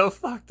 Shit's so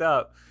fucked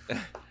up.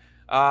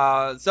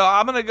 So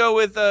I'm gonna go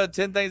with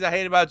 10 Things I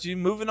Hate About You.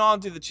 Moving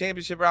on to the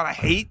championship round. I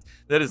hate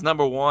that it's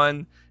number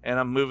one, and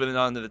I'm moving it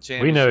on to the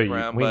championship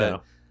round. We know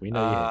you.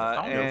 I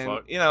don't give a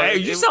fuck. Hey,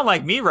 you sound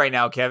like me right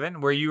now,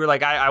 Kevin. Where you were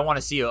like, "I want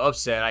to see you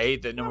upset. I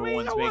hate that number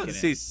one's making it." I want to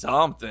see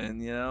something,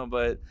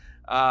 but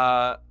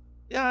yeah,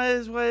 it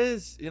is what it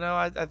is.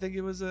 I think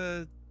it was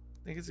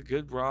I think it's a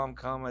good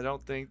rom-com. I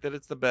don't think that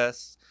it's the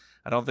best.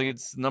 I don't think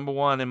it's number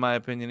one in my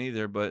opinion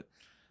either, but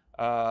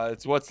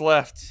it's what's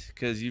left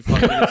because you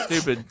fucking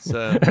stupid.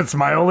 So that's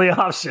my only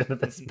option at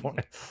this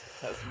point.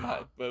 That's my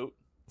vote.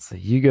 So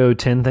you go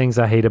 10 Things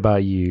I Hate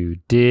About You.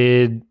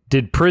 Did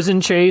Prison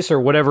Chase or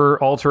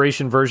whatever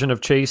alteration version of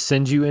Chase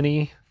send you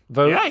any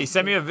vote? Yeah, he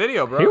sent me a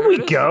video, bro. Here we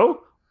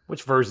go.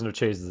 Which version of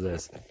Chase is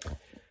this?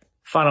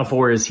 Final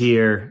four is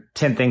here.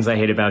 10 Things I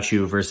Hate About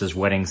You versus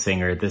Wedding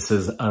Singer. This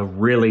is a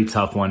really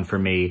tough one for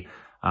me.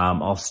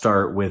 I'll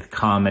start with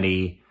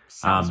comedy.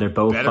 They're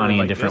both funny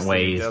in different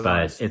ways,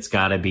 but it's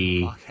got to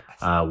be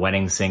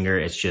Wedding Singer.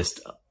 It's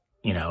just,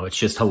 it's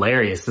just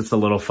hilarious. It's a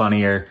little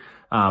funnier.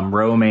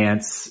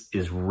 Romance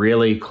is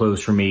really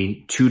close for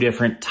me. Two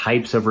different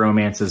types of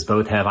romances.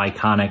 Both have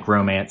iconic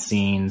romance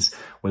scenes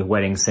with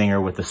Wedding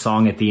Singer with the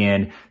song at the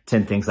end.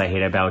 10 Things I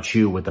Hate About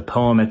You with the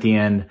poem at the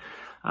end.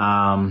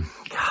 God,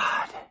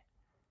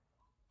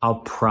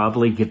 I'll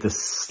probably get the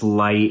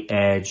slight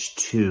edge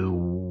to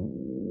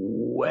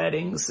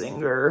Wedding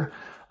Singer.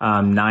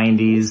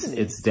 90s,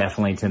 it's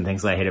definitely 10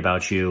 Things I Hate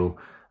About You.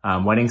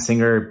 Wedding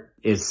Singer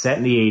is set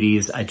in the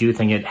 80s. I do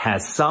think it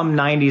has some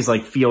 90s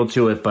like feel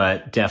to it,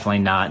 but definitely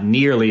not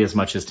nearly as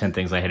much as 10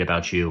 Things I Hate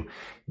About You.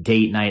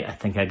 Date Night, I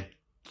think I'd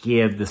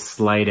give the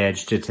slight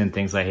edge to 10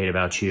 Things I Hate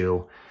About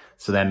You.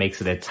 So that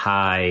makes it a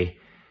tie.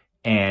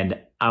 And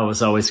I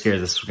was always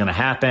scared this was going to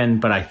happen,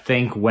 but I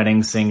think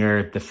Wedding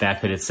Singer, the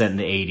fact that it's set in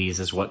the 80s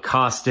is what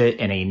cost it.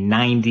 In a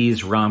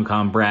 90s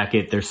rom-com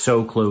bracket, they're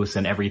so close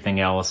and everything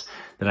else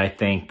that I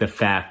think the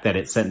fact that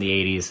it's set in the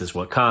 80s is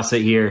what cost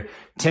it here.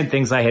 10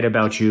 Things I Hate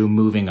About You,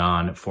 moving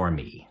on for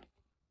me.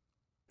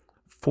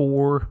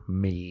 For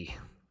me.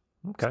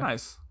 Okay. That's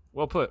nice.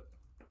 Well put.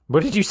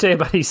 What did you say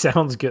about he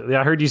sounds good?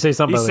 I heard you say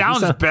something he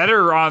about sounds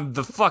better on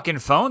the fucking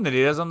phone than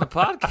he does on the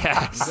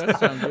podcast. That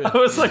sounds good. I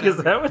was like, is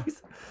that what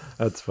he's...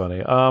 That's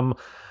funny. I'm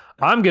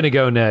going to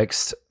go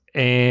next,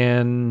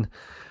 and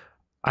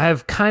I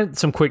have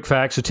some quick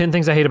facts. So 10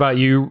 Things I Hate About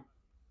You,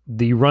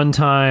 the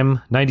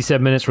runtime,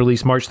 97 minutes,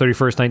 released March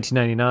 31st,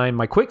 1999.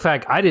 My quick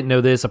fact, I didn't know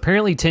this.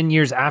 Apparently 10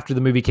 years after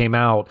the movie came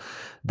out,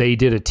 they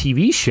did a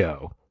TV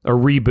show a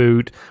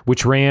reboot,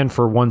 which ran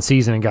for one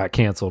season and got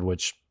canceled,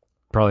 which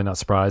probably not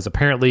surprised.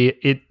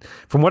 Apparently,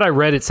 from what I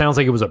read, it sounds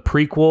like it was a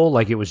prequel,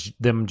 like it was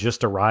them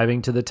just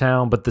arriving to the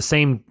town. But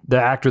the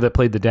actor that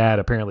played the dad,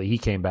 apparently he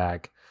came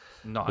back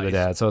for the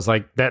dad. So it's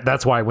like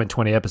that's why it went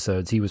 20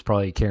 episodes. He was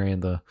probably carrying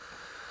the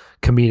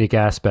comedic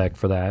aspect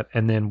for that.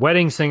 And then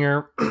Wedding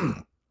Singer,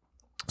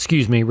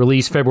 excuse me,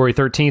 released February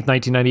 13th,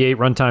 1998,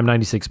 runtime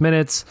 96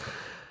 minutes.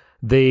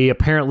 They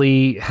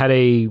apparently had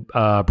a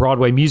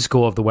Broadway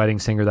musical of The Wedding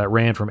Singer that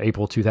ran from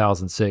April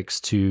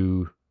 2006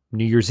 to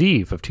New Year's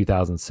Eve of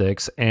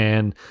 2006.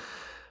 And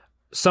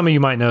some of you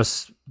might know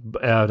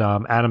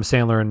Adam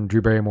Sandler and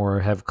Drew Barrymore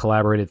have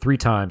collaborated 3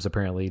 times,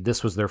 apparently.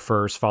 This was their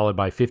first, followed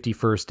by 50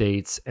 First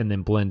Dates, and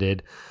then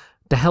Blended.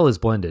 The hell is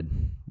Blended?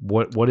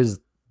 What is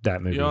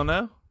that movie? You don't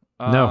know?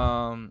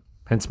 No.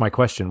 Hence my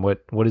question. What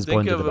is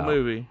Blended about? Think of a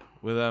movie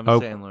with Adam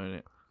Sandler in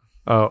it.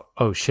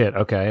 Oh shit.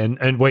 Okay.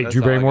 And wait, That's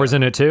Drew Barrymore's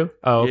in it too?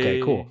 Oh, okay,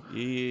 Yeah, cool.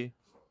 Yeah.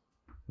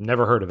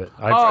 Never heard of it.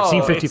 I've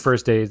seen 50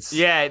 First Dates.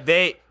 Yeah,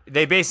 they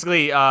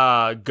basically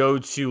go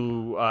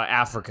to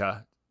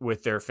Africa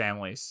with their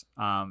families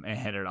and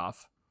hit it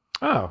off.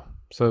 Oh,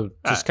 so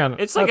just kind of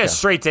it's like a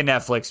straight to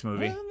Netflix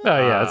movie. Oh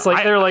yeah, it's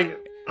like they're like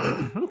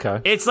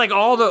okay. It's like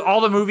all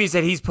the movies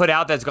that he's put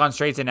out that's gone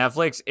straight to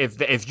Netflix.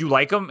 If you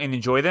like them and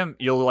enjoy them,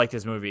 you'll like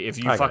this movie. If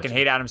you fucking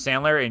hate Adam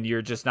Sandler and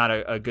you're just not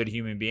a good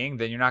human being,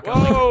 then you're not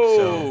gonna like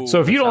it.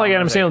 So if you don't like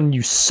Adam Sandler and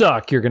you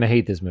suck, you're gonna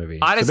hate this movie.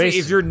 Honestly,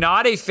 if you're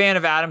not a fan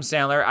of Adam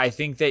Sandler, I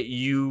think that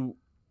you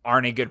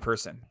aren't a good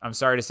person. I'm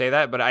sorry to say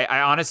that, but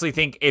I honestly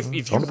think if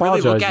you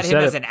really look at him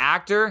as an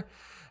actor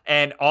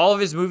and all of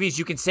his movies,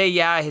 you can say,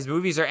 yeah, his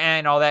movies are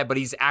and all that, but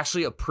he's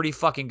actually a pretty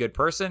fucking good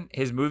person.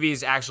 His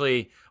movies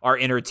actually are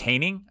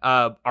entertaining.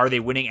 Are they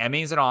winning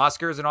Emmys and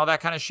Oscars and all that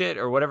kind of shit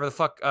or whatever the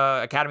fuck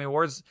Academy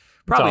Awards?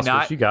 Probably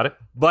not. You got it.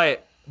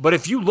 But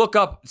if you look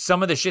up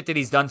some of the shit that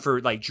he's done for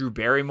like Drew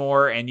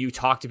Barrymore and you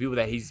talk to people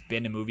that he's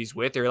been in movies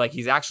with, they're like,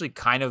 he's actually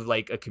kind of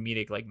like a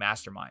comedic like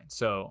mastermind.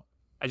 So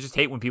I just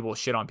hate when people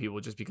shit on people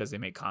just because they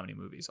make comedy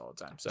movies all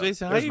the time. So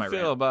Jason, how do you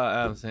feel about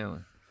Adam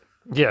Sandler?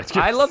 Yeah,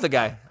 I love the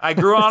guy. I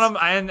grew on him,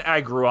 and I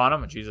grew on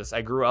him. Jesus,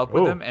 I grew up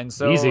with him, and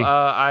so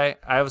I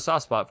have a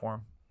soft spot for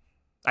him.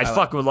 I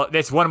fucking would love.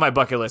 That's one of my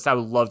bucket lists. I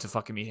would love to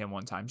fucking meet him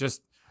one time.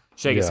 Just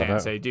shake his hand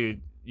and say,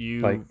 "Dude,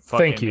 you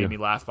fucking made me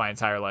laugh my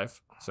entire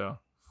life." So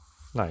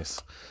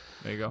nice.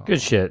 There you go.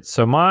 Good shit.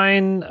 So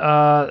mine,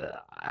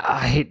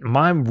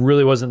 mine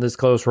really wasn't this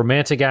close.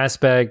 Romantic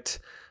aspect,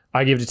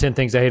 I give to 10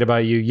 Things I Hate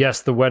About You.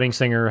 Yes, The Wedding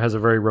Singer has a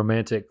very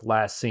romantic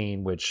last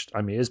scene, which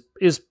I mean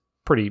is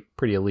pretty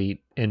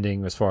elite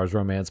ending as far as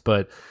romance.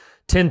 But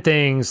 10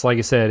 Things, like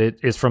I said, it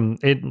is from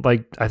it.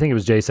 Like I think it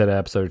was Jay said an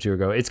episode or two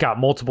ago. It's got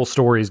multiple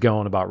stories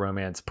going about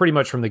romance, pretty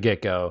much from the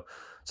get go.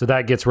 So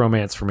that gets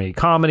romance for me.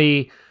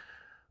 Comedy,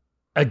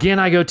 again,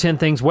 I go 10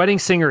 Things. Wedding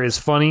Singer is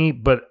funny,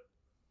 but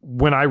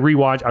when I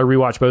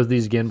rewatch both of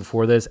these again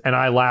before this, and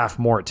I laugh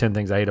more at 10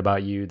 Things I Hate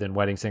About You than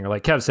Wedding Singer.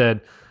 Like Kev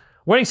said,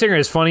 Wedding Singer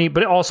is funny,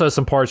 but it also has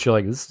some parts you're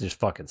like, this is just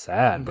fucking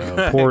sad,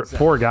 bro.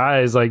 Poor guy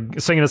is like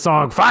singing a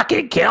song,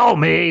 fucking kill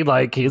me.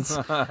 Like he's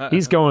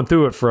going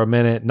through it for a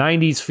minute.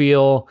 90s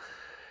feel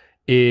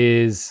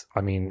is,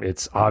 I mean,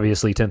 it's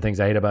obviously 10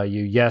 Things I Hate About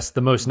You. Yes,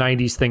 the most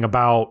 90s thing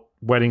about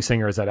Wedding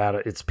Singer is that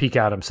it's peak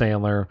Adam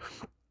Sandler.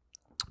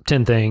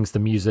 10 Things, the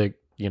music,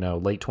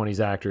 late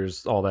 20s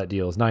actors, all that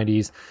deal is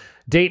 90s.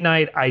 Date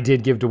Night, I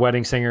did give to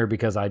Wedding Singer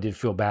because I did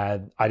feel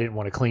bad. I didn't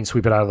want to clean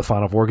sweep it out of the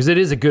Final Four because it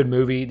is a good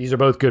movie. These are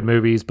both good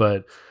movies,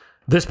 but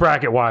this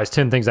bracket wise,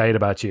 10 Things I Hate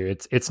About You,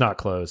 it's not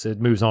close. It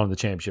moves on to the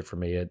championship for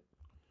me.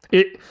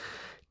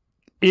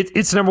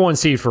 It's number 1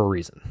 seed for a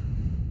reason.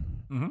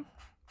 Mm-hmm.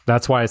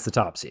 That's why it's the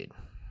top seed.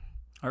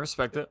 I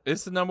respect it.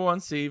 It's the number 1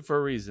 seed for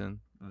a reason.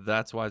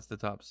 That's why it's the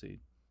top seed.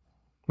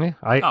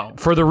 Yeah,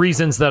 for the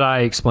reasons that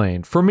I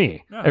explained. For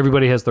me,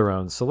 everybody has their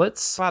own. So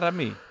let's. Para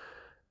me,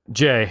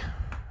 Jay.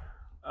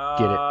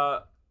 Get it.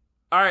 All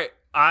right.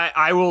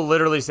 I will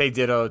literally say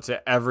ditto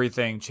to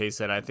everything Chase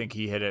said. I think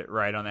he hit it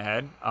right on the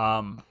head.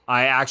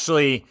 I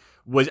actually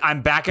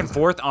I'm back and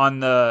forth on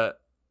the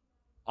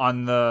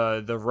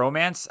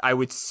romance. I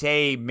would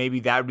say maybe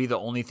that would be the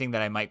only thing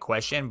that I might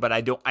question, but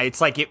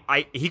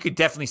he could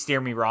definitely steer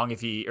me wrong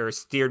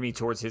steered me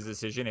towards his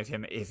decision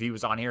if he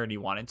was on here and he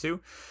wanted to.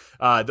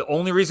 The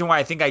only reason why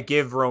I think I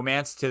give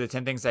romance to the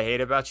 10 Things I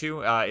Hate About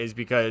You is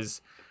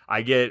because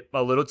I get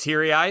a little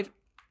teary-eyed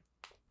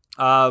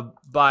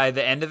by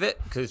the end of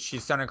it because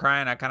she's starting to cry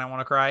and I kind of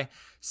want to cry.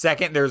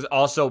 Second, there's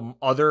also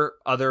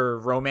other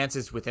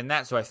romances within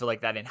that, so I feel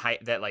like that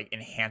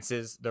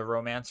enhances the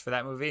romance for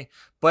that movie.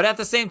 But at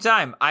the same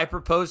time, I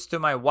proposed to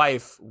my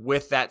wife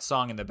with that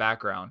song in the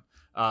background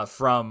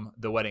from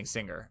The Wedding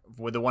Singer,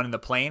 with the one in the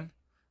plane.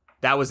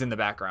 That was in the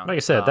background. Like I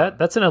said,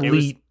 that's an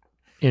elite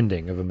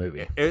ending of a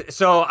movie.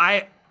 So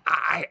I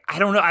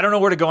don't know. I don't know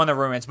where to go on the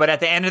romance, but at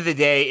the end of the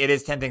day, it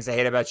is 10 Things I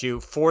Hate About You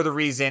for the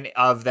reason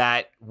of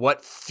that.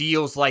 What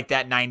feels like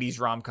that 90s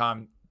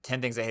rom-com,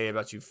 10 Things I Hate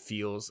About You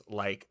feels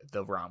like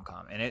the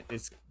rom-com, and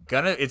it's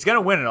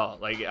gonna win it all.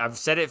 Like I've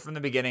said it from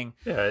the beginning.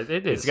 Yeah, it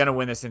is. It's gonna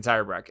win this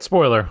entire bracket.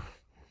 Spoiler.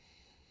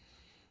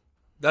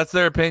 That's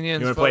their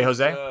opinion. You want to play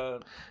Jose?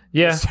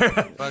 Yeah.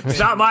 It's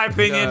not my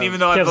opinion, even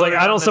though I voted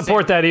I don't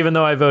support that, even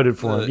though I voted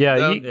for him.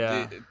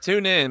 Yeah,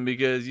 tune in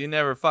because you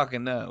never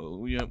fucking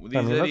know. These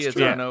idiots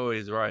aren't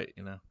always right,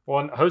 you know.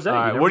 Well, Jose,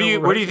 right, where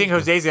do you think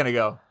Jose's gonna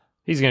go?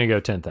 He's gonna go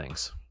 10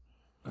 things.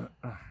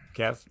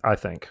 Kev, I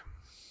think.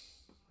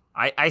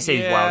 I say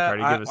he's wild card.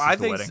 He gives us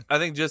the wedding. I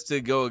think just to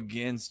go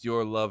against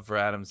your love for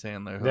Adam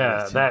Sandler.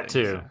 Yeah, that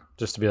too.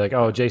 Just to be like,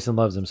 oh, Jason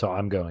loves him, so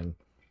I'm going.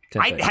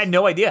 I had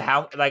no idea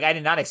how. Like, I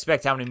did not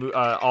expect how many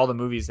all the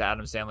movies that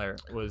Adam Sandler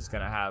was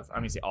gonna have.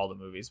 I mean, say all the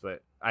movies,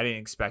 but I didn't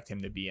expect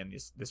him to be in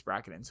this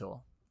bracket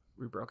until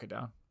we broke it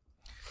down.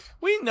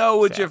 We know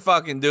what you're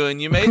fucking doing.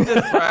 You made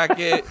this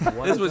bracket.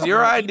 This was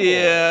your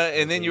idea,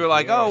 and then you were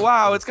like, "Oh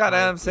wow, it's got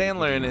Adam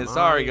Sandler in it."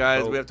 Sorry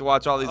guys, we have to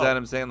watch all these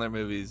Adam Sandler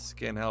movies.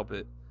 Can't help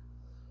it.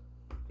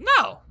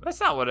 No, that's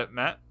not what it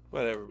meant.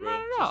 Whatever,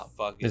 bro. Just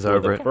fuck it. He's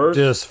over it.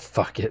 Just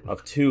fuck it.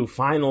 Of 2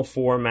 final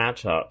 4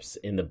 matchups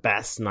in the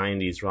best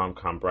 90s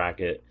rom-com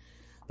bracket.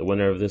 The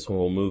winner of this one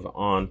will move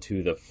on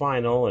to the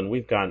final, and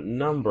we've got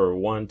number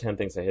 1, 10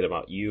 Things I Hate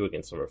About You,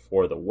 against number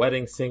 4, The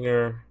Wedding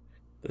Singer.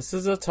 This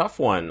is a tough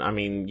one. I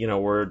mean,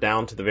 we're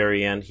down to the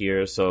very end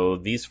here, so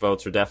these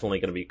votes are definitely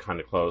going to be kind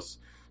of close.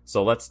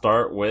 So let's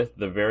start with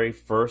the very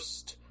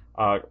first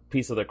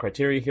piece of the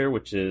criteria here,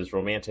 which is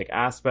romantic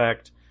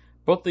aspect.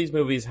 Both these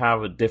movies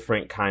have a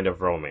different kind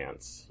of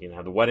romance.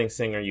 The Wedding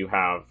Singer, you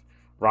have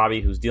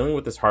Robbie, who's dealing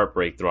with this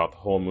heartbreak throughout the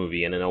whole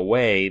movie, and in a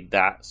way,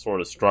 that sort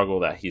of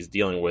struggle that he's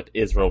dealing with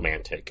is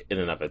romantic in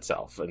and of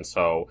itself. And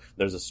so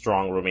there's a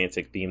strong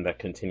romantic theme that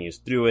continues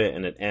through it,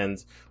 and it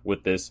ends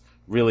with this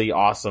really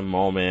awesome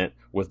moment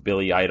with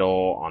Billy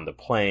Idol on the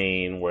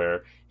plane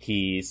where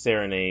he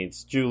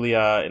serenades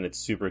Julia, and it's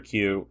super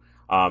cute.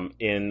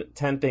 In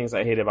 10 Things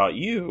I Hate About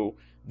You,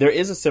 there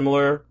is a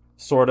similar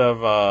sort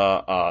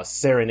of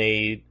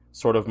serenade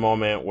sort of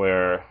moment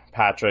where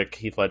Patrick,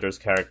 Heath Ledger's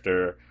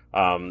character,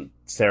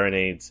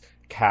 serenades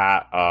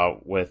Kat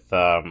with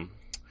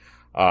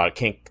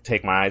Can't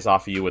Take My Eyes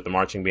Off of You with the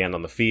marching band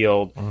on the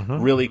field.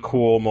 Mm-hmm. Really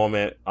cool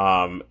moment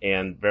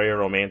and very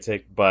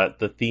romantic, but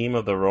the theme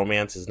of the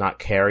romance is not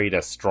carried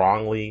as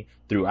strongly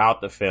throughout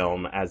the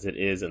film as it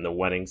is in The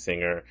Wedding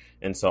Singer.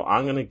 And so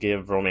I'm going to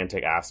give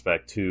romantic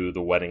aspect to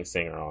The Wedding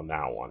Singer on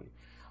that one.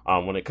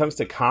 When it comes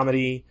to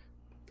comedy,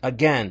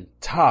 again,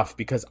 tough,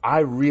 because I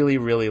really,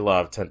 really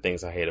love 10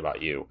 Things I Hate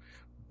About You.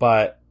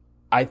 But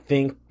I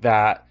think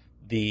that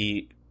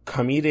the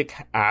comedic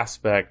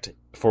aspect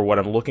for what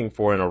I'm looking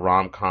for in a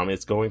rom-com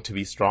is going to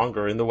be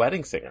stronger in The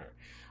Wedding Singer.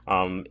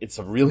 It's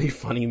a really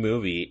funny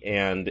movie,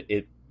 and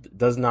it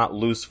does not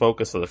lose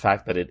focus of the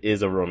fact that it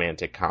is a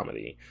romantic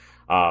comedy.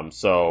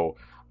 So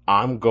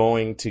I'm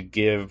going to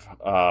give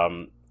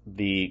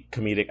the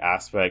comedic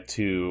aspect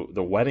to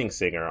The Wedding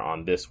Singer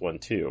on this one,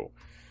 too.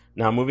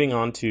 Now, moving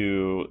on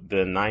to the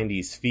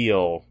 90s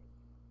feel,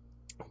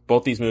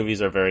 both these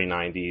movies are very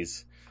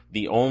 90s.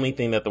 The only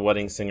thing that The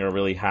Wedding Singer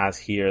really has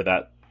here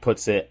that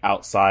puts it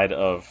outside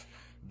of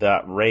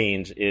that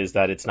range is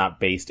that it's not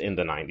based in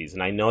the 90s.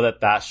 And I know that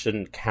that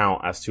shouldn't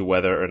count as to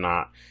whether or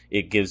not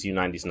it gives you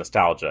 90s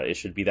nostalgia. It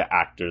should be the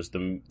actors,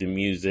 the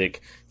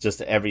music,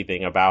 just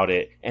everything about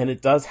it. And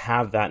it does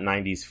have that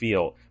 90s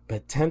feel.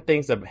 But 10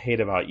 Things I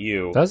Hate About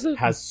You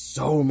has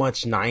so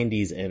much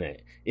 90s in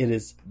it. It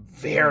is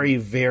very,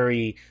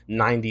 very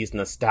 90s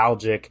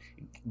nostalgic,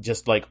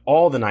 just like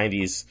all the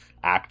 90s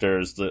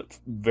actors, the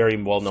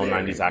very well-known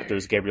 90s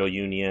actors, Gabriel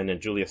Union and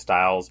Julia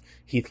Stiles,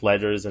 Heath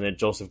Ledger's in it,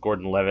 Joseph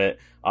Gordon-Levitt,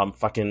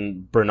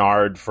 fucking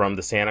Bernard from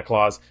The Santa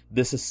Claus.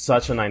 This is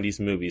such a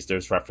 90s movie.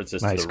 There's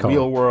references to the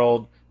real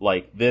world.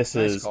 Like, this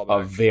is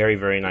a very,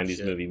 very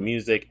 90s movie.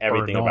 Music,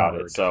 everything about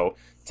it. So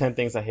 10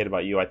 Things I Hate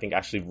About You, I think,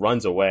 actually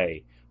runs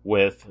away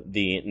with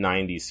the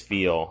 90s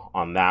feel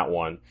on that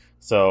one.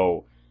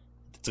 So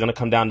it's going to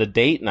come down to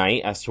date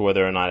night as to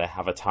whether or not I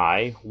have a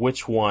tie.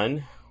 Which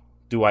one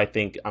do I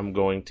think I'm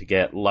going to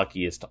get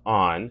luckiest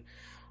on?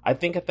 I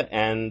think at the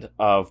end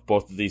of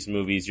both of these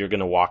movies, you're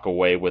going to walk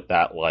away with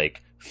that,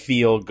 like,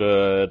 feel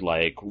good,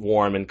 like,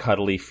 warm and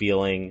cuddly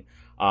feeling.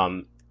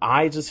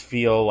 I just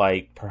feel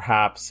like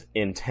perhaps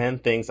in 10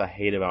 Things I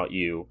Hate About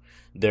You,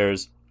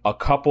 there's a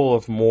couple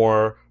of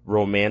more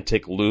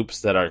romantic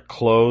loops that are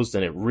closed,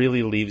 and it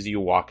really leaves you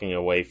walking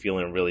away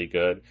feeling really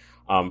good.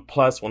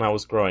 Plus, when I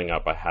was growing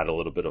up, I had a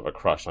little bit of a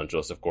crush on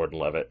Joseph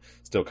Gordon-Levitt,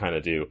 still kind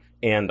of do,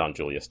 and on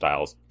Julia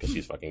Stiles, because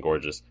she's fucking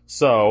gorgeous.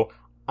 So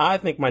I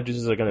think my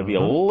juices are going to be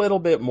a little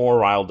bit more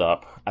riled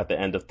up at the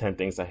end of 10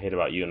 Things I Hate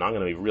About You, and I'm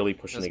going to be really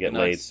pushing to get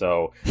laid.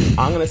 So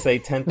I'm going to say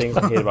 10 Things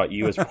I Hate About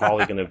You is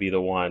probably going to be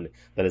the one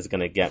that is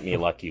going to get me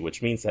lucky,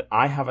 which means that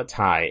I have a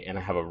tie, and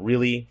I have a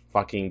really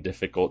fucking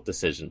difficult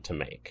decision to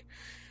make.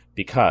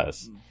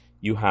 Because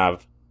you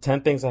have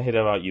 10 Things I Hate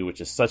About You,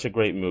 which is such a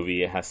great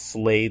movie. It has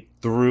slayed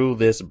through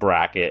this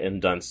bracket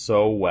and done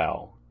so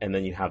well. And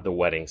then you have The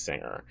Wedding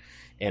Singer.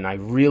 And I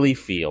really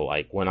feel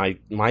like my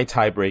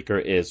tiebreaker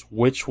is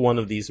which one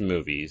of these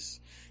movies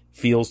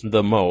feels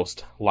the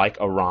most like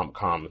a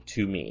rom-com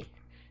to me.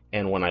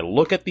 And when I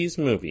look at these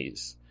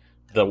movies,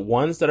 the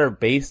ones that are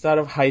based out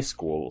of high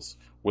schools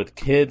with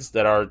kids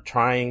that are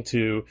trying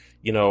to,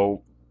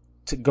 to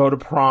go to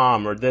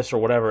prom or this or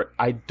whatever,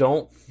 I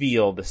don't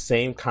feel the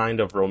same kind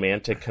of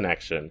romantic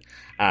connection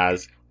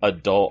as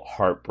adult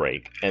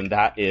heartbreak. And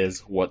that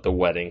is what The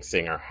Wedding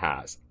Singer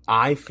has.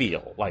 I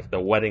feel like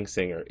The Wedding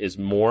Singer is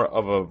more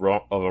of a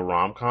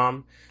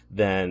rom-com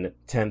than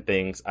 10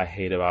 Things I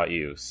Hate About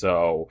You.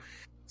 So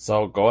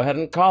go ahead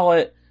and call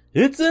it.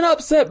 It's an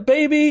upset,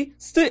 baby.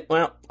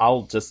 Well,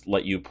 I'll just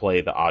let you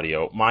play the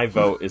audio. My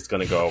vote is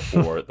going to go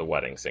for The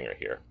Wedding Singer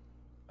here.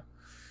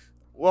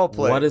 Well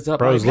played. What is up,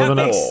 Bro's living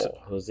up.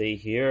 Jose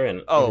here,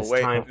 and Oh, it's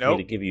wait, time for nope.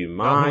 me to give you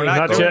mine. We're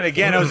not doing it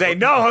again, Jose.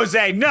 No,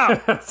 Jose,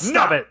 no.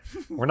 Stop it.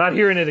 We're not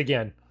hearing it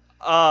again.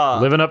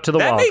 Living up to the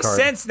that wild makes card.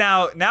 sense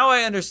now. Now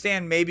I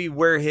understand maybe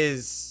where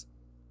his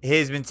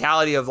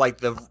mentality of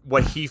like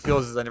what he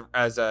feels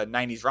as a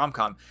 90s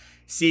rom-com.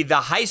 See, the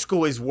high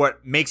school is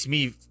what makes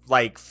me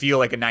like feel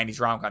like a 90s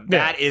rom-com.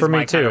 Yeah, That is for me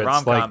my too. kind of It's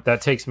rom-com. like,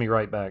 that takes me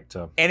right back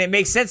to. And it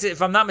makes sense if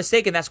I'm not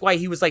mistaken. That's why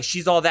he was like,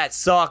 "She's All That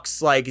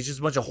Sucks." Like it's just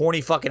a bunch of horny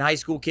fucking high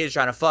school kids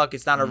trying to fuck.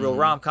 It's not a real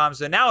rom-com.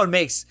 So now it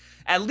makes,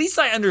 at least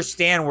I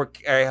understand where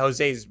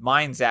Jose's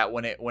mind's at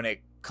when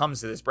it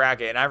comes to this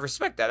bracket, and I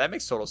respect that. That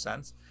makes total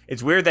sense.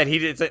 It's weird that he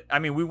did. I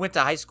mean, we went to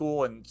high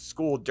school and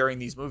school during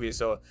these movies,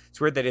 so it's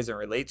weird that he doesn't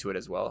relate to it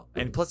as well.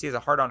 And plus, he has a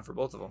hard on for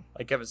both of them.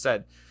 Like Kevin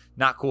said,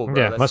 not cool, bro.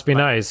 Yeah, That's must be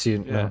my- nice.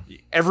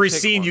 Every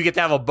scene, you get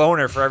to have a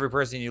boner for every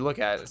person you look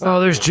at. It's not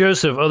Oh, there's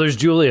Joseph. Oh, there's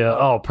Julia.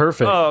 Oh,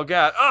 perfect. Oh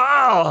god.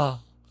 Oh.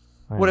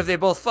 What if they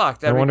both fucked?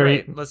 That'd No be wonder,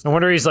 great. no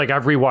wonder he's like,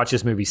 I've rewatched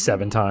this movie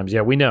 7 times.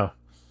 Yeah, we know.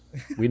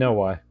 We know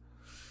why.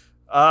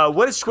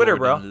 What is Twitter,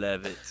 bro?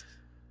 Love it.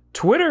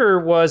 Twitter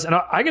was, and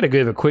I got to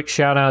give a quick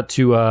shout out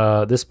to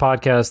this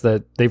podcast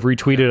that they've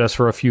retweeted us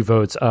for a few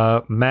votes.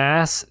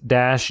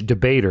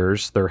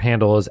 Mass-Debaters. Their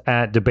handle is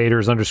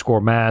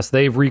 @debaters_mass.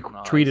 They've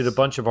retweeted a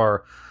bunch of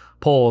our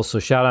polls, so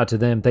shout out to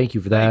them. Thank you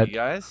for that. Thank you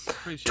guys.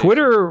 Appreciate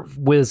Twitter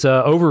was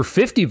over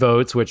 50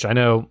 votes, which I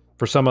know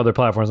for some other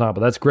platforms not,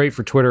 but that's great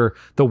for Twitter.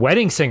 The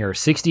Wedding Singer,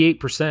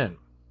 68%.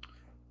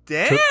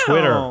 Damn.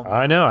 Twitter.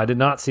 I know. I did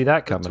not see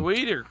that coming.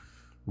 Tweeter.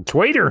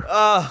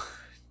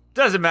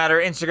 Doesn't matter.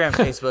 Instagram,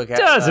 Facebook.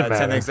 Doesn't 10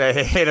 matter. Things I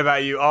Hate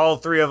About You. All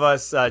three of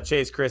us,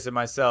 Chase, Chris, and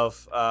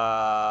myself,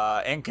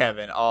 and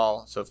Kevin,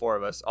 so 4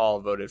 of us, all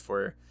voted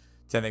for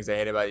 10 Things I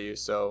Hate About You.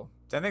 So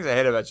 10 Things I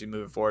Hate About You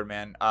moving forward,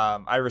 man.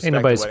 I respect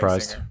Ain't nobody The Wedding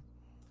surprised. Singer.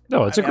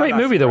 No, it's a great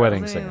movie, The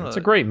Wedding Singer. It's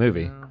a great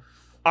movie.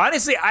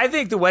 Honestly, I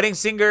think The Wedding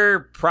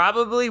Singer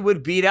probably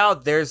would beat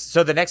out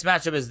so the next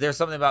matchup is There's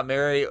Something About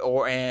Mary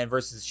and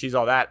versus She's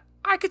All That.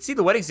 I could see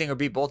The Wedding Singer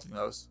beat both of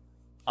those.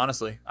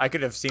 Honestly, I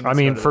could have seen. I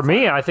mean, for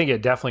me, I think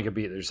it definitely could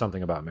beat There's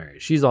Something About Mary.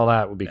 She's All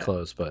That would be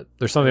close, but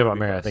There's Something About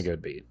Mary I think it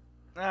would beat.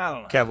 I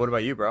don't know. Kev, what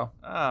about you, bro?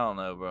 I don't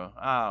know, bro.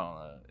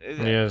 I don't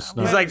know. Yes,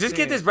 He's like, just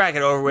get this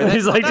bracket over with.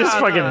 He's like, just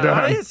fucking done.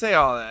 I didn't say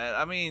all that.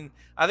 I mean,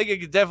 I think it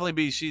could definitely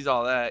be She's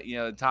All That.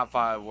 Top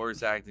 5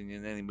 worst acting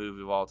in any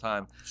movie of all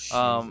time.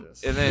 And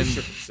then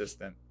you're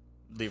consistent.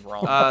 Leave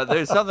wrong.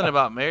 There's Something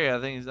About Mary. I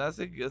think that's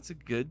a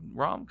good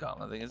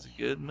rom-com. I think it's a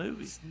good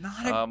movie. It's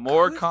not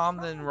more calm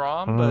than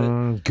rom,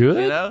 but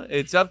good.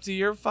 It's up to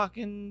your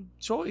fucking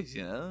choice.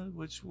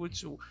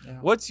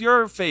 What's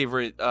your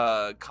favorite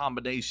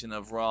combination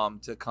of rom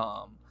to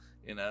calm?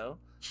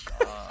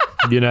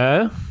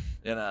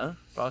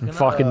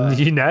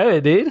 Fucking,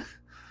 dude.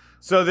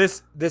 So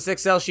this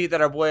Excel sheet that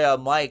our boy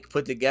Mike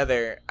put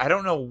together, I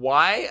don't know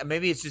why.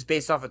 Maybe it's just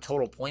based off of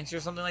total points or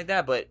something like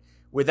that. But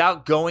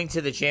without going to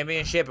the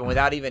championship and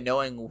without even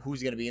knowing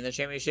who's going to be in the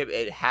championship,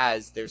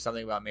 There's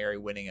Something About Mary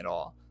winning it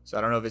all. So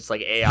I don't know if it's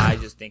like AI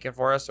just thinking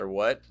for us or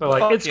what. But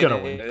like, it's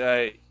gonna win.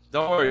 Hey,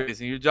 don't worry,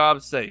 Jason, your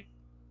job's safe.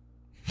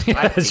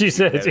 As you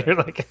said, you're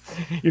like,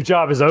 your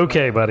job is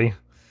okay, buddy.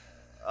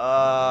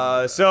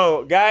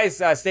 So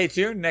guys, stay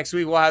tuned. Next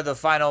week we'll have the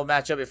final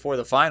matchup before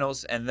the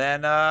finals, and then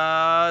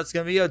it's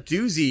gonna be a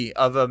doozy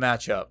of a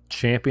matchup.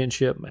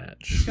 Championship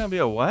match. It's gonna be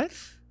a what?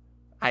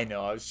 I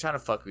know. I was trying to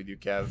fuck with you,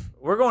 Kev.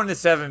 We're going to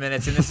 7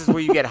 minutes, and this is where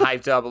you get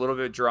hyped up, a little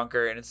bit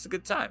drunker, and it's a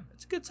good time.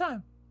 It's a good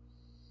time.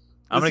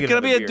 It's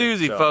gonna be a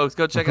doozy, folks.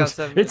 Go check out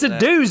 7 minutes. It's a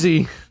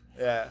doozy.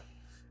 Yeah.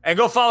 And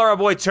go follow our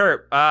boy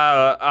Turp.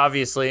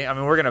 Obviously, I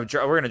mean we're gonna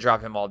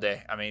drop him all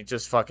day. I mean, I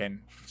fucking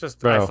love this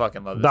the guy.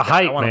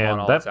 hype, I want him man. on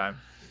all the time.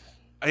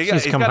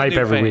 He's come hype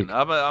every week.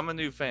 I'm a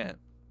new fan.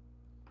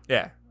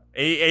 Yeah,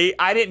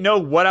 I didn't know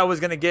what I was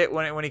gonna get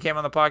when he came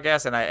on the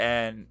podcast,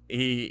 and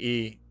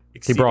he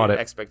brought it.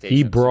 Expectations.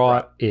 He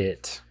brought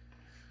it.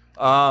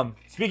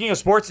 Speaking of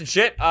sports and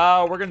shit,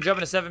 we're gonna jump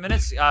into 7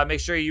 minutes.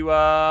 Make sure you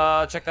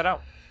check that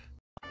out.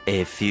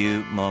 A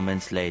few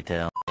moments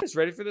later. Guys,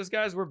 ready for this,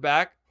 guys? We're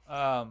back.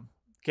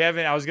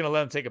 Kevin, I was gonna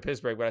let him take a piss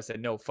break, but I said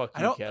no. Fuck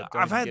you, Kev.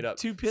 I've get had up.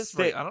 2 piss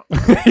breaks.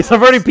 He's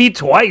already peed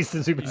twice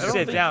since we've been.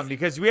 Sit down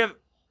because we have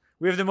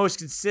the most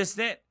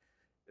consistent,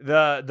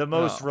 the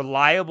most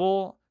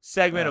reliable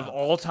segment of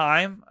all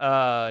time.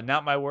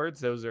 Not my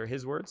words; those are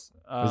his words.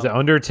 Is it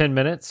under 10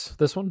 minutes?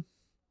 This one?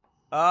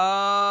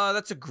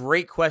 That's a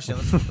great question.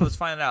 Let's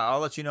find it out. I'll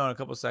let you know in a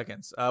couple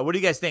seconds. What do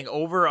you guys think?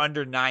 Over or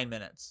under 9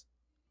 minutes?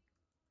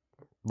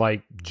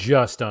 Like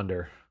just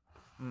under.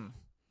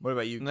 What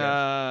about you,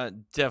 Kev?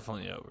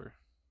 Definitely over.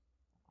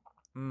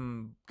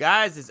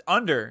 Guys, it's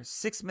under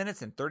 6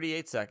 minutes and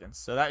 38 seconds.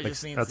 So that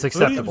just means that's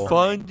acceptable.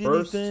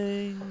 First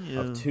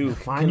of two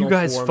final. Can you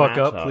guys four fuck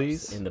up, matchups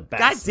please? In the God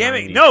best damn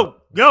it. 90s.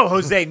 No,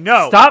 Jose,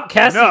 no. Stop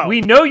casting. No.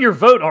 We know your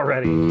vote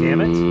already.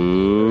 Damn it.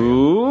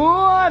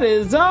 What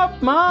is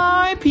up,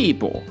 my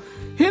people?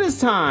 It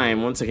is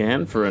time once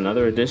again for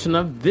another edition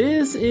of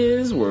This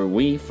Is Where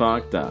We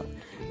Fucked Up,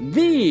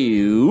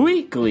 the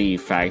weekly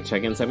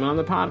fact-checking segment on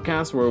the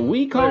podcast where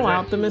we call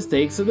out the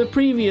mistakes of the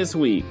previous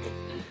week.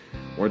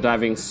 We're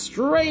diving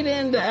straight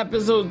into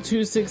episode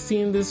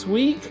 216 this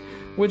week,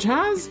 which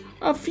has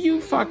a few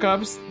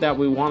fuck-ups that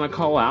we want to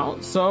call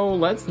out, so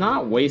let's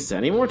not waste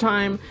any more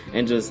time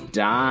and just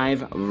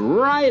dive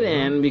right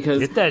in, because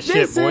Get that shit,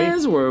 this boy.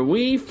 is where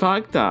we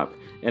fucked up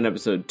in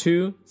episode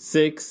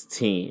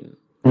 216.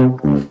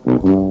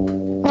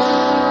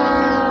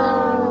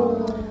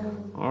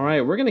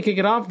 Alright, we're going to kick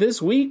it off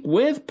this week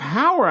with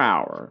Power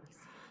Hour.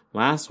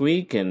 Last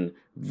week, in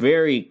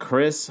very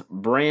Chris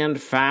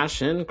brand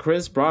fashion,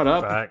 Chris brought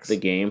up the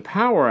game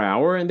Power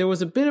Hour, and there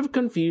was a bit of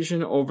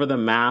confusion over the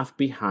math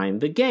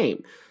behind the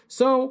game.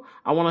 So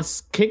I want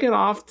to kick it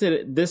off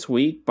this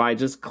week by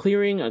just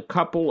clearing a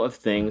couple of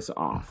things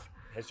off.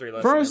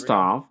 First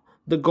off,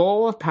 the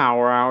goal of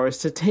Power Hour is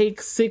to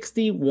take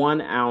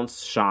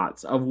 61-ounce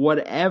shots of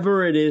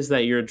whatever it is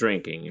that you're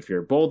drinking. If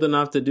you're bold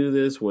enough to do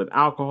this with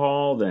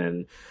alcohol,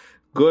 then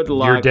good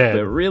luck. You're dead.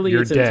 But really,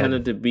 You're it's dead.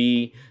 intended to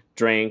be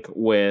drank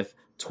with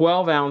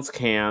 12-ounce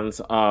cans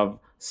of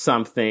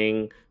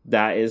something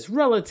that is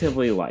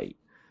relatively light.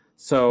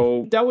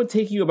 So that would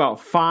take you about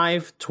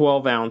 5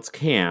 12-ounce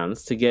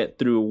cans to get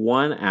through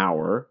 1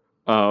 hour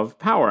of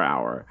Power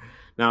Hour.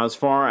 Now, as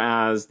far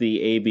as the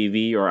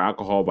ABV, or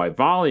alcohol by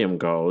volume,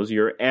 goes,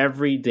 your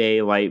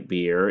everyday light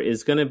beer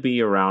is going to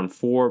be around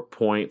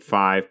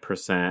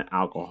 4.5%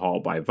 alcohol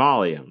by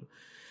volume.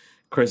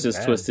 Chris's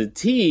Twisted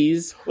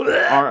Teas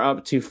are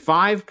up to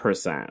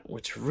 5%,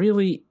 which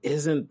really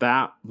isn't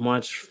that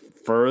much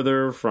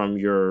further from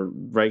your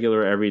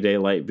regular everyday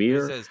light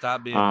beer. He said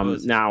stop being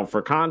pussy. Now,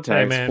 for context,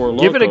 Hey, man, Four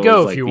give it a Locos,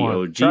 go if like you the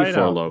want. Try OG it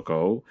Four out.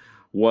 Loco,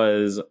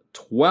 was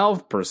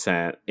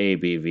 12%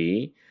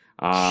 ABV,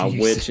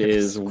 which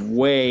is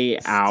way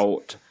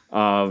out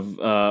of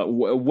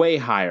way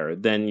higher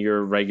than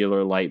your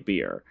regular light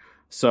beer.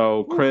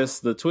 So, Chris,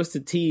 the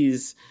Twisted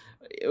Teas,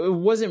 it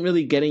wasn't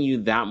really getting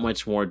you that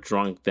much more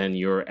drunk than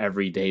your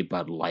everyday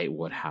Bud Light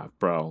would have,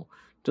 bro.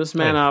 Just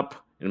man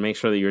up and make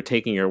sure that you're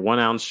taking your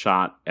 1-ounce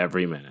shot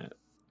every minute.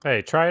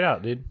 Hey, try it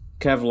out, dude.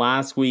 Kev,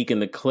 last week in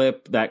the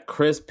clip that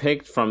Chris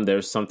picked from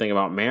There's Something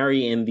About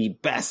Mary in the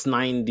best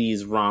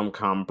 90s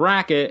rom-com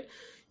bracket,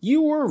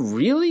 you were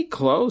really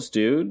close,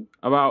 dude,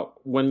 about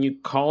when you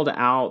called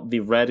out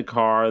the red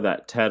car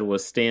that Ted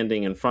was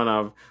standing in front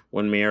of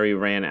when Mary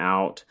ran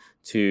out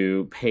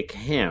to pick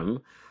him.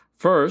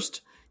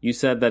 First, you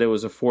said that it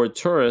was a Ford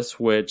Taurus,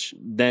 which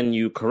then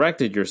you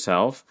corrected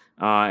yourself,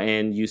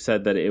 and you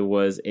said that it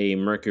was a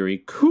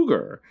Mercury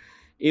Cougar.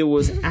 It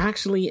was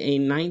actually a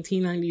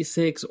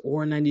 1996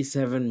 or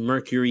 97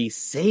 Mercury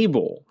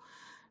Sable.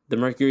 The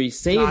Mercury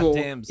Sable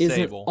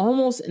is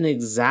almost an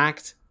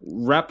exact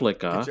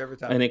replica,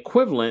 an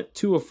equivalent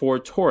to a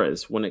Ford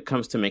Taurus. When it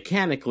comes to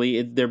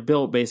mechanically, they're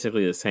built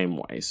basically the same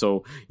way.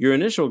 So your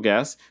initial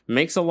guess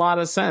makes a lot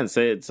of sense.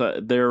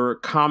 They're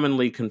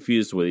commonly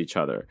confused with each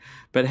other.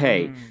 But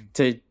hey,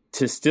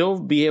 to still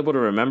be able to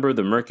remember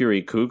the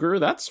Mercury Cougar,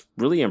 that's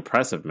really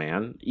impressive,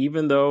 man.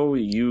 Even though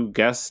you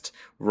guessed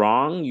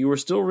wrong, you were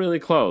still really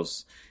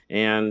close.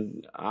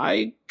 And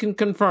I can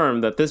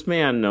confirm that this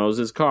man knows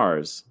his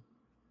cars.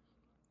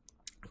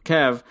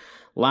 Kev,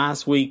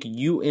 last week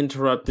you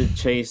interrupted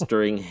Chase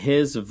during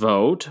his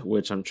vote,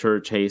 which I'm sure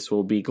Chase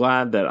will be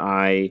glad that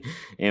I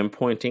am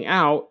pointing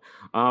out.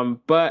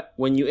 But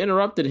when you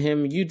interrupted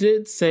him, you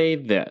did say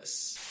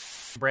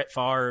this. Brett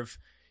Favre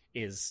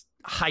is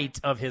height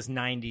of his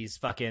 90s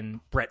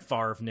fucking Brett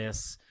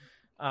Favre-ness.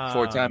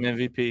 4-time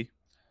MVP.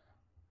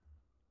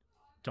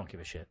 Don't give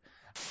a shit.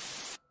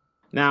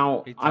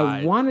 Now,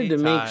 I wanted to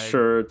make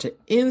sure to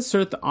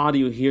insert the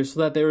audio here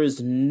so that there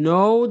is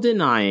no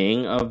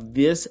denying of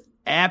this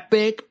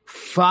epic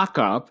fuck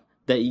up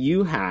that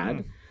you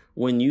had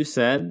when you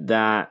said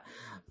that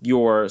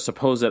your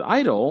supposed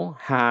idol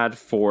had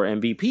 4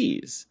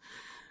 MVPs.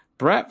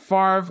 Brett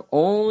Favre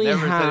only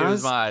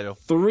has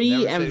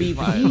 3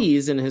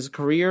 MVPs in his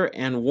career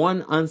and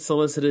 1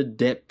 unsolicited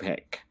dick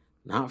pic,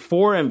 not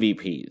 4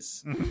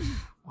 MVPs.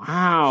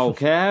 Wow,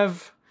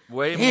 Kev.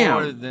 Way Damn,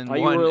 more than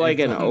like one. you were like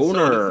an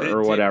owner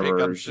or whatever.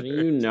 I'm Should sure.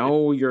 you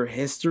know your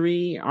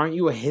history? Aren't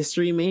you a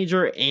history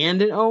major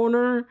and an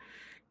owner?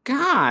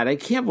 God, I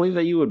can't believe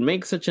that you would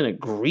make such an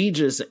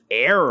egregious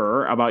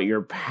error about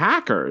your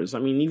Packers. I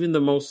mean, even the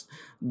most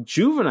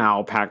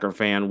juvenile Packer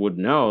fan would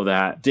know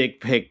that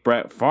Dick Pick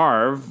Brett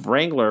Favre,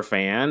 Wrangler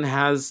fan,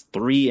 has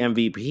 3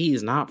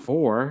 MVPs, not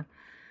 4.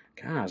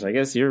 Gosh, I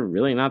guess you're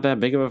really not that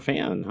big of a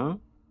fan, huh?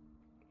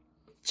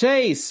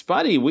 Chase,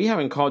 buddy, we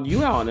haven't called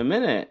you out in a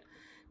minute.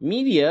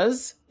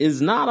 Medias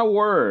is not a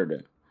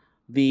word.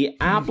 the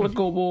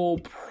applicable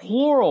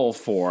plural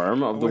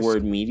form of the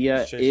word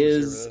media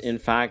is, in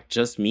fact,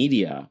 just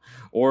media.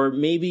 Or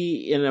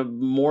maybe in a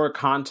more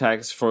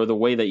context for the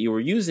way that you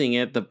were using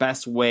it, the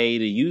best way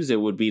to use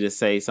it would be to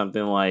say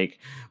something like,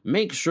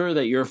 make sure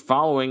that you're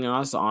following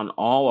us on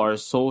all our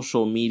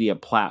social media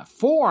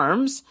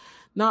platforms,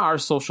 not our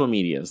social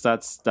medias.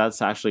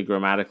 That's actually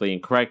grammatically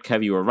incorrect.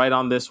 Kev, you were right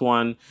on this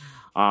one.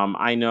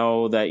 I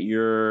know that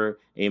you're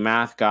a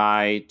math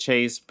guy,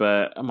 Chase,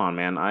 but come on,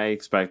 man. I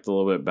expect a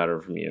little bit better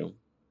from you.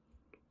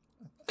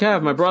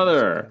 Kev, my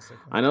brother,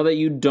 I know that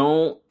you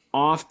don't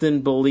often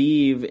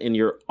believe in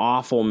your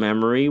awful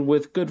memory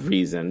with good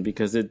reason,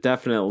 because it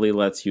definitely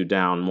lets you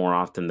down more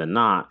often than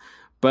not.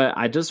 But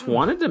I just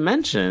wanted to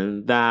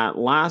mention that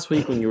last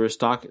week when you were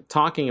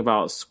talking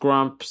about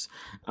Scrumps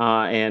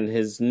and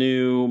his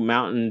new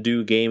Mountain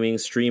Dew gaming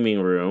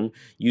streaming room,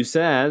 you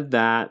said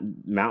that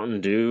Mountain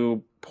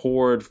Dew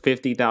poured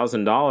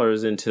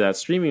 $50,000 into that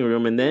streaming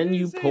room, and then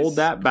you pulled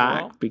that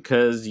back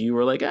because you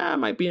were like, it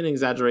might be an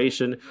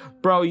exaggeration.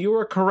 Bro, you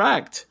were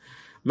correct.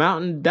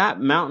 That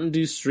Mountain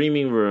Dew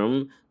streaming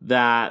room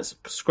that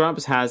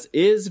Scrumps has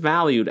is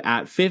valued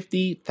at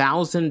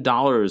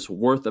 $50,000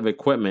 worth of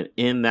equipment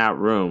in that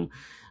room.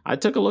 I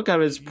took a look at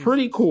it. It's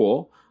pretty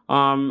cool.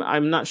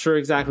 I'm not sure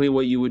exactly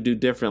what you would do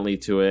differently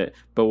to it,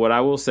 but what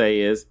I will say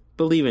is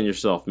believe in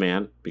yourself,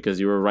 man, because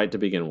you were right to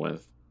begin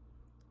with.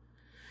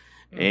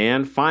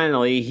 And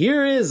finally,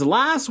 here is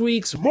last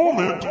week's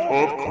moment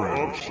of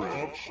cringe.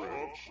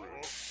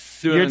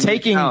 You're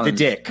taking the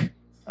dick.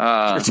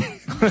 Love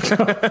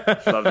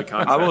the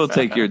concept. I will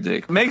take your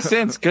dick. Makes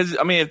sense, because,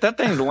 I mean, if that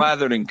thing's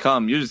lathered in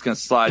cum, you're just going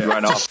to slide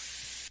right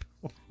off.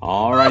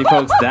 Alrighty,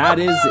 folks, that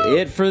is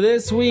it for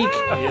this week.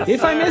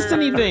 If I missed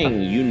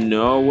anything, you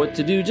know what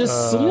to do.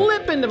 Just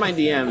slip into my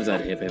DMs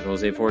at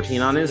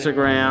HipHipJose14 on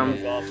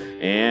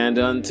Instagram. And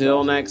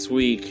until next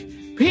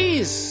week,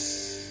 peace.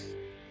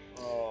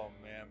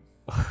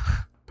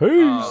 Peace.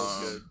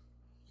 Oh, good.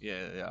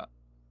 Yeah.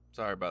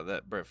 Sorry about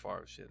that Brett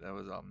Favre shit. That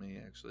was on me,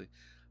 actually.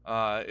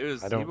 It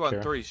was. He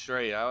won 3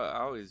 straight. I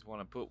always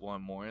want to put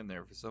one more in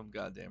there for some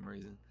goddamn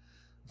reason.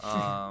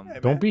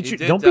 Don't beat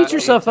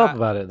yourself up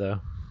about it though.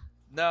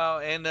 No,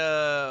 and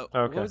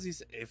what was he?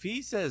 If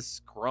he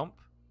says scrump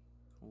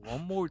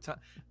one more time,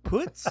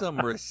 put some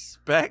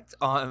respect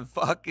on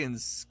fucking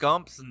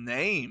Scump's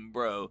name,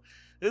 bro.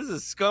 This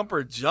is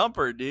Scumper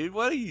Jumper, dude.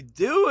 What are you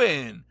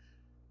doing?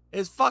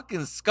 It's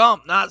fucking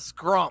Scump, not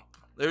Scrump.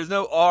 There's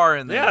no R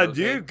in there. Yeah, okay?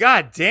 dude.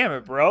 God damn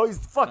it, bro. He's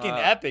fucking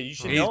epic. You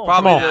should know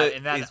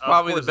him. He's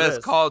probably the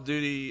best Call of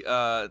Duty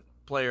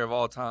player of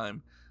all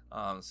time.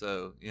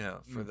 So,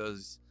 for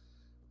those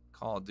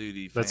Call of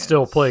Duty fans. That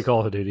still play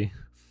Call of Duty.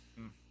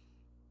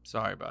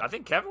 Sorry about it. I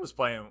think Kevin was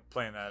playing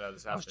that other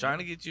stuff. I was trying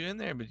to get you in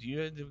there, but you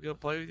had to go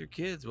play with your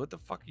kids. What the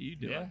fuck are you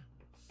doing? Yeah.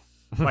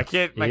 My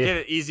kid,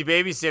 easy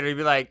babysitter, he'd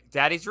be like,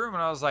 Daddy's room.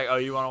 And I was like, oh,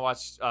 you want to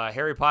watch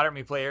Harry Potter?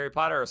 Me play Harry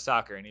Potter or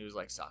soccer? And he was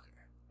like, soccer.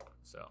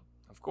 So,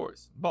 of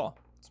course. Ball.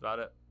 That's about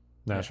it.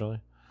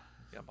 Naturally.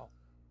 Yeah, ball.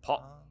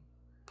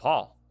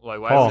 Paul. Like,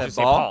 why Paul. did you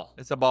say Paul?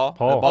 It's a ball.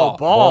 Paul. Oh,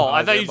 Paul.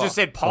 I thought you just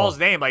said Paul's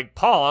name. Like,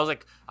 Paul. I was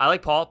like, I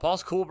like Paul.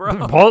 Paul's cool,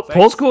 bro.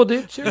 Paul's cool,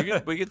 dude.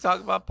 Sure. We can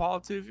talk about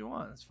Paul, too, if you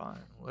want. It's fine.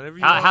 Whatever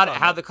you want.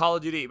 How the Call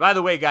of Duty. By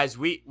the way, guys,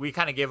 we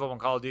kind of gave up on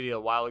Call of Duty a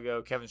while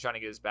ago. Kevin's trying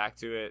to get us back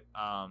to it.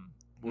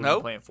 We've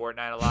been playing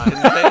Fortnite a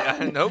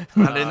lot. Nope.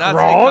 I did not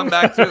say come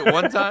back to it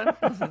one time.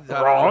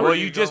 Wrong. Well,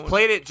 you just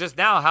played it just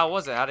now. How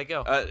was it? How'd it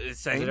go?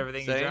 Same. Is it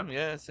everything you dreamt?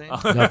 Yeah, same.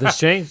 Nothing's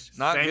changed.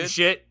 Not same good.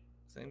 Shit.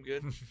 Same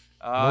good. What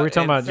are we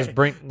talking about?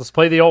 Let's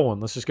play the old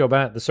one. Let's just go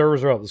back. The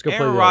servers are up. Let's go play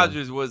the Aaron old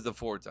Rodgers was the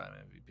 4-time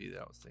MVP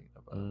that I was thinking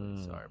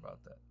about. Sorry about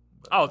that.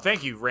 But,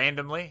 thank you.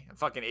 Randomly. I'm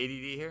fucking ADD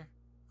here.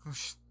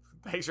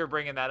 Thanks for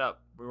bringing that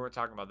up. We weren't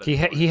talking about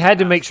that. He had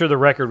to make sure the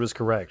record was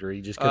correct, or he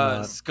just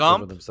couldn't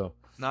Scump with himself.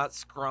 Not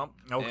Scrump,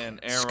 and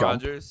Aaron Scump.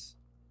 Rodgers,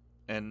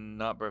 and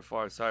not Brett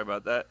Favre. Sorry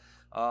about that.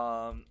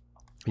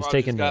 He's Rodgers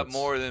taking got notes.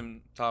 more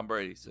than Tom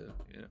Brady, so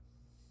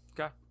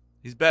Okay.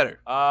 He's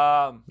better.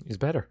 He's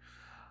better.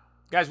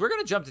 Guys, we're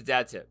gonna jump to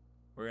dad tip.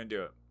 We're gonna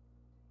do it.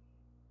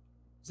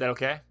 Is that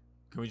okay?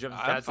 Can we jump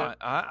to dad tip?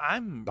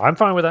 I'm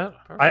fine with that.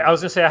 I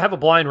was gonna say I have a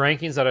blind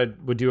rankings that I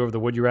would do over the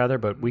Would You Rather,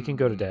 but we can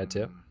go to dad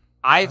tip.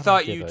 I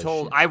thought you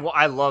told.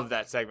 I love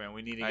that segment.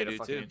 We need to get a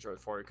fucking intro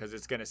for it because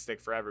it's gonna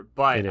stick forever.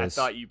 But I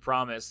thought you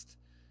promised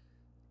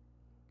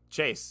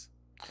Chase.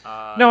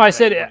 No, I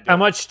said how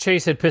much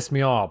Chase had pissed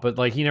me off, but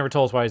like he never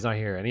told us why he's not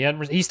here, and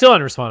he still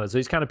hadn't responded, so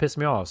he's kind of pissed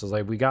me off. So it's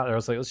like we got there. I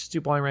was like, let's just do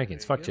blind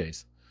rankings. Fuck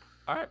Chase.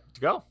 All right,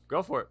 go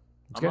for it.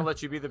 I'm gonna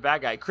let you be the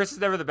bad guy. Chris is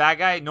never the bad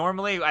guy.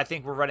 Normally, I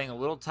think we're running a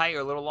little tight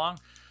or a little long,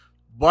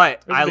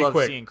 but I love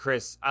seeing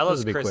Chris. I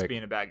love Chris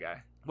being a bad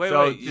guy.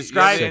 Wait.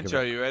 Describe the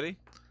intro. You ready?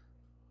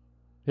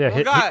 Yeah.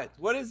 Oh God,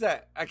 what is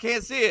that? I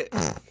can't see it.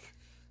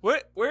 Where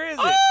is it?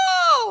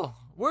 Oh,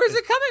 where is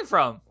it coming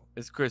from?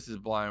 It's Chris's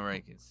blind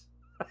rankings.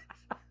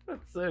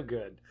 That's so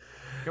good.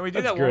 Can we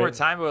do that one more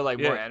time with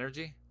more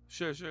energy?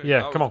 Sure.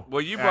 Yeah, come on.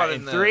 Well, you brought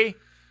in 3.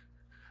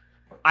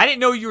 I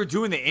didn't know you were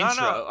doing the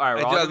intro. No. All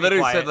right, I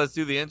literally said let's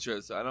do the intro,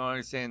 so I don't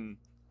understand.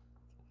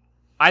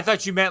 I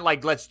thought you meant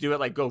like let's do it,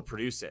 like go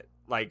produce it,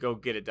 like go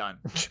get it done.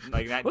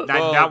 Like that. Well,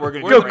 now we're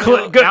gonna Go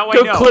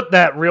clip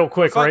that real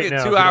quick right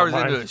now. 2 hours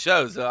into the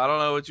show, so I don't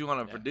know what you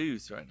want to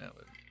produce right now.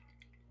 But...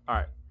 All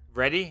right,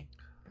 ready?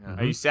 Mm-hmm.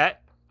 Are you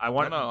set? I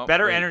want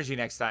better energy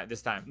next time.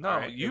 This time. No,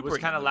 right? you it was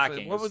kind of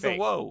lacking. What was fake.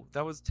 the whoa?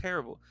 That was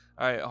terrible.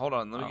 All right, hold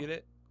on. Let me get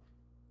it.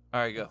 All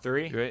right, go.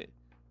 3, You ready?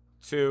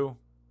 2.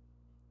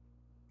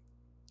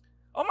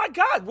 Oh my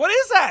God! What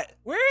is that?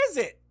 Where is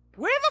it?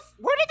 Where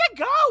did that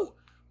go?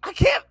 I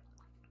can't.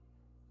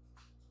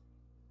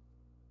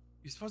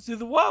 You're supposed to do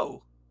the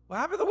whoa. What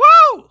happened to the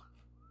whoa?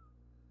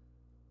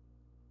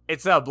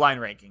 It's blind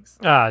rankings.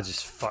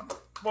 Just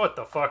fuck. What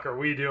the fuck are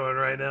we doing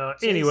right now?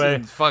 Anyway,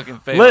 Jason fucking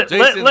failed.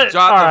 Jason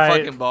dropped the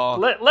fucking ball.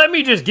 Let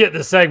me just get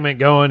the segment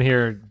going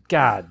here.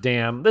 God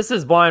damn. This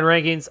is Blind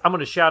Rankings. I'm going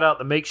to shout out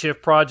the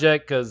Makeshift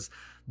Project because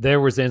there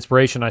was the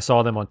inspiration. I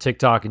saw them on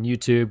TikTok and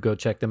YouTube. Go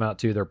check them out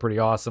too. They're pretty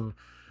awesome.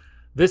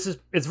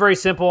 It's very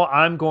simple.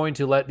 I'm going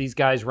to let these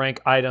guys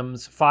rank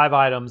items, 5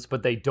 items,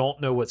 but they don't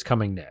know what's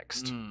coming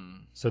next.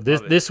 So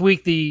this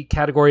week the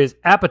category is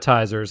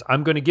appetizers.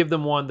 I'm going to give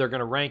them one. They're going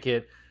to rank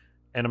it.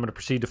 And I'm going to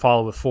proceed to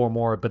follow with 4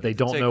 more, but they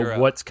don't know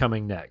what's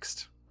coming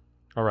next.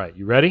 All right,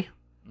 you ready?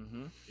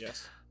 Mm-hmm.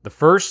 Yes. The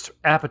first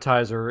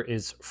appetizer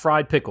is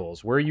fried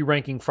pickles. Where are you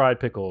ranking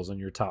fried pickles in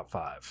your top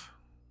 5?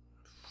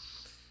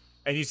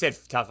 And you said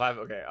top 5?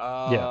 Okay.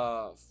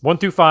 Yeah. 1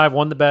 through 5,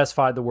 1 the best,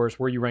 5 the worst.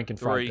 Where are you ranking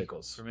fried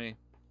pickles? For me.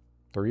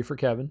 3 for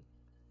Kevin.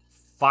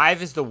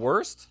 5 is the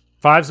worst?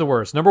 5's the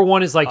worst. Number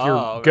 1 is like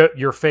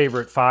your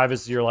favorite. 5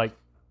 is your like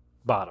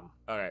bottom.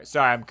 All right.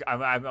 Sorry,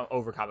 I'm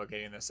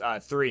overcomplicating this.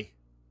 3.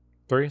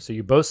 3. So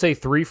you both say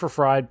 3 for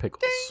fried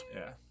pickles.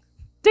 Ding. Yeah.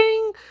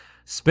 Ding.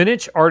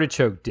 Spinach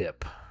artichoke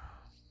dip.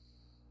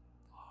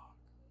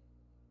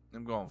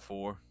 I'm going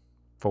 4.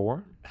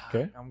 4.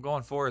 Okay. I'm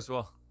going 4 as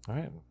well. All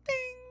right. Ding.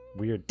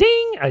 Weird.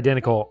 Ding.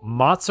 Identical.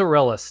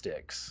 Mozzarella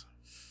sticks.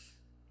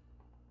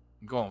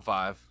 I'm going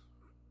 5.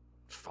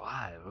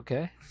 5.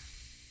 Okay.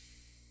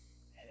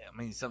 I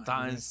mean,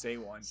 sometimes say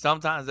 1.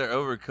 Sometimes they're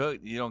overcooked.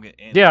 You don't get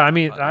any. Yeah, I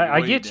mean,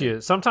 I get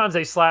you. Sometimes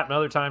they slap, and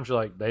other times you're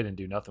like, they didn't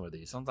do nothing with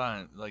these.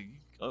 Sometimes, like,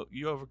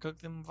 you overcook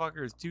them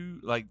fuckers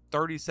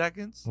 30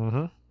 seconds.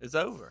 Mm-hmm. It's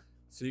over.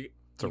 So you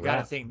got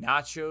to think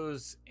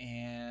nachos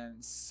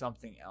and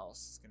something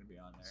else is going to be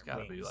on there. It's got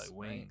to be like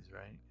wings,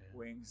 right? Yeah.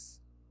 Wings.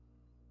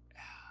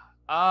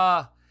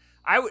 I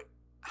would.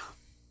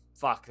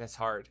 Fuck, that's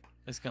hard.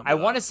 I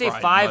want to say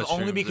 5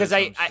 only because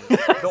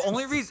the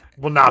only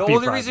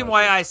reason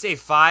why I say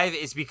 5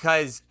 is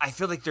because I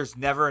feel like there's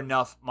never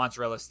enough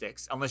mozzarella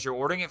sticks unless you're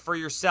ordering it for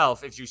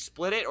yourself. If you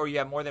split it or you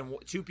have more than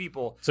 2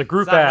 people, it's a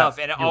group not app, enough,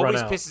 and it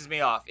always pisses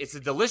me off. It's a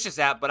delicious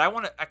app, but I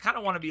kind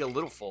of want to be a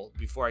little full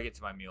before I get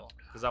to my meal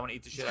because I want to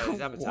eat the shit out of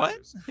these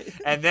appetizers,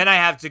 and then I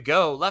have to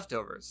go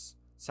leftovers.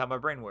 That's how my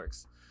brain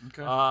works.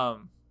 Okay.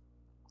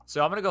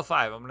 So I'm gonna go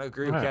 5. I'm gonna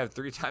agree with Kev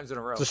 3 times in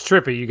a row. It's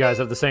trippy. You guys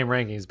have the same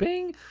rankings.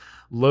 Bing.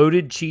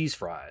 Loaded cheese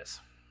fries.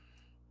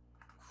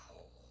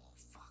 Oh,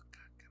 fuck.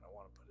 I kind of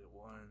want to put it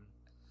 1.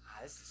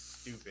 This is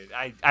stupid.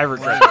 I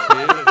regret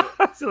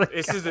it.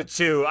 This is a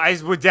 2. I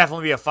would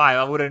definitely be a 5.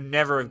 I would have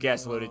never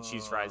guessed loaded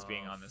cheese fries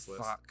being on this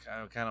list. Fuck.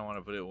 I kind of want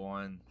to put it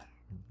 1.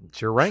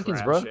 It's your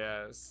rankings, bro.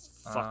 Yes.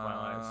 Fuck my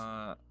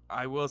life.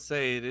 I will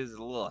say it is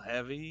a little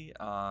heavy.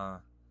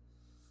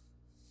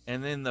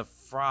 And then the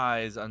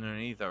fries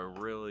underneath are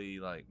really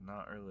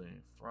not really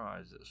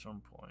fries at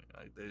some point.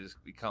 Like they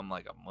just become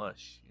like a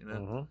mush, you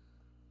know?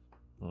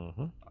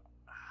 Mm-hmm.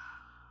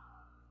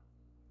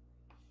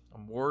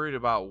 I'm worried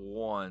about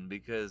 1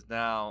 because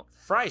now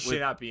fries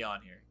should not be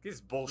on here. This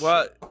is bullshit.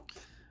 What?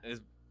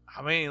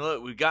 I mean,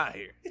 look, we got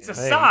here. It's a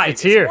side.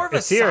 It's here. More of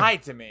a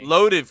side to me.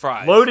 Loaded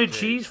fries. Loaded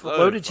cheese fries.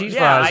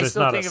 I is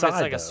still not think a of it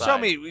side. like a side.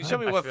 Show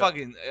me what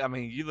fucking. I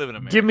mean, you live in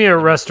America. Give me a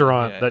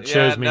restaurant that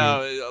shows me.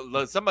 No,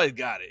 look, somebody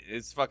got it.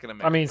 It's fucking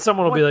amazing. I mean,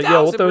 someone will be like,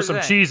 "Yo, we'll throw some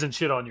cheese and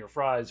shit on your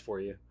fries for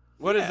you."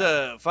 What is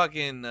the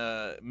fucking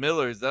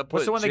Miller's?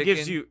 What's the one that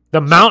gives you the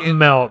Mountain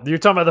Melt? You're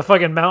talking about the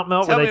fucking Mountain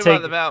Melt? Tell where me they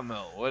about the Mountain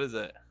Melt. What is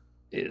it?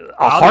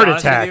 A heart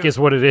attack is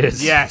what it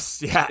is.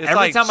 Yes, yeah. It's Every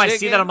like time I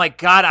see that, I'm like,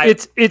 God,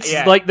 it's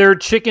like their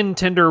chicken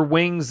tender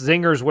wings,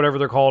 zingers, whatever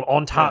they're called,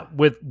 on top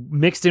with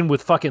mixed in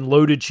with fucking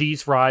loaded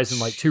cheese fries and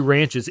like 2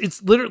 ranches.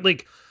 It's literally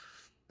like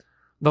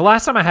the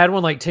last time I had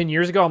one like 10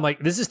 years ago. I'm like,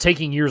 this is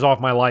taking years off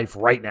my life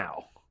right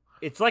now.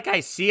 It's like I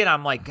see it,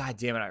 I'm like, God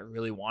damn it, I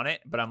really want it,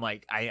 but I'm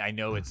like, I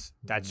know that's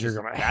You're just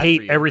gonna bad hate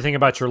for you. everything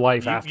about your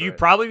life after. You'd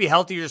probably be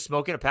healthier just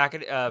smoking a pack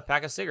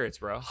of cigarettes,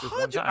 bro. Just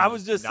one time. I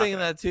was just thinking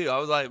that too. I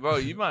was like, bro,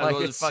 you might as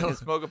well just fucking so...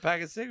 smoke a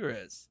pack of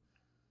cigarettes.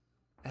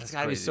 That's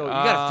gotta be so. You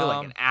gotta feel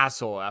like an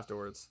asshole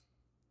afterwards.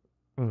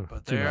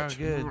 But they are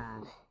good.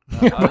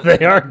 But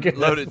they are good.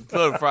 Loaded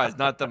fries,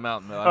 not the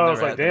Mountain Melt. I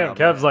was like, damn,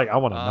 Kev's like, I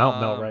want a Mountain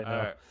Melt right now.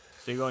 Right.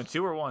 So you're going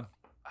 2 or 1?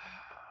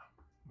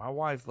 My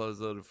wife loves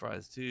loaded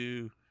fries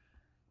too.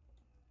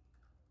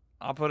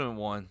 I'll put him in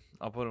 1.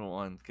 I'll put him in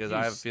 1 because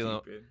I have a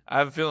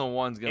feeling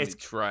 1's gonna be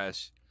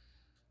trash.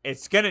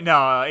 It's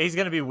gonna he's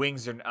gonna be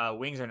wings or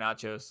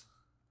nachos.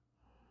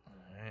 All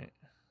right.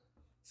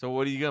 So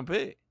what are you gonna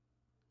pick?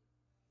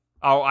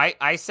 Oh,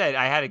 I said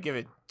I had to give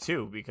it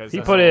 2 because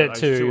he put it at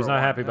 2. He was not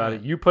happy about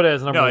it. You put it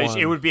as number 1. No,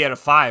 it would be at a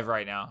 5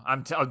 right now.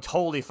 I'm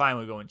totally fine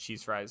with going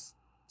cheese fries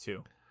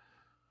 2.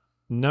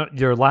 No,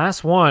 your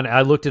last one,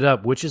 I looked it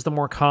up. Which is the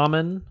more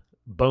common?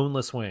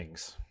 Boneless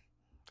wings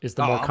is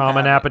the more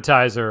common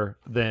appetizer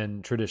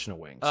than traditional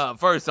wings.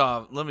 First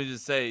off, let me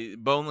just say,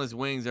 boneless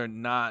wings are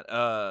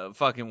not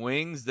fucking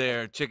wings.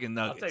 They're chicken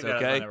nuggets. I'll take that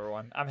as okay, my number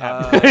 1. I'm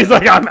happy. He's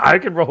like, I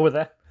can roll with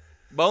that.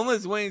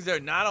 Boneless wings are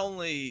not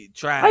only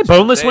trash. I had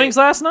boneless wings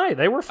last night.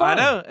 They were fun.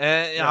 I know,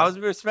 and I was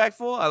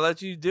respectful. I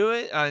let you do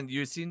it, and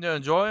you seem to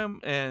enjoy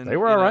them. And they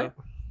were all right.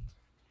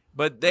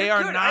 But they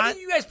are good. not. I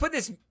think you guys put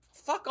this.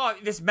 Fuck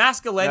off this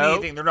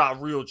masculinity thing. They're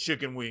not real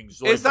chicken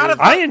wings. Like, it's not.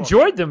 I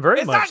enjoyed them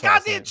very much. It's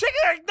not goddamn chicken.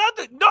 There's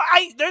nothing. No,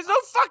 there's no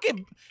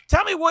fucking.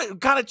 Tell me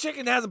what kind of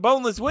chicken has a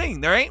boneless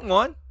wing. There ain't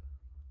one.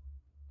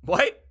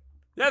 What?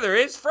 Yeah, there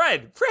is.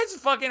 Fred's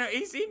fucking.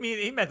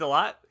 He meant a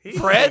lot.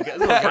 Fred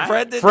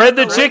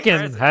the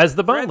chicken has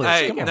the boneless.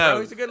 Hey, Come on, no,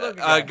 bro. He's a good looking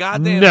guy.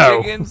 Goddamn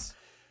chickens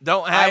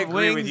don't have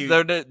wings.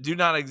 They do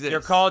not exist. They're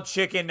called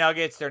chicken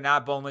nuggets. They're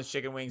not boneless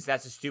chicken wings.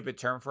 That's a stupid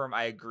term for them.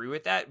 I agree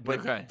with that.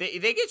 But they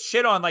get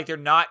shit on like they're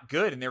not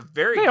good, and they're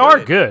very good. They are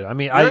good. I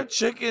mean, you're a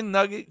chicken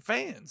nugget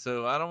fan,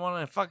 so I don't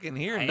want to fucking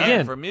hear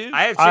nothing from you.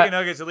 I have chicken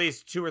nuggets at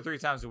least 2 or 3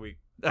 times a week.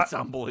 That's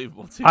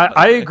unbelievable, too.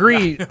 I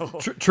agree.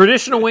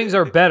 Traditional wings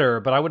are better,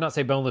 but I would not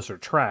say boneless are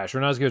trash. They're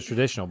not as good as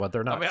traditional, but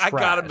they're not trash. I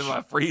got them in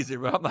my freezer,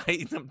 but I'm not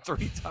eating them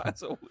 3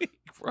 times a week,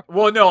 bro.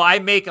 Well, no, I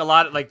make a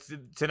lot of, like,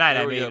 tonight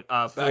I made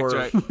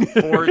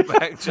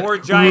 4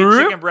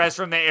 giant chicken breasts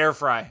from the air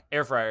fryer.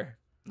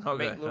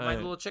 Okay. My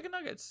little chicken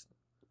nuggets.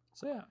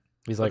 So, yeah.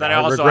 He's like, then I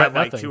also have,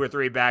 like, 2 or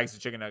 3 bags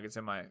of chicken nuggets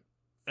in my...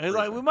 It's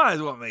like, we might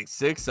as well make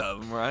 6 of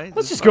them, right?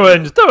 Let's just go ahead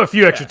and just throw a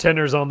few extra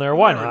tenders on there.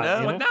 Why not?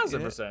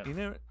 1,000%. You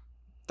never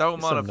throw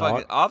them on a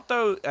fucking.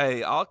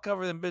 I'll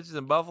cover them bitches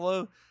in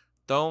buffalo.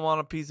 Throw them on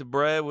a piece of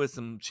bread with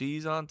some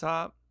cheese on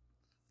top,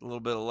 a little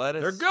bit of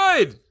lettuce. They're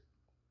good.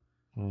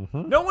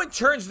 Mm-hmm. No one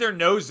turns their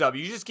nose up.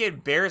 You just get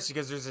embarrassed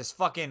because there's this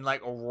fucking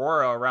like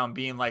aurora around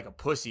being like a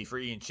pussy for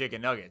eating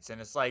chicken nuggets, and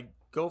it's like,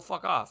 go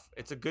fuck off.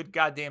 It's a good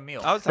goddamn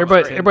meal.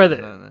 Everybody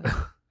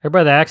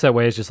that acts that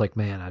way is just like,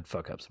 man, I'd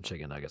fuck up some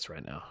chicken nuggets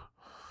right now.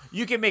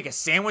 You can make a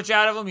sandwich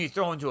out of them. You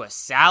throw into a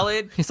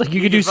salad. He's like,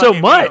 you can do so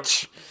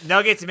much.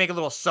 Nuggets and make a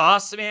little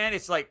sauce, man.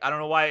 It's like, I don't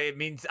know why it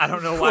means. I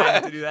don't know why I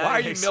have to do that. Why are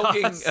you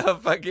milking a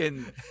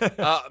fucking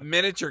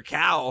miniature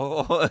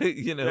cow?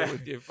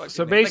 With your fucking.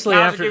 So basically,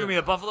 the cows are giving me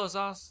the buffalo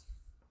sauce.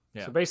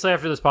 Yeah. So basically,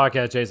 after this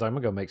podcast, Jay's like, I'm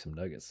gonna go make some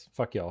nuggets.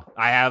 Fuck y'all.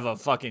 I have a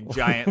fucking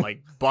giant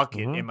like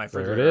bucket in my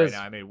refrigerator right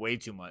now. I made way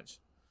too much.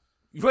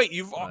 Wait,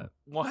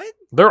 what?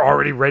 They're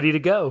already ready to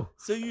go.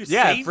 So you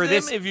save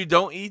them if you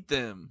don't eat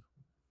them.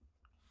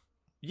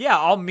 Yeah,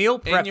 I'll meal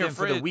prep them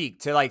for the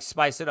week to like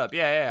spice it up.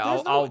 Yeah.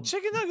 I'll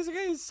chicken nuggets are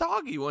getting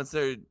soggy once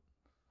they're.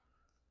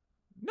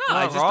 No,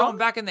 I just throw them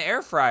back in the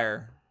air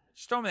fryer.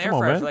 Just throw them in the air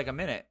fryer for like a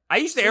minute. I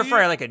used to air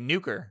fryer like a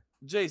nuker.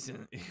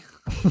 Jason,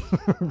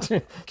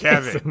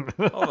 Kevin,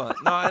 hold on.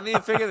 No, I need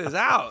to figure this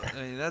out.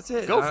 I mean, that's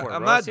it. Go for it.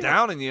 I'm not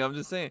downing you. I'm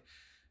just saying,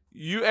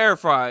 you air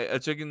fry a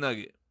chicken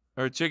nugget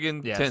or a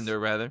chicken tender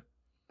rather.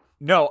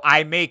 No,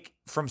 I make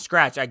from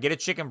scratch. I get a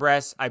chicken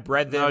breast, I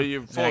bread them,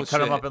 and I cut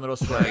them up in little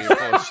squares.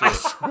 I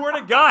swear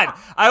to God,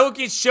 I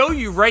can show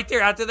you right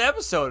there after the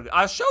episode.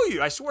 I'll show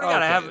you. I swear to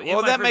God, I have it.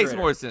 Well, that makes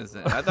more sense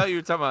then. I thought you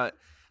were talking about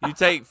you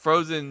take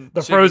frozen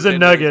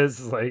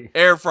nuggets, like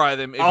air fry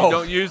them. If you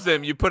don't use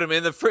them, you put them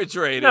in the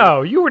refrigerator.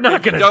 No, you were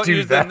not going to do that. Don't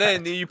use them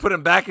then. You put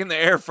them back in the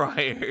air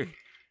fryer.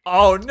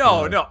 Oh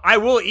no! I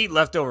will eat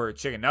leftover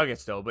chicken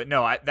nuggets though, but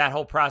no, that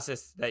whole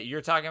process that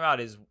you're talking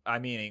about is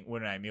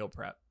when I meal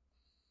prep.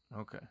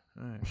 Okay.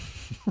 All right.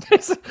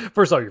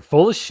 First of all, you're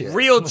full of shit.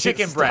 Real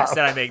chicken breast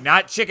that I make,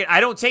 not chicken.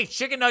 I don't take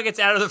chicken nuggets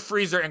out of the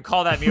freezer and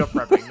call that meal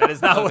prepping. That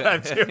is not what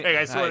I'm doing.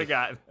 I swear to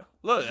God.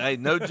 Look, hey,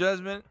 no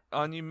judgment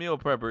on you meal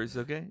preppers,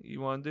 okay?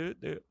 You want to do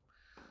it? Do it.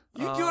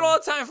 You do it all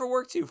the time for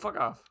work too. Fuck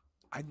off.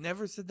 I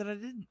never said that I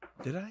didn't.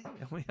 Did I?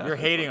 You're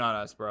hating on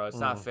us, bro. It's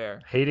not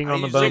fair. Hating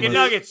on the boneless. Chicken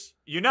nuggets,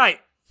 unite.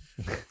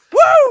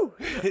 Woo!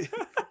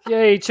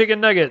 Yay,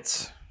 chicken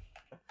nuggets.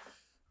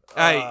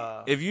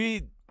 Hey, if you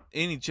eat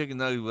any chicken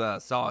nugget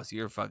without sauce,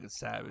 you're a fucking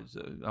savage.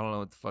 So I don't know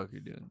what the fuck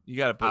you're doing. You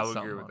got to put something.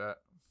 I would agree with that.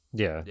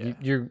 Yeah.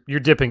 You're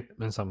dipping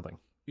in something.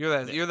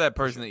 You're that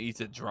person that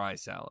eats a dry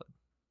salad.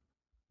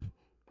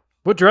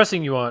 What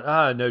dressing you want?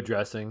 No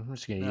dressing. I'm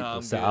just gonna eat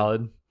the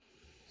salad.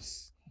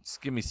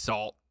 Just give me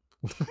salt.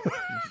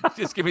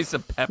 Just give me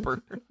some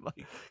pepper.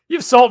 You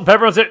have salt and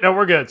pepper on it? No,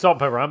 we're good. Salt and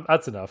pepper.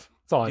 That's enough.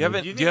 That's all I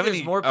need. Do you have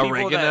any more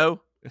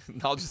oregano?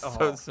 I'll just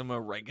throw some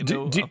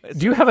oregano. Do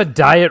you have a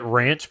diet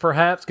ranch,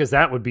 perhaps? Because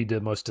that would be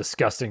the most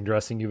disgusting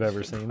dressing you've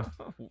ever seen.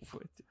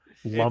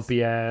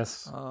 Lumpy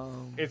ass.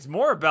 It's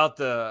more about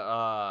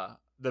the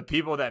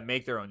people that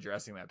make their own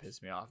dressing that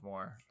piss me off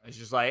more. It's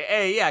just like,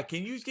 hey, yeah,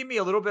 can you just give me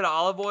a little bit of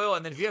olive oil,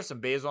 and then if you have some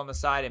basil on the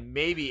side, and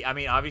maybe,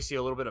 obviously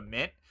a little bit of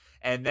mint,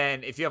 and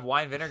then if you have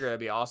wine vinegar, that'd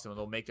be awesome.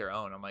 They'll make their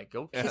own. I'm like,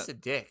 go kiss a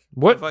dick.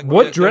 What get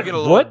a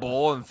little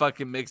bowl and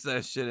fucking mix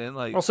that shit in.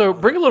 Like, also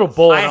bring a little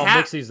bowl and I'll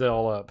mix these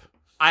all up.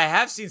 I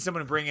have seen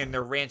someone bring in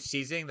their ranch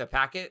seasoning, the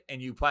packet,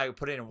 and you probably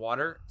put it in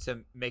water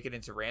to make it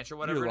into ranch or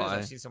whatever it is.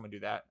 I've seen someone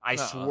do that. I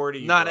swore to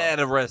you. Not at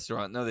a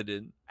restaurant. No, they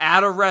didn't.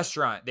 At a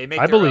restaurant. They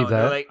make I their believe own.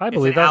 that. Like, I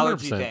believe it's an that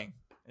allergy 100%. thing.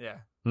 Yeah.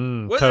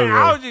 What's Totally. the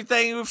allergy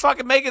thing? We're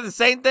fucking making the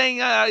same thing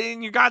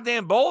in your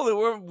goddamn bowl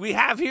that we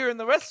have here in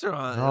the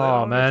restaurant.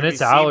 Oh man,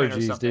 it's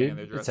allergies, dude.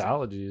 It's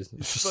allergies.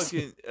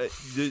 Fucking,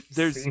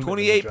 there's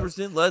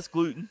 28% less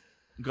gluten.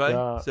 Okay,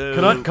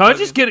 so can I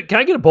just get it? Can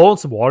I get a bowl and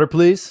some water,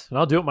 please? And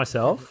I'll do it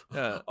myself.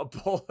 A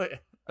bowl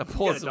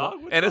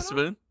and a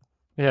spoon.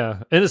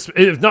 Yeah, and it's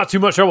not too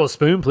much trouble. A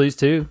spoon, please,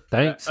 too.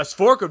 Thanks. A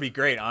fork would be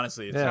great,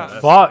 honestly.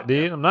 It's fuck,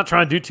 dude. I'm not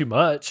trying to do too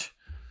much.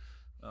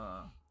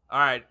 All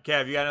right,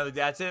 Kev, you got another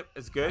dad tip?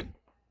 It's good.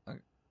 Is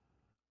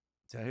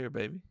that here,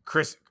 baby?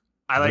 Chris,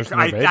 I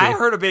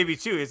heard a baby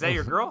too. Is that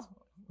your girl?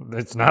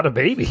 It's not a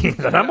baby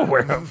that I'm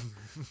aware of.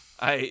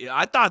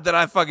 I thought that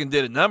I fucking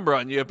did a number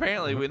on you.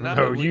 Apparently, we not.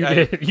 No, you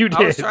did. You did.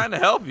 I was trying to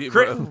help you,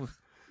 bro.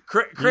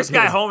 Chris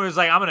got home and was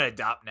like, "I'm gonna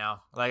adopt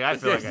now." Like I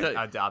feel like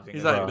adopting.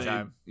 He's at like, the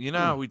time. You know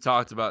how we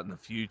talked about in the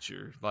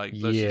future, like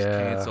let's just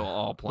cancel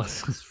all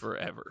plans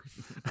forever.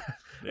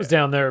 I was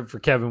down there for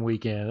Kevin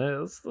weekend.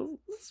 Let's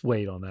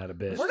wait on that a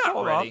bit. We're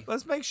not ready.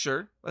 Let's make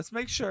sure. Let's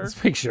make sure.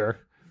 Let's make sure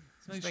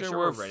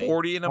we're ready.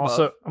 40 and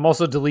above. I'm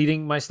also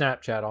deleting my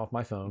Snapchat off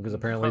my phone because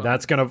apparently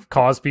that's gonna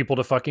cause people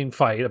to fucking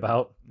fight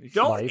about.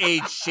 Don't life.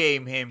 age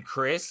shame him,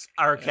 Chris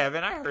or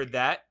Kevin. I heard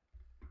that.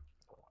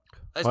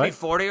 Let's be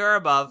 40 or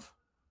above.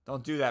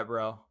 Don't do that,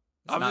 bro.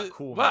 It's not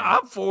cool. But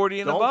I'm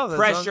 40 and above. Don't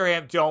pressure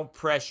him. Don't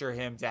pressure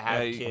him to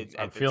have kids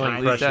at the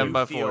time. Feeling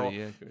by feel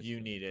 40. you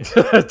need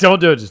it.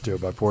 Don't do it. Just do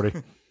it by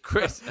 40.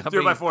 Chris,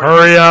 do it by 40.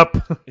 Hurry up.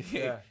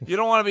 You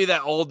don't want to be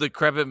that old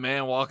decrepit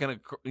man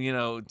walking,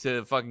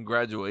 to fucking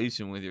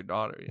graduation with your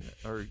daughter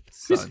or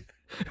son.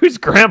 Whose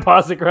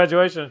grandpa's at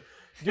graduation?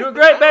 Doing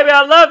great, baby.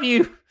 I love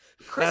you.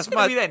 Chris is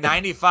gonna be that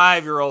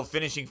 95-year-old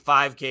finishing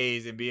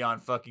 5Ks and be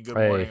on fucking Good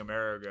Morning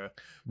America.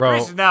 Bro.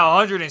 Chris is now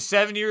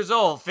 107 years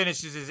old,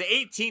 finishes his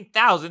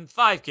 18,000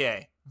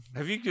 5K.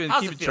 Have you been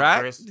How's keeping it feel,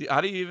 track? Chris?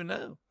 How do you even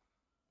know?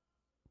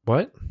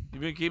 What? You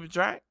been keeping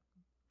track?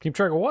 Keep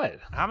track of what?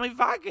 How many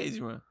 5Ks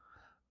you run?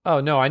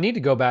 Oh no, I need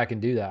to go back and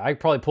do that. I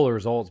probably pull the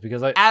results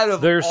because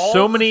there's all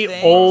so the many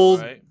things, old.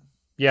 Right?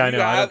 Yeah,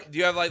 Do I know. Do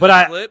you have like but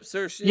the slips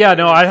or shit? Yeah,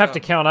 no, or I'd have to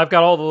something? count. I've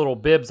got all the little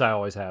bibs I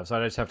always have, so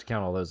I just have to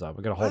count all those up.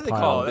 I got a whole What do they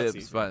pile. call of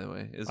bibs, by the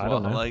way? As I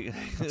well, don't know. like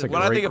That's a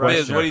when I great think of question.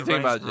 bibs, what do you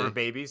think about, For Jay?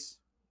 babies?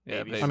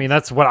 Yeah, Babies. I mean,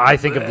 that's what I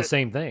think of the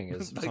same thing.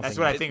 Is That's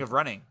what I think of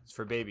running. It's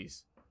for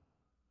babies.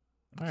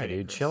 All right,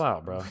 dude, chill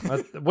out, bro.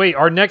 Wait,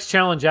 our next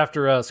challenge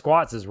after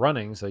squats is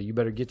running, so you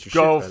better get your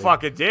Go shit ready.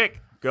 fuck a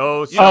dick.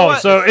 Go.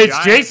 So it's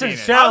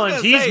Jason's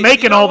challenge. He's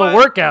making all the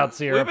workouts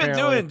here. We've been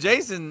apparently. doing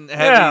Jason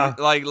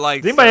heavy, like.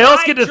 Does anybody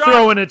else get to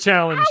throw in a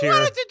challenge here? I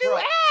wanted to do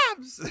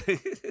abs.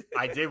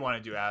 I did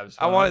want to do abs.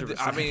 I wanted.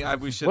 100%.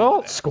 We should.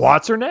 Well,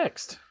 squats are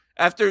next.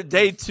 After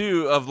day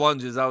 2 of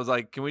lunges, I was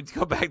like, "Can we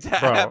go back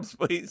to abs,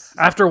 please?"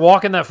 After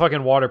walking that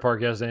fucking water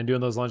park yesterday and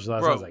doing those lunges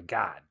last night, I was like,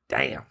 God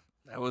damn,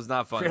 that was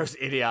not fun. It was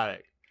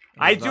idiotic.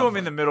 I do them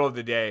in the middle of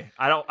the day.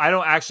 I don't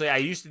actually. I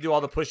used to do all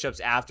the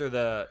push-ups after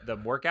the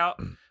workout,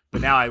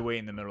 but now I wait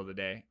in the middle of the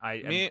day.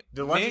 Me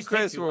and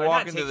Chris were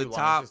walking to the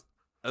top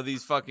of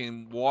these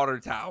fucking water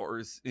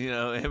towers,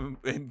 and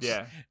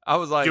yeah. I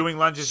was like, doing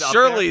lunges.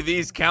 Surely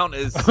these count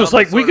as. I was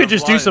like, we could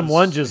just do some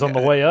lunges on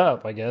the way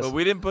up, I guess. But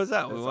we didn't push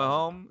out. We went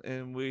home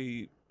and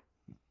we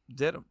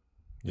did them.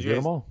 You did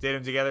them all? Did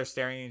them together,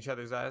 staring in each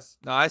other's eyes.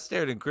 No, I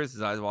stared in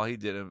Chris's eyes while he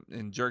did them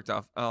and jerked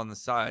off on the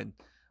side.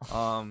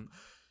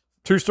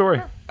 True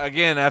story.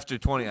 Again, after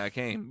 20, I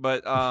came,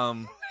 but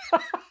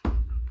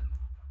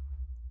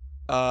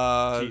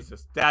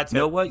Jesus, that's you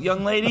know what,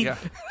 young lady? Yeah.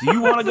 Do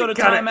you want to go to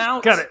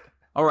timeout? Got it.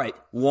 All right,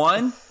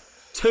 1,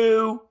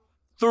 2,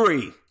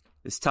 3.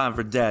 It's time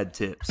for dad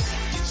tips.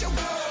 Get your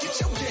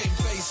game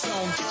face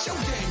on. Get your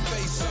game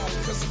face on.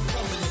 'Cause I'm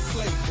coming to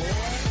play,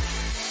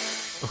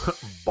 boy.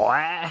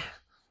 Boy.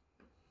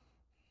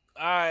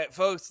 All right,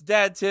 folks.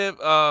 Dad tip.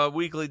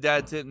 Weekly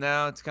dad tip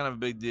now. It's kind of a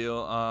big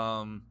deal.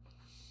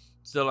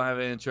 Still don't have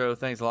an intro.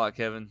 Thanks a lot,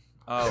 Kevin.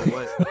 Oh,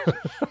 what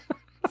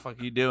the fuck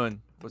are you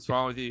doing? What's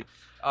wrong with you?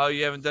 Oh,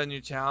 you haven't done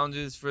your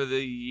challenges for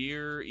the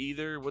year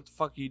either? What the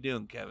fuck are you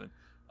doing, Kevin?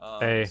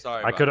 Hey,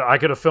 sorry. I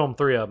could have filmed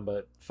 3 of them,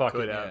 but fuck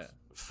it. Yeah.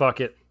 Fuck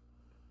it.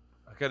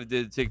 I could have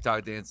did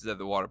TikTok dances at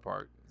the water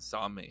park. It's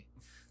on me.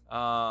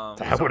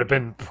 That would have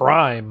been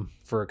prime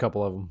for a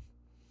couple of them.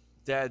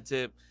 Dad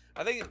tip.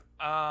 I think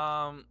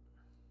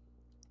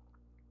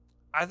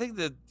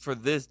that for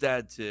this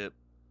dad tip,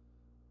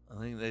 I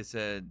think they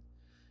said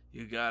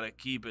you gotta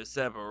keep it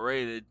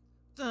separated.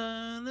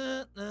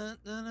 You're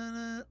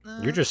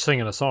just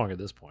singing a song at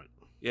this point.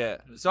 Yeah.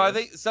 So I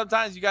think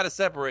sometimes you gotta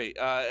separate.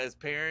 As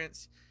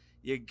parents,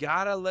 you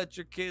gotta let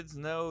your kids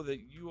know that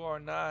you are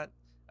not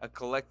a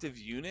collective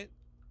unit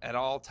at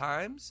all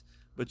times,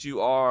 but you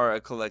are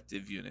a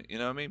collective unit. You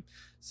know what I mean?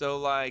 So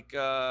like,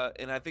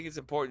 and I think it's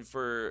important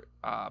for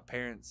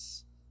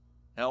parents'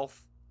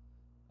 health.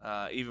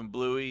 Even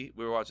Bluey,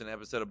 we were watching an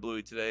episode of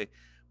Bluey today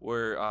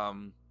where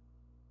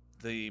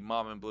the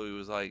mom in blue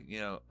was like, you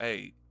know,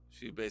 hey,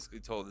 she basically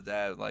told the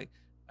dad, like,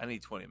 I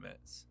need 20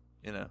 minutes,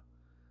 you know.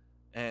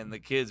 And the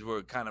kids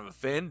were kind of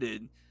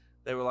offended.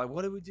 They were like,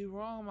 what did we do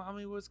wrong,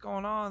 Mommy? What's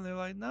going on? They're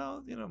like,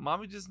 no, you know,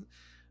 Mom,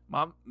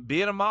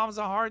 being a mom's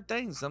a hard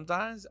thing.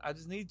 Sometimes I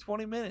just need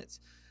 20 minutes.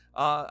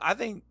 I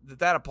think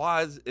that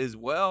applies as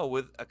well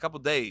with a couple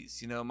days.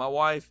 You know, my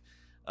wife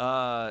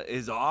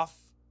is off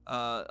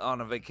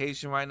on a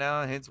vacation right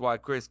now, hence why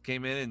Chris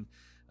came in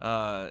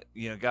and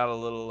you know, got a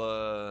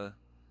little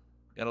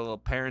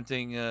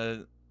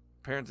parenting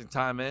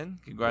time in.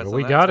 Congrats on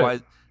we that. got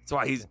That's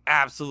why he's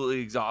absolutely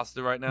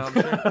exhausted right now. I'm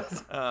sure.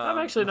 I'm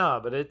actually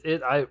not, but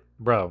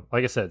bro,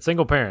 like I said,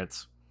 single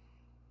parents.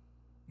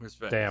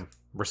 Respect. Damn.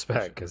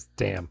 Respect, because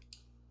damn.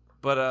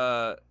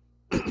 But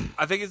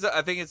I think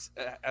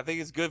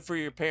it's good for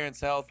your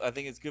parents' health. I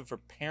think it's good for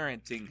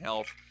parenting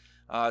health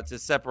to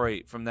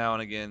separate from now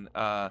and again.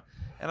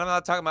 And I'm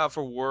not talking about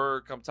for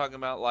work. I'm talking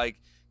about like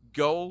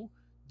go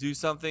do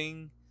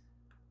something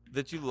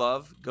that you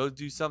love. Go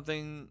do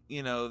something,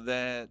 you know,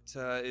 that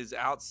is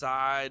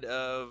outside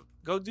of.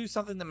 Go do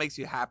something that makes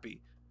you happy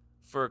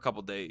for a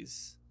couple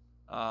days.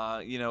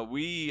 You know,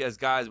 we as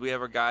guys, we have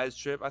our guys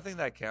trip. I think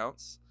that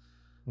counts.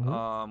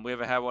 Mm-hmm. We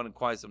haven't had one in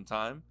quite some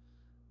time,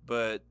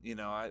 but you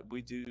know, I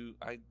do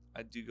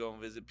go and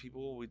visit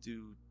people. We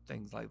do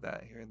things like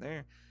that here and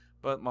there.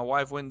 But my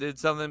wife went and did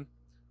something,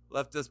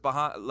 left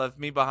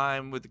me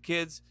behind with the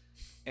kids,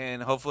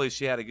 and hopefully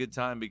she had a good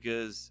time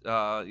because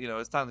you know,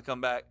 it's time to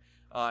come back.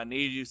 I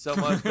need you so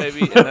much,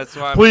 baby, and that's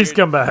why I'm Please here.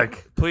 come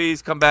back.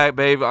 Please come back,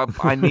 babe.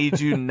 I need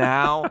you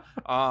now.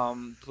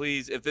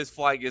 Please, if this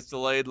flight gets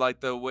delayed like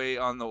the way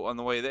on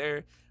the way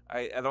there,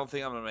 I don't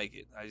think I'm gonna make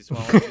it. I just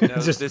want to let you know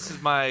this is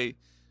my.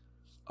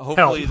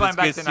 Hopefully, this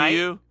gets to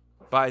you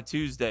by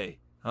Tuesday.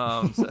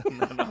 So,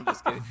 no, I'm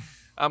just kidding.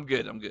 I'm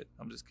good. I'm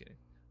just kidding.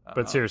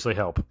 But seriously,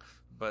 help.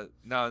 But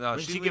no. When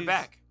did she get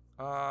back?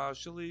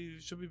 She'll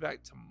be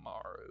back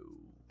tomorrow.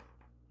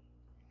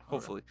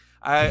 Hopefully,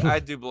 I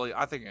do believe.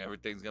 I think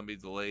everything's gonna be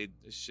delayed.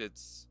 This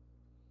shit's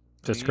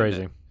just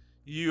crazy.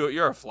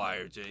 You're a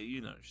flyer, Jay.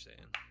 You know what you're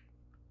saying.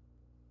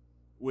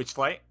 Which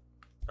flight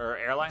or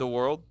airline? The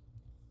world.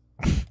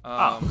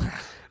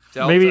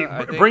 Delta, maybe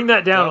bring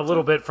that down a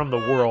little bit from the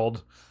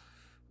world.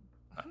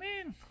 I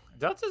mean,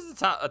 Delta's a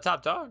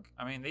top dog.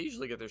 I mean, they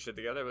usually get their shit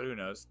together, but who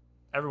knows?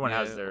 Everyone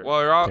has their.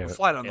 Well, your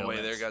flight on the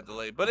way there got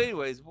delayed. But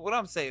anyways, what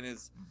I'm saying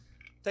is,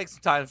 take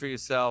some time for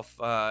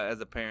yourself as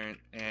a parent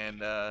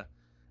and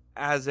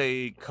as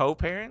a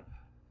co-parent.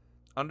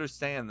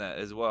 Understand that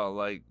as well.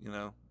 Like, you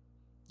know,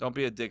 don't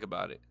be a dick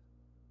about it.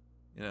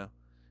 You know,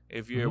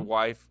 if your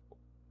wife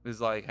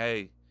is like,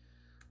 hey,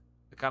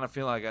 I kind of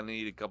feel like I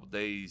need a couple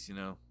days, you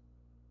know.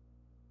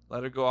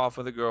 Let her go off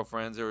with her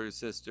girlfriends or her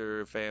sister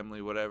or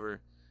family,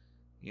 whatever,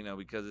 you know,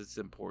 because it's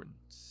important.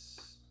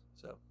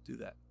 So do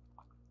that.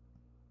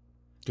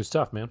 Good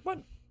stuff, man.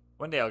 One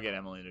day I'll get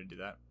Emily to do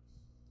that.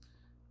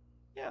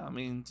 Yeah, I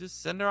mean,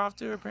 just send her off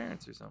to her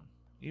parents or something.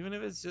 Even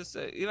if it's just,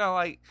 you know,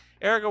 like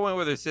Erica went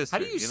with her sister,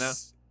 how do you know?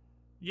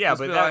 Yeah,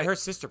 just but like, her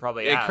sister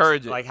probably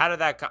encourage asked. it. Like, how did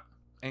that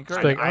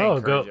encourage like, it. oh,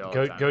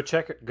 go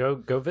check it.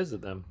 Go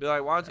visit them. Be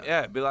like, why don't you?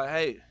 Yeah, be like,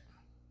 hey.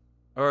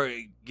 Or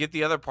get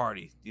the other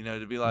party, you know,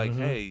 to be like,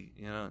 hey,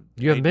 you know.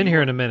 You haven't been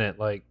here in a minute.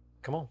 Like,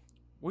 come on.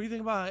 What do you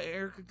think about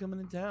Erica coming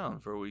in town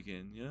for a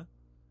weekend, you know?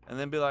 And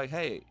then be like,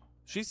 hey,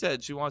 she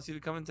said she wants you to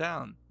come in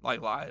town.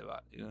 Like, lie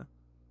about it, you know?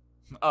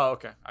 Oh,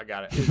 okay. I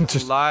got it.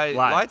 Just lie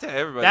to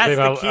everybody. That's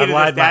the key to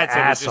this dad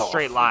tip. It's just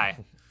straight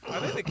lie. I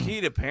think the key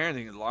to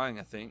parenting is lying,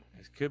 I think.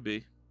 It could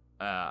be.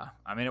 I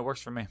mean, it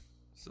works for me.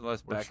 So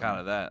let's back out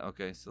of that.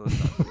 Okay, so let's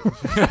cut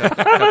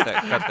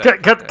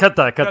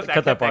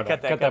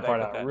that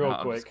part out real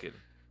quick.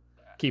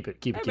 Keep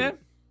it. Man. That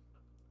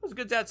was a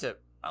good dad tip.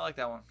 I like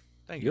that one.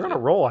 Thank you. You're on a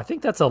roll. I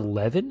think that's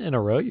 11 in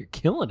a row. You're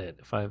killing it.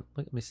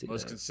 Let me see.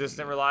 Most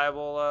consistent,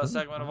 reliable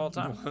segment of all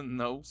time.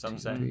 No, some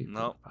say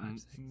no.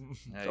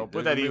 Hey, don't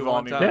put that evil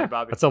on me,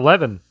 Bobby. That's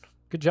 11.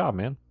 Good job,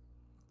 man.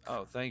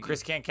 Oh, thank you.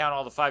 Chris can't count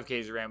all the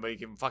 5Ks he ran, but he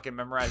can fucking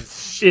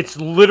memorize. It's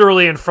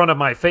literally in front of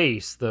my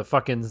face, the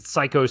fucking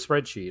psycho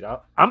spreadsheet.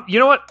 You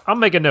know what? I'll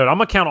make a note. I'm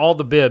gonna count all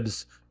the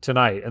bibs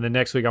tonight, and then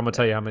next week I'm gonna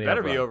tell you how many.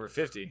 Better be over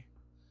 50.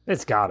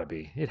 It's gotta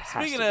be. It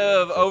has. Speaking to be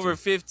of over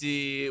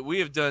 50, we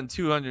have done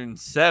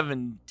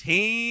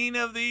 217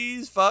 of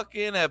these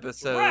fucking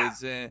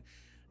episodes, and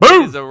it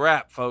is a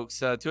wrap, folks.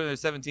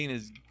 217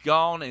 is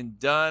gone and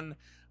done.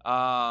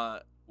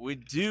 We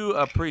do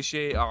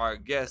appreciate our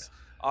guest,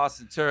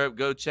 Austin Turp.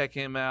 Go check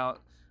him out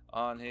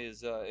on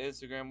his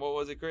Instagram. What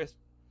was it, Chris?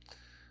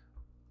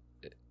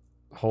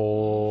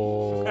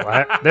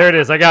 There it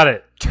is. I got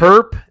it.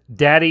 Turp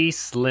Daddy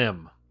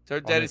Slim.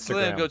 Turp Daddy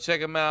Slim. Go check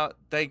him out.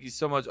 Thank you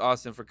so much,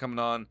 Austin, for coming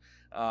on.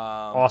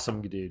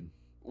 Awesome, dude.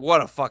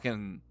 What a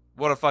fucking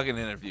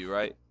interview,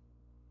 right?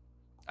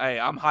 Hey,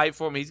 I'm hyped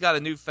for him. He's got a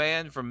new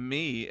fan from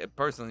me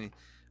personally.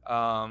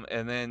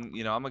 And then,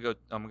 you know, I'm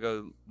gonna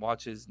go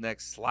watch his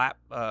next slap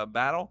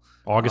battle.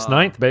 August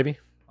 9th, baby.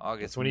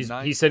 August. That's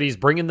when he said he's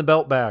bringing the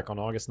belt back on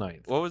August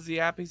 9th. What was the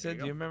app he said?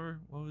 Do you remember?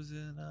 What was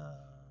it?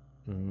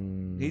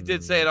 He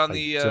did say it on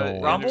the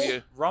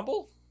interview.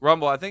 Rumble.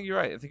 I think you're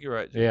right.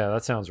 Jay. Yeah,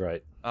 that sounds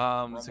right.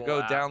 So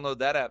go download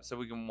that app so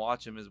we can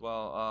watch him as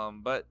well.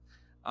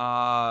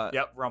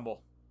 Yep,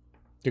 Rumble.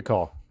 Good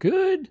call.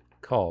 Good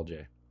call,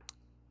 Jay.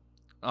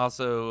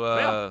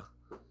 Also,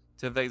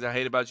 10 Things I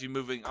Hate About You.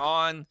 Moving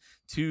on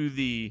to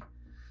the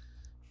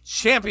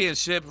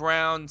championship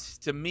round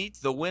to meet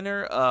the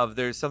winner of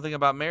There's Something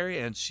About Mary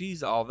and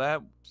She's All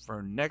That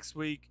for next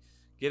week.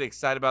 Get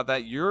excited about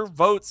that. Your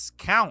votes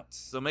count.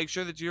 So make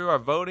sure that you are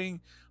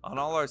voting on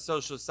all our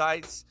social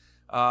sites,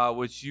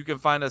 which you can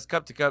find us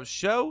Cup to Cup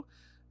Show,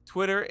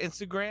 Twitter,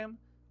 Instagram,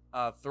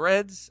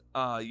 Threads,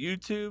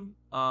 YouTube,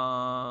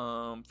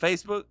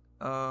 Facebook,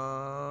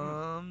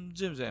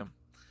 Jim Jam.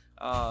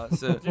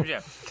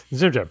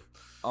 Jim Jam.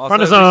 Also,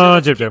 find us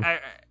on Jim Jam.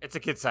 It's a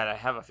kid's site, I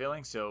have a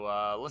feeling.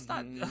 So let's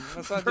not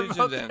do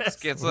Jim Jam.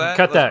 Cancel that.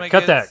 Cut that.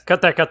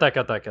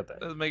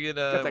 Let's make it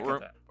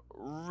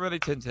ready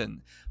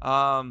 10-10.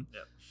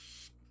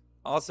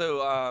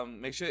 Also,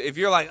 make sure if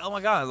you're like, oh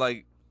my god,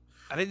 like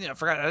I didn't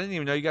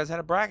even know you guys had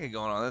a bracket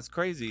going on. That's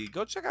crazy.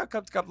 Go check out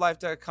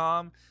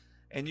cuptocuplife.com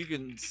and you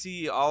can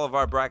see all of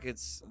our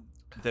brackets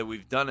that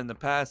we've done in the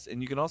past,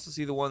 and you can also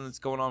see the one that's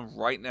going on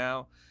right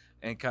now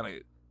and kind of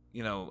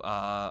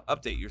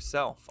update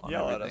yourself on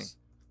everything.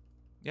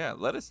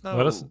 Let us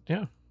know.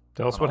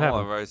 Tell us what happened.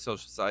 All of our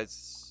social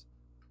sites,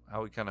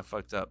 how we kind of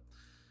fucked up.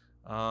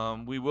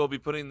 We will be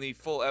putting the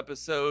full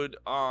episode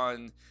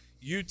on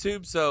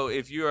YouTube, so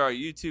if you are a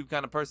YouTube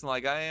kind of person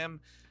like I am,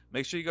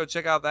 make sure you go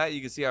check out that.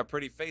 You can see our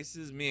pretty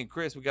faces. Me and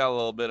Chris, we got a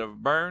little bit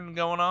of burn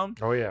going on.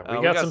 Oh yeah,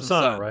 we got some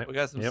sun, right? We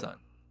got some sun.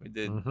 We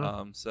did.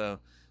 Mm-hmm. So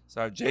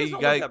sorry, Jay.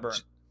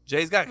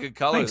 Jay's got good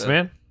color. Thanks,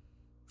 man.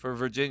 For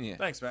Virginia.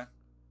 Thanks, man.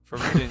 For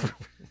Virginia.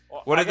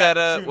 What did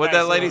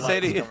that lady say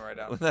to you?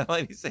 What did that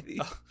lady say to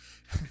you?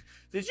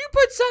 Did you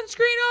put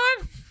sunscreen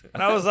on?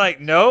 And I was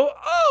like, no.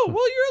 Oh,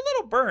 well, you're a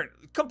little burnt.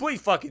 Complete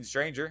fucking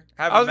stranger.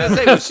 I was gonna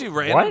say, was she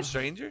random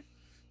stranger?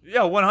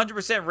 Yeah,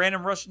 100%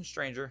 random Russian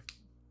stranger.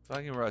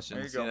 Fucking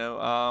Russians, there you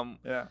go.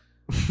 Yeah.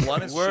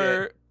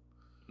 We're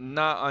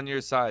not on your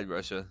side,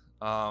 Russia.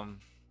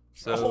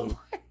 So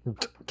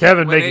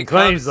Kevin making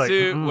claims like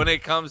when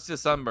it comes to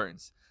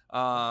sunburns.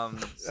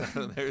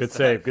 Good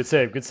save. Go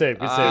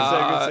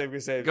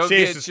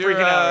Chase is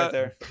freaking out right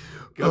there.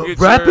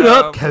 Wrap it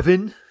up,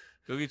 Kevin.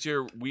 Go get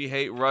your We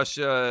Hate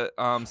Russia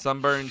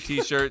sunburn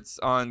t-shirts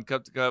on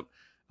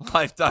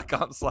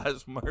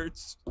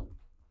cuptocuplife.com/merch.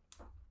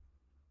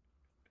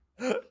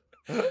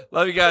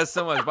 Love you guys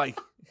so much. Bye.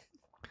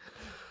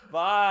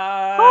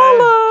 Bye.